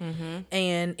 2010,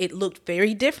 and it looked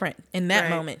very different in that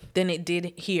moment than it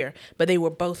did here. But they were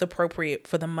both appropriate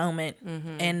for the moment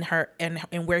and her and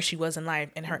where she was in life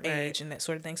and her age and that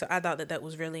sort of thing. So I thought that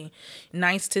was really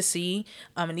nice to see.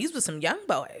 And these were some young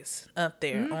boys up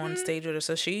there on stage with her.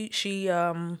 So she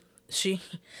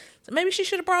maybe she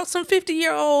should have brought some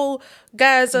 50-year-old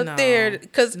guys up there,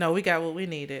 because no, we got what we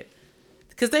needed.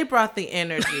 Because they brought the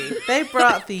energy. They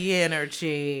brought the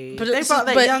energy. They brought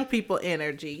that young people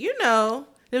energy. You know,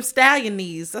 them stallion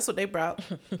knees. That's what they brought.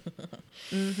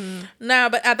 No,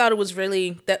 but I thought it was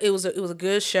really that it was a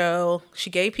good show. She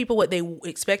gave people what they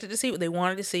expected to see, what they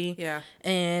wanted to see. Yeah.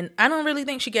 And I don't really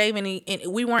think she gave any.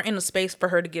 We weren't in a space for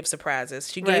her to give surprises.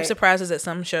 She gave surprises at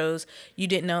some shows. You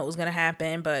didn't know it was going to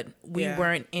happen, but we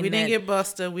weren't in. We didn't get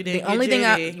Busta. We didn't. The only thing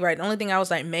the only thing I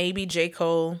was like, maybe J.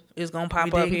 Cole is going to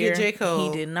pop up here. Get J.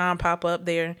 Cole. He did not pop up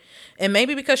there, and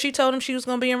maybe because she told him she was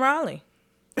going to be in Raleigh.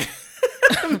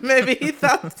 Maybe he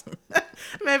thought.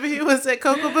 Maybe he was at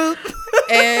Cocoa Boot.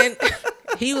 And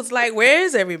he was like, "Where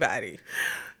is everybody?"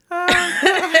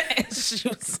 She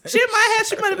might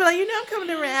have been like, I'm coming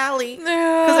to Raleigh.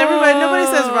 Because nobody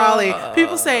says Raleigh.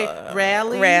 People say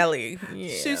Raleigh. Raleigh.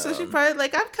 Yeah. So she probably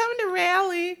like, I'm coming to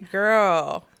Raleigh.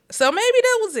 Girl. So maybe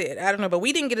that was it. I don't know. But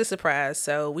we didn't get a surprise.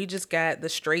 So we just got the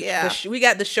straight. Yeah. We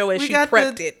got the show as she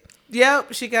prepped it.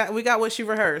 Yep. We got what she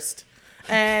rehearsed.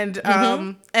 And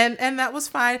and that was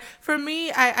fine for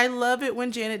me. I love it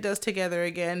when Janet does Together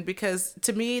Again, because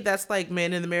to me that's like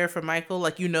Man in the Mirror for Michael.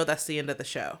 Like, that's the end of the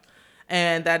show,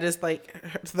 and that is like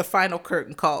the final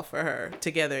curtain call for her,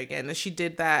 Together Again. And she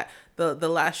did that the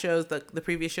last shows, the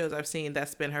previous shows I've seen.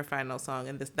 That's been her final song,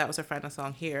 and that was her final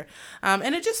song here.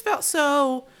 And it just felt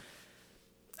so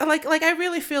like I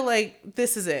really feel like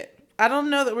this is it. I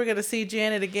don't know that we're gonna see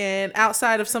Janet again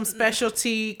outside of some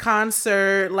specialty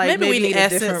concert, like maybe we need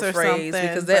Essence a different phrase,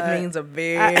 because that means a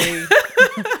very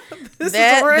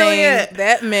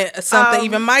that meant something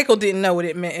even Michael didn't know what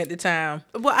it meant at the time.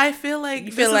 Well, I feel like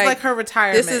this is like her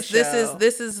retirement show.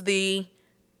 This is the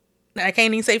I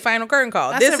can't even say final curtain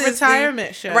call. This is a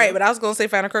retirement show, right? But I was gonna say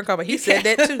final curtain call, but he said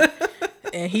that too.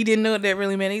 And he didn't know what that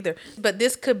really meant either. But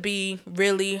this could be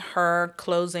really her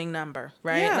closing number,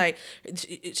 right? Yeah. Like,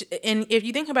 and if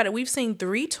you think about it, we've seen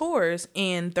 3 tours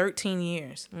in 13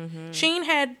 years. Mm-hmm. She ain't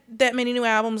had that many new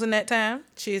albums in that time.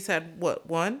 She's had, what,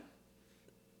 1?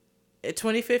 In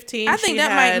 2015, I think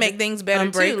that might make things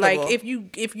better too. Like, if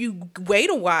you wait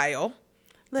a while.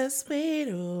 Let's wait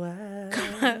a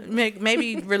while.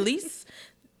 Maybe release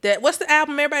that. What's the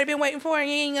album everybody been waiting for and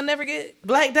you ain't gonna never get?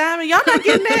 Black Diamond. Y'all not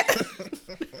getting that?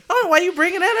 Oh, why you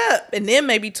bringing that up? And then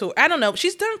maybe tour. I don't know.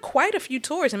 She's done quite a few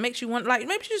tours and makes you want, like,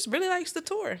 maybe she just really likes the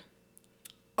tour.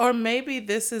 Or maybe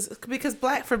this is because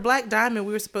for Black Diamond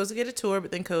we were supposed to get a tour,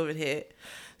 but then COVID hit.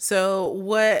 So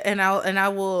what? And I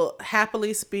will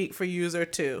happily speak for User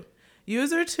 2.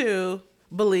 User 2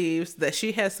 believes that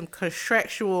she has some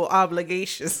contractual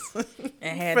obligations for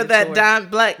that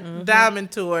Black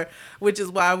Diamond tour, which is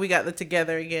why we got the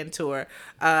Together Again tour,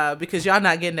 because y'all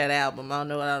not getting that album. I don't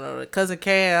know. Cousin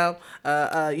Cam,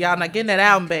 y'all not getting that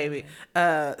album, baby.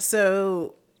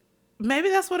 So maybe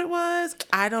that's what it was.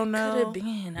 I don't know. Could have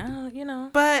been. I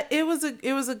don't. But it was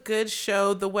a good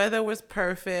show. The weather was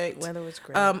perfect. Weather was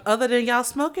great. Other than y'all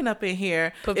smoking up in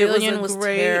here, Pavilion was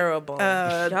terrible.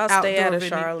 Y'all stay out of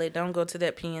Charlotte. Don't go to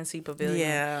that PNC Pavilion.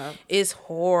 Yeah, it's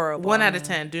horrible. 1 out of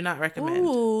 10. Do not recommend.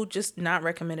 Ooh, just not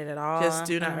recommended at all. Just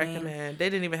do not recommend. They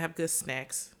didn't even have good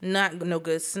snacks. No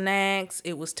good snacks.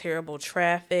 It was terrible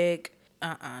traffic.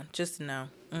 Just no.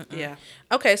 Yeah.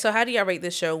 Okay, so how do y'all rate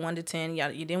this show 1 to 10?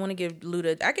 Y'all, you didn't want to give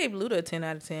Luda. I gave Luda a 10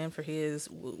 out of 10 for his.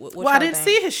 Well, I didn't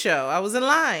see his show. I was in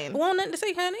line. Well, nothing to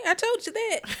say, honey. I told you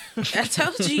that. I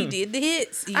told you did the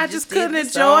hits. I just couldn't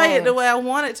enjoy it the way I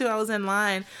wanted to. I was in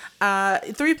line.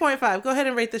 3.5. Go ahead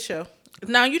and rate the show.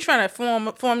 Now you trying to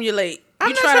formulate.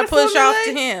 You trying to push off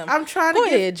to him. I'm trying to. Go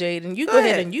ahead, Jaden. You go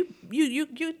ahead and you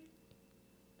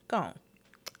go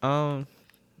on.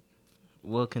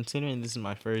 Well, considering this is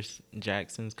my first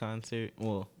Jackson's concert,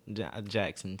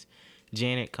 Jackson's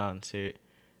Janet concert.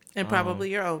 And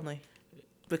probably your only.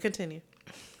 But continue.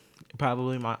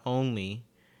 Probably my only.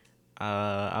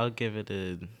 I'll give it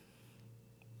a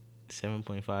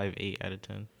 7.5, 8 out of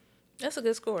 10. That's a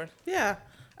good score. Yeah.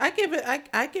 I give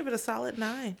it a solid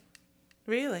 9.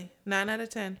 Really. 9 out of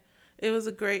 10. It was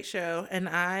a great show, and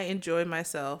I enjoyed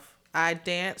myself. I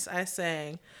danced, I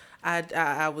sang.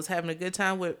 I was having a good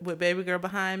time with baby girl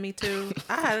behind me too.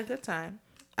 I had a good time.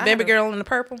 Baby girl in the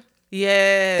purple?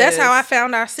 Yes. That's how I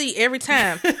found our seat every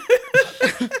time.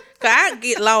 Cause I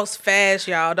get lost fast,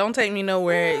 y'all. Don't take me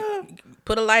nowhere.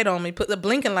 Put a light on me. Put the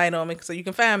blinking light on me so you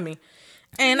can find me.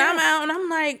 And I'm out and I'm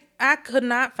like, I could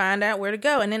not find out where to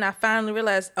go. And then I finally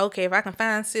realized, okay, if I can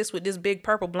find sis with this big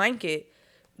purple blanket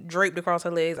draped across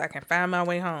her legs, I can find my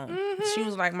way home. She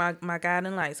was like my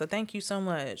guiding light. So thank you so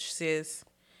much, sis,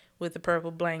 with the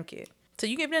purple blanket. So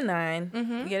you give it a 9.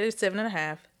 You get it a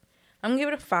 7.5. I'm gonna give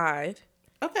it a 5.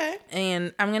 Okay.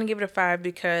 And I'm gonna give it a 5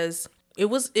 because it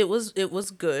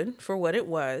was good for what it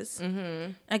was.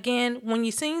 Again, when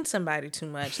you seen somebody too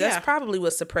much, that's probably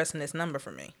what's suppressing this number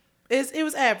for me. It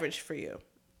was average for you.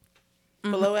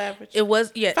 Below average. It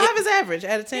was 5 is average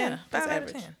out of 10. Yeah, That's 5 out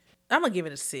average. of 10. I'm gonna give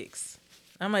it a 6.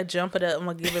 I'm gonna jump it up. I'm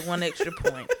gonna give it 1 extra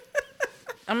point.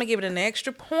 I'm gonna give it an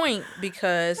extra point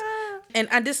because,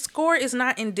 this score is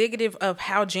not indicative of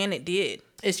how Janet did.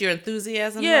 It's your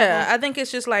enthusiasm. Yeah, level? I think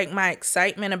it's just like my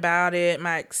excitement about it.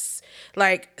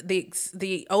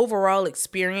 The overall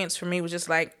experience for me was just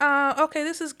like, okay,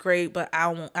 this is great, but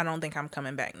I don't think I'm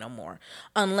coming back no more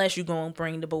unless you're gonna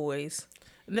bring the boys.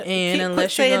 And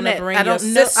unless you're gonna bring your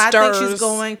sisters. I think she's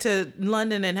going to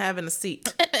London and having a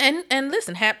seat. And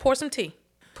listen, pour some tea.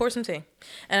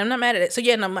 And I'm not mad at it. So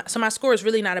yeah, so my score is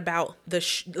really not about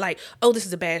oh, this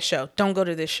is a bad show, don't go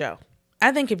to this show.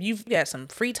 I think if you've got some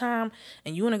free time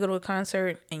and you want to go to a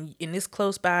concert and it's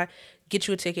close by, get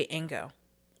you a ticket and go.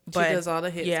 But she does all the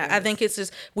hits. Yeah, I think it's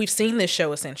just, we've seen this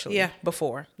show essentially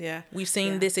before. Yeah. We've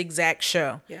seen this exact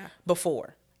show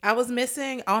before. I was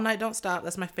missing All Night Don't Stop.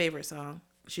 That's my favorite song.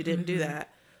 She didn't do that.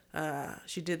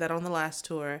 She did that on the last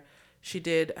tour. She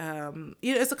did,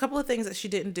 it's a couple of things that she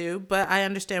didn't do, but I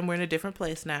understand we're in a different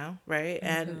place now, right?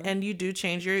 And you do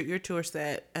change your tour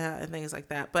set and things like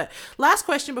that. But last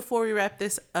question before we wrap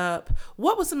this up,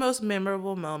 what was the most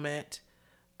memorable moment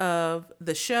of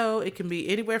the show? It can be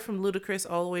anywhere from Ludacris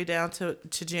all the way down to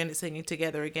Janet singing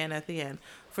Together Again at the end.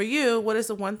 For you, what is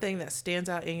the one thing that stands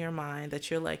out in your mind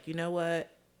that you're like, you know what?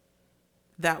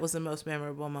 That was the most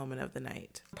memorable moment of the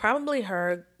night. Probably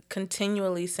her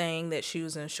continually saying that she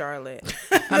was in Charlotte.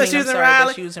 She was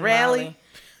in Raleigh.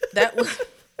 That was.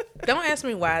 Don't ask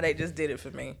me why they just did it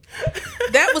for me.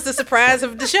 That was the surprise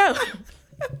of the show.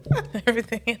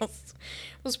 Everything else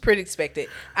was pretty expected.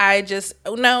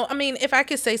 If I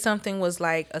could say something was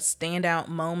like a standout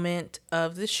moment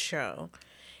of the show,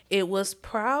 it was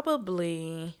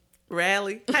probably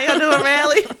Raleigh. How y'all doing,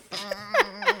 Raleigh?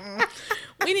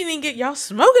 We didn't even get y'all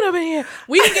smoking up in here.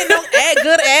 We didn't get no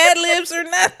good ad libs or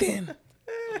nothing.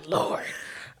 Lord.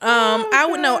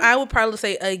 I would probably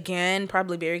say again,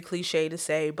 probably very cliche to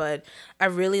say, but I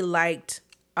really liked,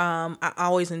 I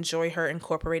always enjoy her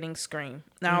incorporating Scream.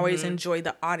 And I always enjoy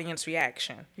the audience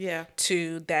reaction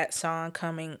to that song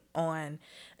coming on.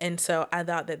 And so I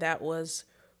thought that was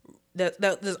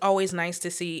always nice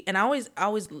to see. And I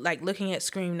always like looking at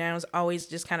Scream now is always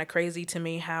just kind of crazy to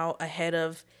me how ahead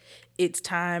of its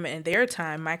time and their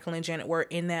time Michael and Janet were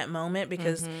in that moment,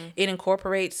 because it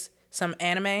incorporates some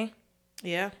anime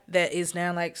that is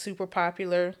now like super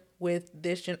popular with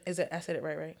this I said it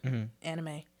right?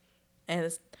 Anime.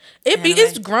 And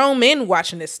it's grown men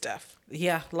watching this stuff.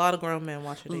 Yeah, a lot of grown men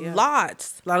watching it. Yeah.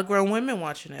 Lots. A lot of grown women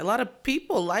watching it. A lot of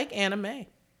people like anime.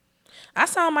 I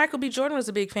saw Michael B. Jordan was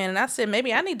a big fan, and I said,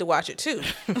 maybe I need to watch it too.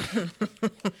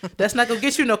 That's not gonna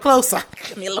get you no closer.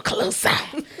 Get me a little closer.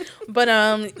 But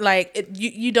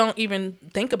you don't even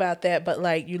think about that, but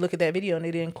like you look at that video and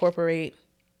they incorporate.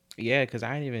 Yeah, because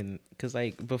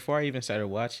before I even started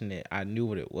watching it, I knew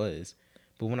what it was.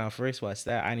 But when I first watched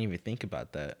that, I didn't even think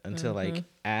about that until like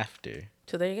after.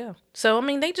 So there you go. So,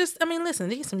 listen,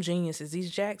 these are some geniuses.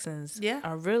 These Jacksons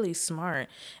are really smart.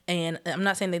 And I'm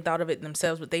not saying they thought of it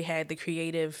themselves, but they had the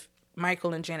creative,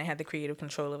 Michael and Janet had the creative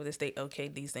control over this. They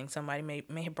okayed these things. Somebody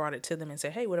may have brought it to them and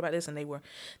said, hey, what about this? And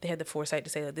they had the foresight to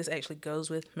say that this actually goes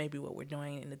with maybe what we're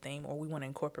doing in the theme, or we want to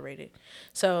incorporate it.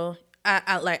 So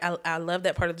I love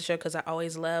that part of the show because I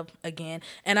always love, again,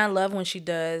 and I love when she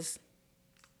does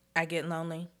I Get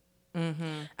Lonely.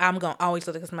 I'm gonna always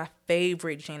love it because it's my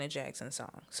favorite Janet Jackson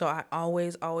song. So I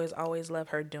always love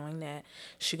her doing that.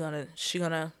 She gonna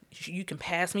you can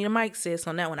pass me the mic, sis,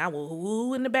 on that one. I will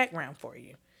woo in the background for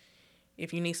you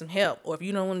if you need some help, or if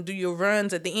you don't want to do your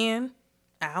runs at the end,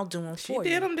 I'll do them for you. She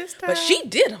did them this time. But she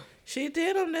did them. She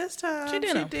did them this time. She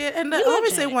did them. And let me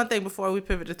say one thing before we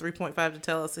pivot to 3.5 to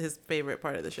tell us his favorite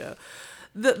part of the show.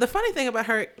 The funny thing about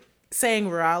her saying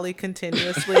Raleigh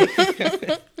continuously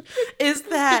is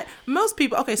that most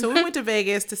people, okay, so we went to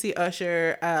Vegas to see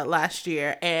Usher last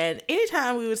year, and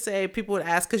anytime we would say, people would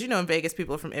ask, because in Vegas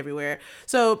people are from everywhere,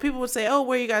 so people would say, oh,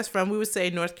 where are you guys from? We would say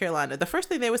North Carolina. The first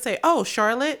thing they would say, oh,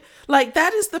 Charlotte. Like,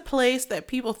 that is the place that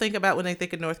people think about when they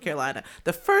think of North Carolina.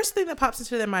 The first thing that pops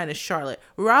into their mind is Charlotte.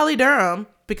 Raleigh, Durham,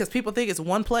 because people think it's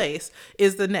one place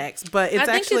is the next, but it's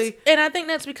actually. And I think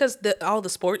that's because all the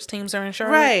sports teams are in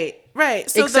Charlotte.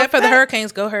 Right. So Except for the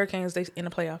Hurricanes. Go Hurricanes. They in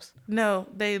the playoffs. No,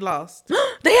 they lost.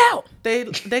 They out. They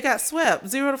got swept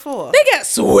 0-4. They got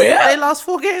swept. They lost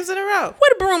 4 games in a row.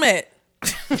 Where the broom at?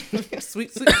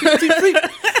 Sweet.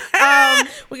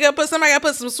 We somebody gotta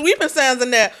put some sweeping sounds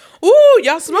in there. Ooh,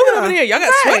 y'all smoking up in here. Y'all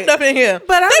got swept up in here.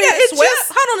 But I they mean, got it's swept.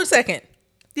 just- Hold on a second.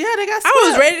 Yeah, they got swept. I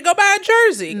was ready to go buy a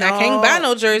jersey. I can't buy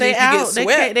no jersey They if you out. get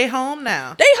swept. They home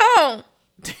now. They home.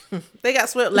 They got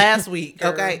swept last week.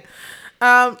 Okay.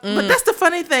 But that's the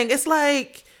funny thing. It's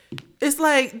like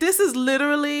this is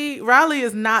literally, Raleigh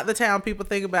is not the town people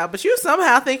think about, but you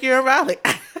somehow think you're in Raleigh.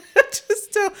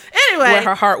 Anyway, Where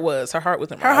her heart was. Her heart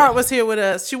was in her heart was here with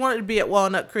us. She wanted to be at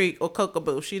Walnut Creek or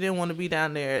Kokobu. She didn't want to be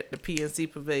down there at the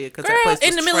PNC Pavilion because that place was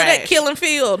in the middle of that killing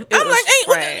field. I'm was like, hey,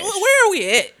 trash. where are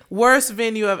we at? Worst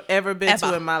venue I've ever been to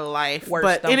Ever. in my life. Worst,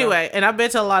 but don't anyway, and I've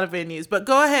been to a lot of venues. But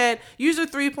go ahead, user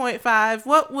 3.5.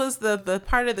 What was the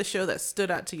part of the show that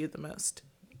stood out to you the most?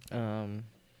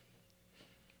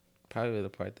 Probably the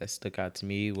part that stuck out to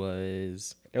me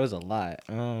was, there was a lot.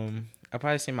 I'd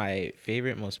probably say my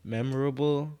favorite, most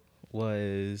memorable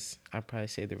was, I'd probably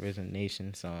say the Rhythm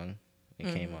Nation song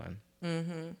that came on.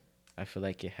 Mm-hmm. I feel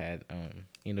like it had,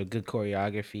 good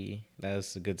choreography. That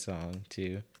was a good song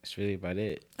too. That's really about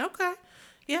it. Okay.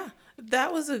 Yeah.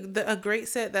 That was a great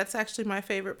set. That's actually my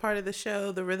favorite part of the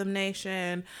show, the Rhythm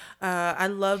Nation. I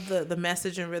love the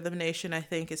message in Rhythm Nation. I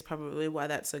think is probably why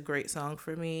that's a great song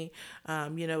for me.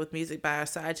 With music by our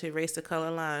side to erase the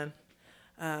color line.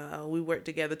 We work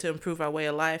together to improve our way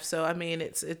of life. So, I mean,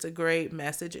 it's a great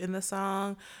message in the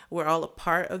song. We're all a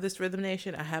part of this Rhythm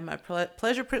Nation. I have my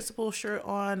Pleasure Principle shirt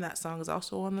on. That song is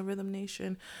also on the Rhythm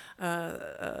Nation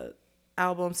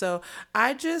album. So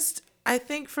I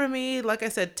think for me, like I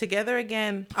said, Together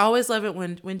Again, I always love it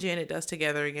when Janet does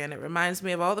Together Again. It reminds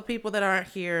me of all the people that aren't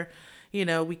here.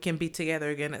 We can be together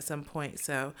again at some point.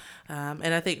 So,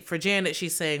 and I think for Janet,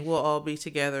 she's saying we'll all be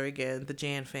together again. The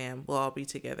Jan fam will all be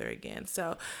together again.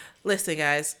 So listen,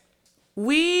 guys,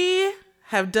 we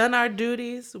have done our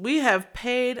duties. We have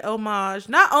paid homage,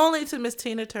 not only to Miss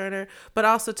Tina Turner, but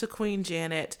also to Queen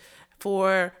Janet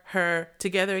for her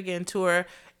Together Again tour.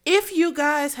 If you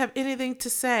guys have anything to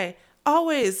say,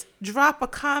 always drop a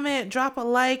comment, drop a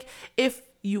like. If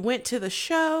you went to the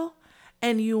show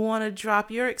and you want to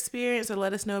drop your experience or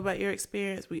let us know about your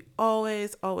experience, we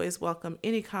always welcome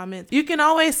any comments. You can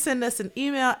always send us an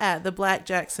email at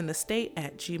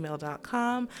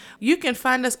theblackjacksonestate@gmail.com. You can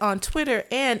find us on Twitter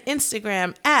and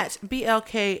Instagram at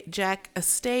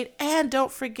BLKJackEstate. And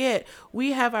don't forget,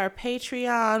 we have our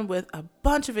Patreon with a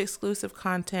bunch of exclusive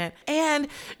content. And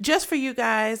just for you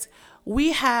guys,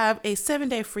 we have a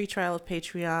 7-day free trial of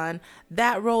Patreon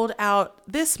that rolled out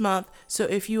this month. So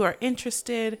if you are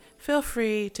interested, feel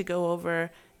free to go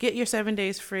over, get your 7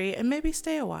 days free, and maybe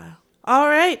stay a while. All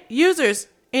right, users,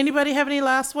 anybody have any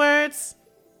last words?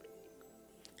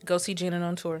 Go see Janet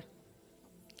on tour.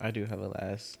 I do have a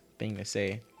last thing to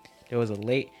say. There was a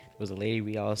lady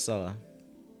we all saw.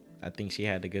 I think she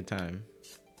had a good time.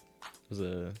 It was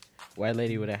a white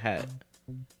lady with a hat.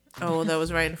 Oh, that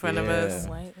was right in front of us.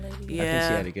 White lady. Yeah. I think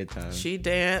she had a good time. She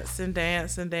danced and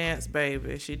danced and danced,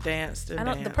 baby. She danced and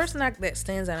danced. The person that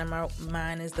stands out in my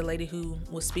mind is the lady who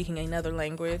was speaking another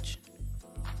language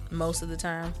most of the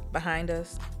time behind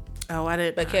us. Oh, I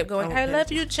didn't. But kept going, I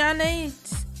love you, Janet.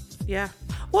 Yeah.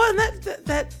 Well, and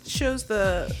that shows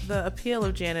the appeal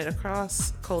of Janet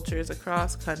across cultures,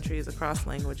 across countries, across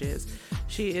languages.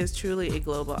 She is truly a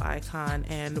global icon,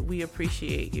 and we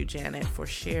appreciate you, Janet, for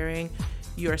sharing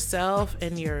yourself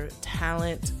and your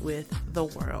talent with the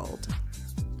world.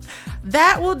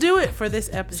 That will do it for this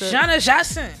episode Jana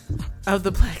Jackson of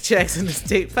the Black Jackson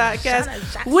Estate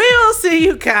Podcast. We will see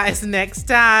you guys next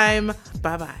time.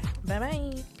 Bye-bye.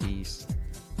 Bye-bye.